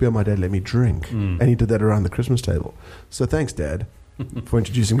first beer my dad let me drink, and he did that around the Christmas table. So thanks, Dad, for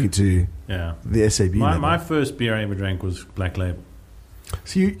introducing me to the SAB. My first beer I ever drank was Black Label.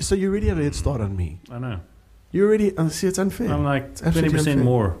 So you already have a head start on me. I know. You already see it's unfair. I'm like It's absolutely 20% unfair.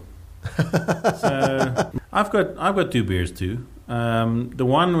 more. So I've got two beers too. The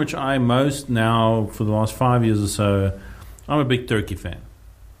one which I most now for the last 5 years or so, I'm a big turkey fan.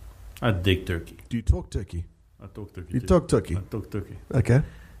 I dig turkey. Do you talk turkey? I talk turkey. You too. talk turkey. I talk turkey. Okay.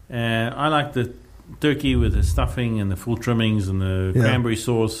 I like the turkey with the stuffing and the full trimmings and the Yeah. cranberry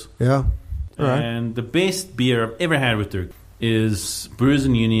sauce. Yeah. All right. And the best beer I've ever had with turkey is Brewers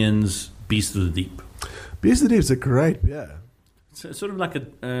and Union's Beast of the Deep. Beast of the Deep is a great beer. It's sort of like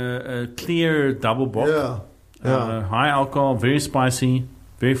a clear double bock. Yeah. High alcohol, very spicy,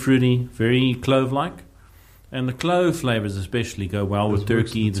 very fruity, very clove-like. And the clove flavors especially go well with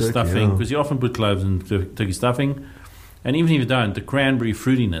turkey, the stuffing, because you often put cloves in turkey stuffing. And even if you don't, the cranberry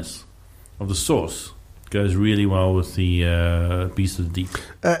fruitiness of the sauce goes really well with the Beast of the Deep.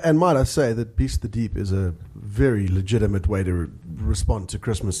 And might I say that Beast of the Deep is a very legitimate way to respond to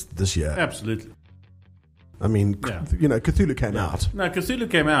Christmas this year. Absolutely. I mean, Yeah. Cthulhu came out. No, Cthulhu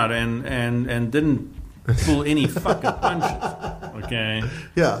came out and didn't pull any fucking punches. Okay.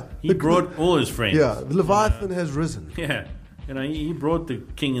 Yeah. He brought all his friends. Yeah. The Leviathan has risen. Yeah. He brought the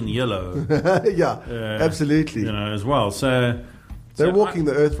king in yellow. Yeah. Absolutely. As well. So They're walking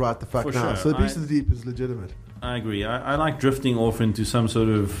the earth right the fuck For now. sure. So the Beast of the Deep is legitimate. I agree. I like drifting off into some sort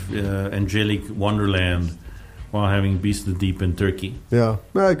of angelic wonderland while having Beast of the Deep and turkey. Yeah.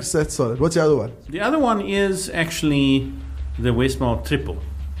 No, I guess that's solid. What's the other one? The other one is actually the Westmalle Triple.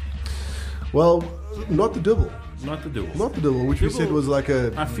 Well, not the double. Not the dual. Not the double, which we said was like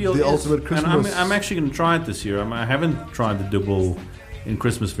I feel the is- ultimate Christmas. And I'm actually going to try it this year. I haven't tried the double in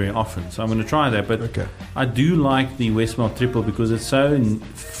Christmas very often, so I'm going to try that. But Okay. I do like the Westmalle Triple because it's so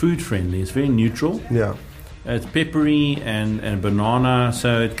food friendly. It's very neutral. Yeah. It's peppery and banana,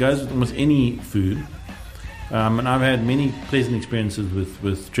 so it goes with almost any food. And I've had many pleasant experiences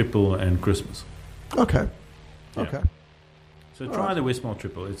with Triple and Christmas. Okay. Yeah. Okay. So try the Westmalle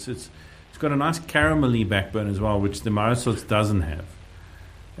Triple. It's got a nice caramelly backbone as well, which the Mauritshuis doesn't have.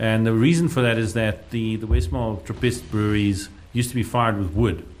 And the reason for that is that the Westmalle Trappist breweries used to be fired with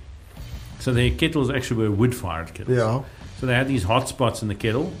wood. So their kettles actually were wood-fired kettles. Yeah. So they had these hot spots in the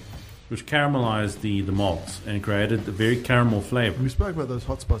kettle, which caramelized the malts and created a very caramel flavor. We spoke about those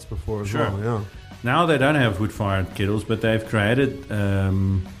hotspots before as Sure. well. Yeah. Now they don't have wood-fired kettles, but they've created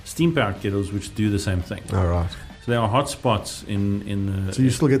steam-powered kettles which do the same thing. All right. So there are hot spots in the... So you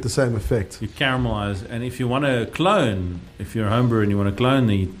still get the same effect. You caramelize, and if you want to clone, if you're a home brewer and you want to clone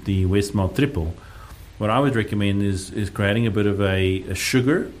the Westmalle Triple, what I would recommend is creating a bit of a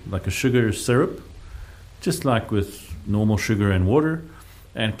sugar, like a sugar syrup, just like with normal sugar and water,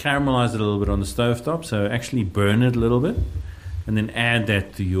 and caramelize it a little bit on the stovetop. So actually burn it a little bit, and then add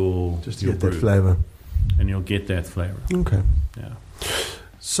that to your Just to your get that brew, flavor. and you'll get that flavor. Okay. Yeah.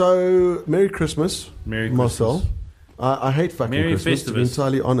 So, Merry Christmas, Merry Marcel. Christmas. I hate fucking Merry Christmas, to be Festivus.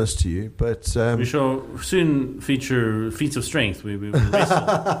 entirely honest to you. But We shall soon feature feats of strength. We will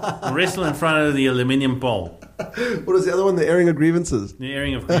wrestle in front of the aluminium pole. what is the other one? The airing of grievances. The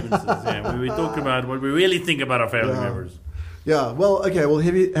airing of grievances. Yeah, we talk about what we really think about our family Yeah. members. Yeah, well, okay, well,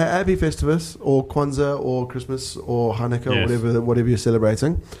 happy Festivus, or Kwanzaa, or Christmas, or Hanukkah, Yes. or whatever you're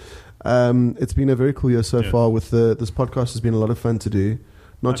celebrating. It's been a very cool year so Yes. far. This podcast has been a lot of fun to do.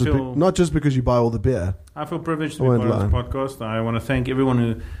 I feel- Not just because you buy all the beer. I feel privileged to I be won't part of this podcast. I want to thank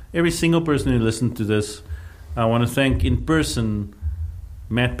every single person who listened to this. I want to thank in person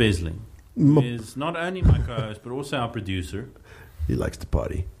Matt Besling, who is not only my co-host but also our producer. He likes to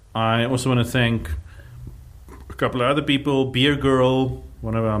party. I also want to thank a couple of other people. Beer Girl,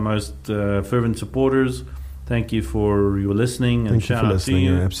 one of our most fervent supporters. Thank you for your listening, and Thank you shout for out listening.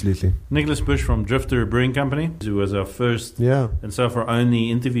 to you. Yeah, absolutely. Nicholas Bush from Drifter Brewing Company, who was our first Yeah. and so far only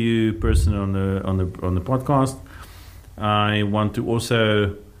interview person on the podcast. I want to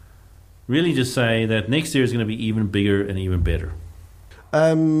also really just say that next year is going to be even bigger and even better.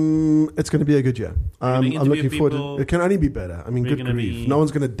 It's going to be a good year. gonna I'm interview looking forward to people. it. Can only be better. I mean, We're good gonna grief. be- No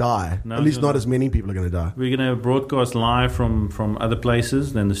one's going to die. No At one's least gonna not die. as many people are going to die. We're going to broadcast live from other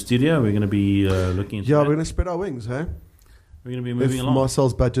places than the studio. We're going to be looking into Yeah, that. we're going to spread our wings, hey? We're going to be moving If along,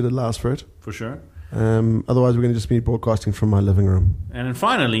 Marcel's budget allows for it. for sure. Otherwise, we're going to just be broadcasting from my living room. And then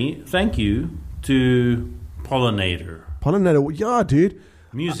finally, thank you to Pollinator. Pollinator, yeah, dude.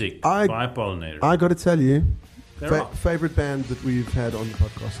 Music I- by Pollinator. I got to tell you, They're off. favorite band that we've had on the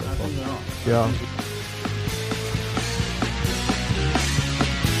podcast so I think far. they're off. Yeah.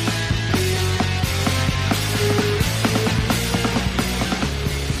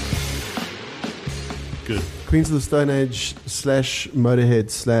 Good. Queens of the Stone Age / Motorhead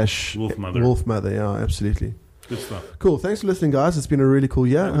 / Wolfmother. Wolfmother, yeah, absolutely. Good stuff. Cool. Thanks for listening, guys. It's been a really cool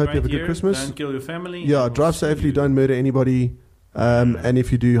year. Have I hope you have a great good year. Christmas. Don't kill your family. Yeah, And drive we'll see safely. you. Don't murder anybody. And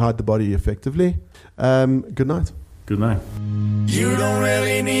if you do, hide the body effectively. Good night. Good night. You don't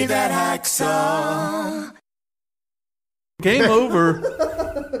really need that hacksaw. Game over.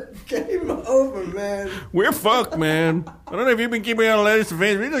 Game over, man. We're fucked, man. I don't know if you've been keeping on the latest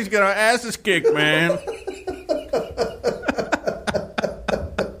events. We just got our asses kicked, man.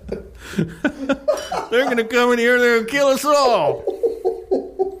 They're gonna come in here and they're gonna kill us all.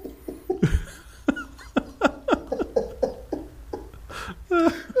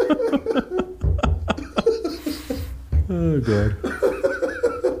 Oh, God.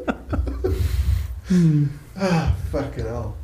 Fucking hell.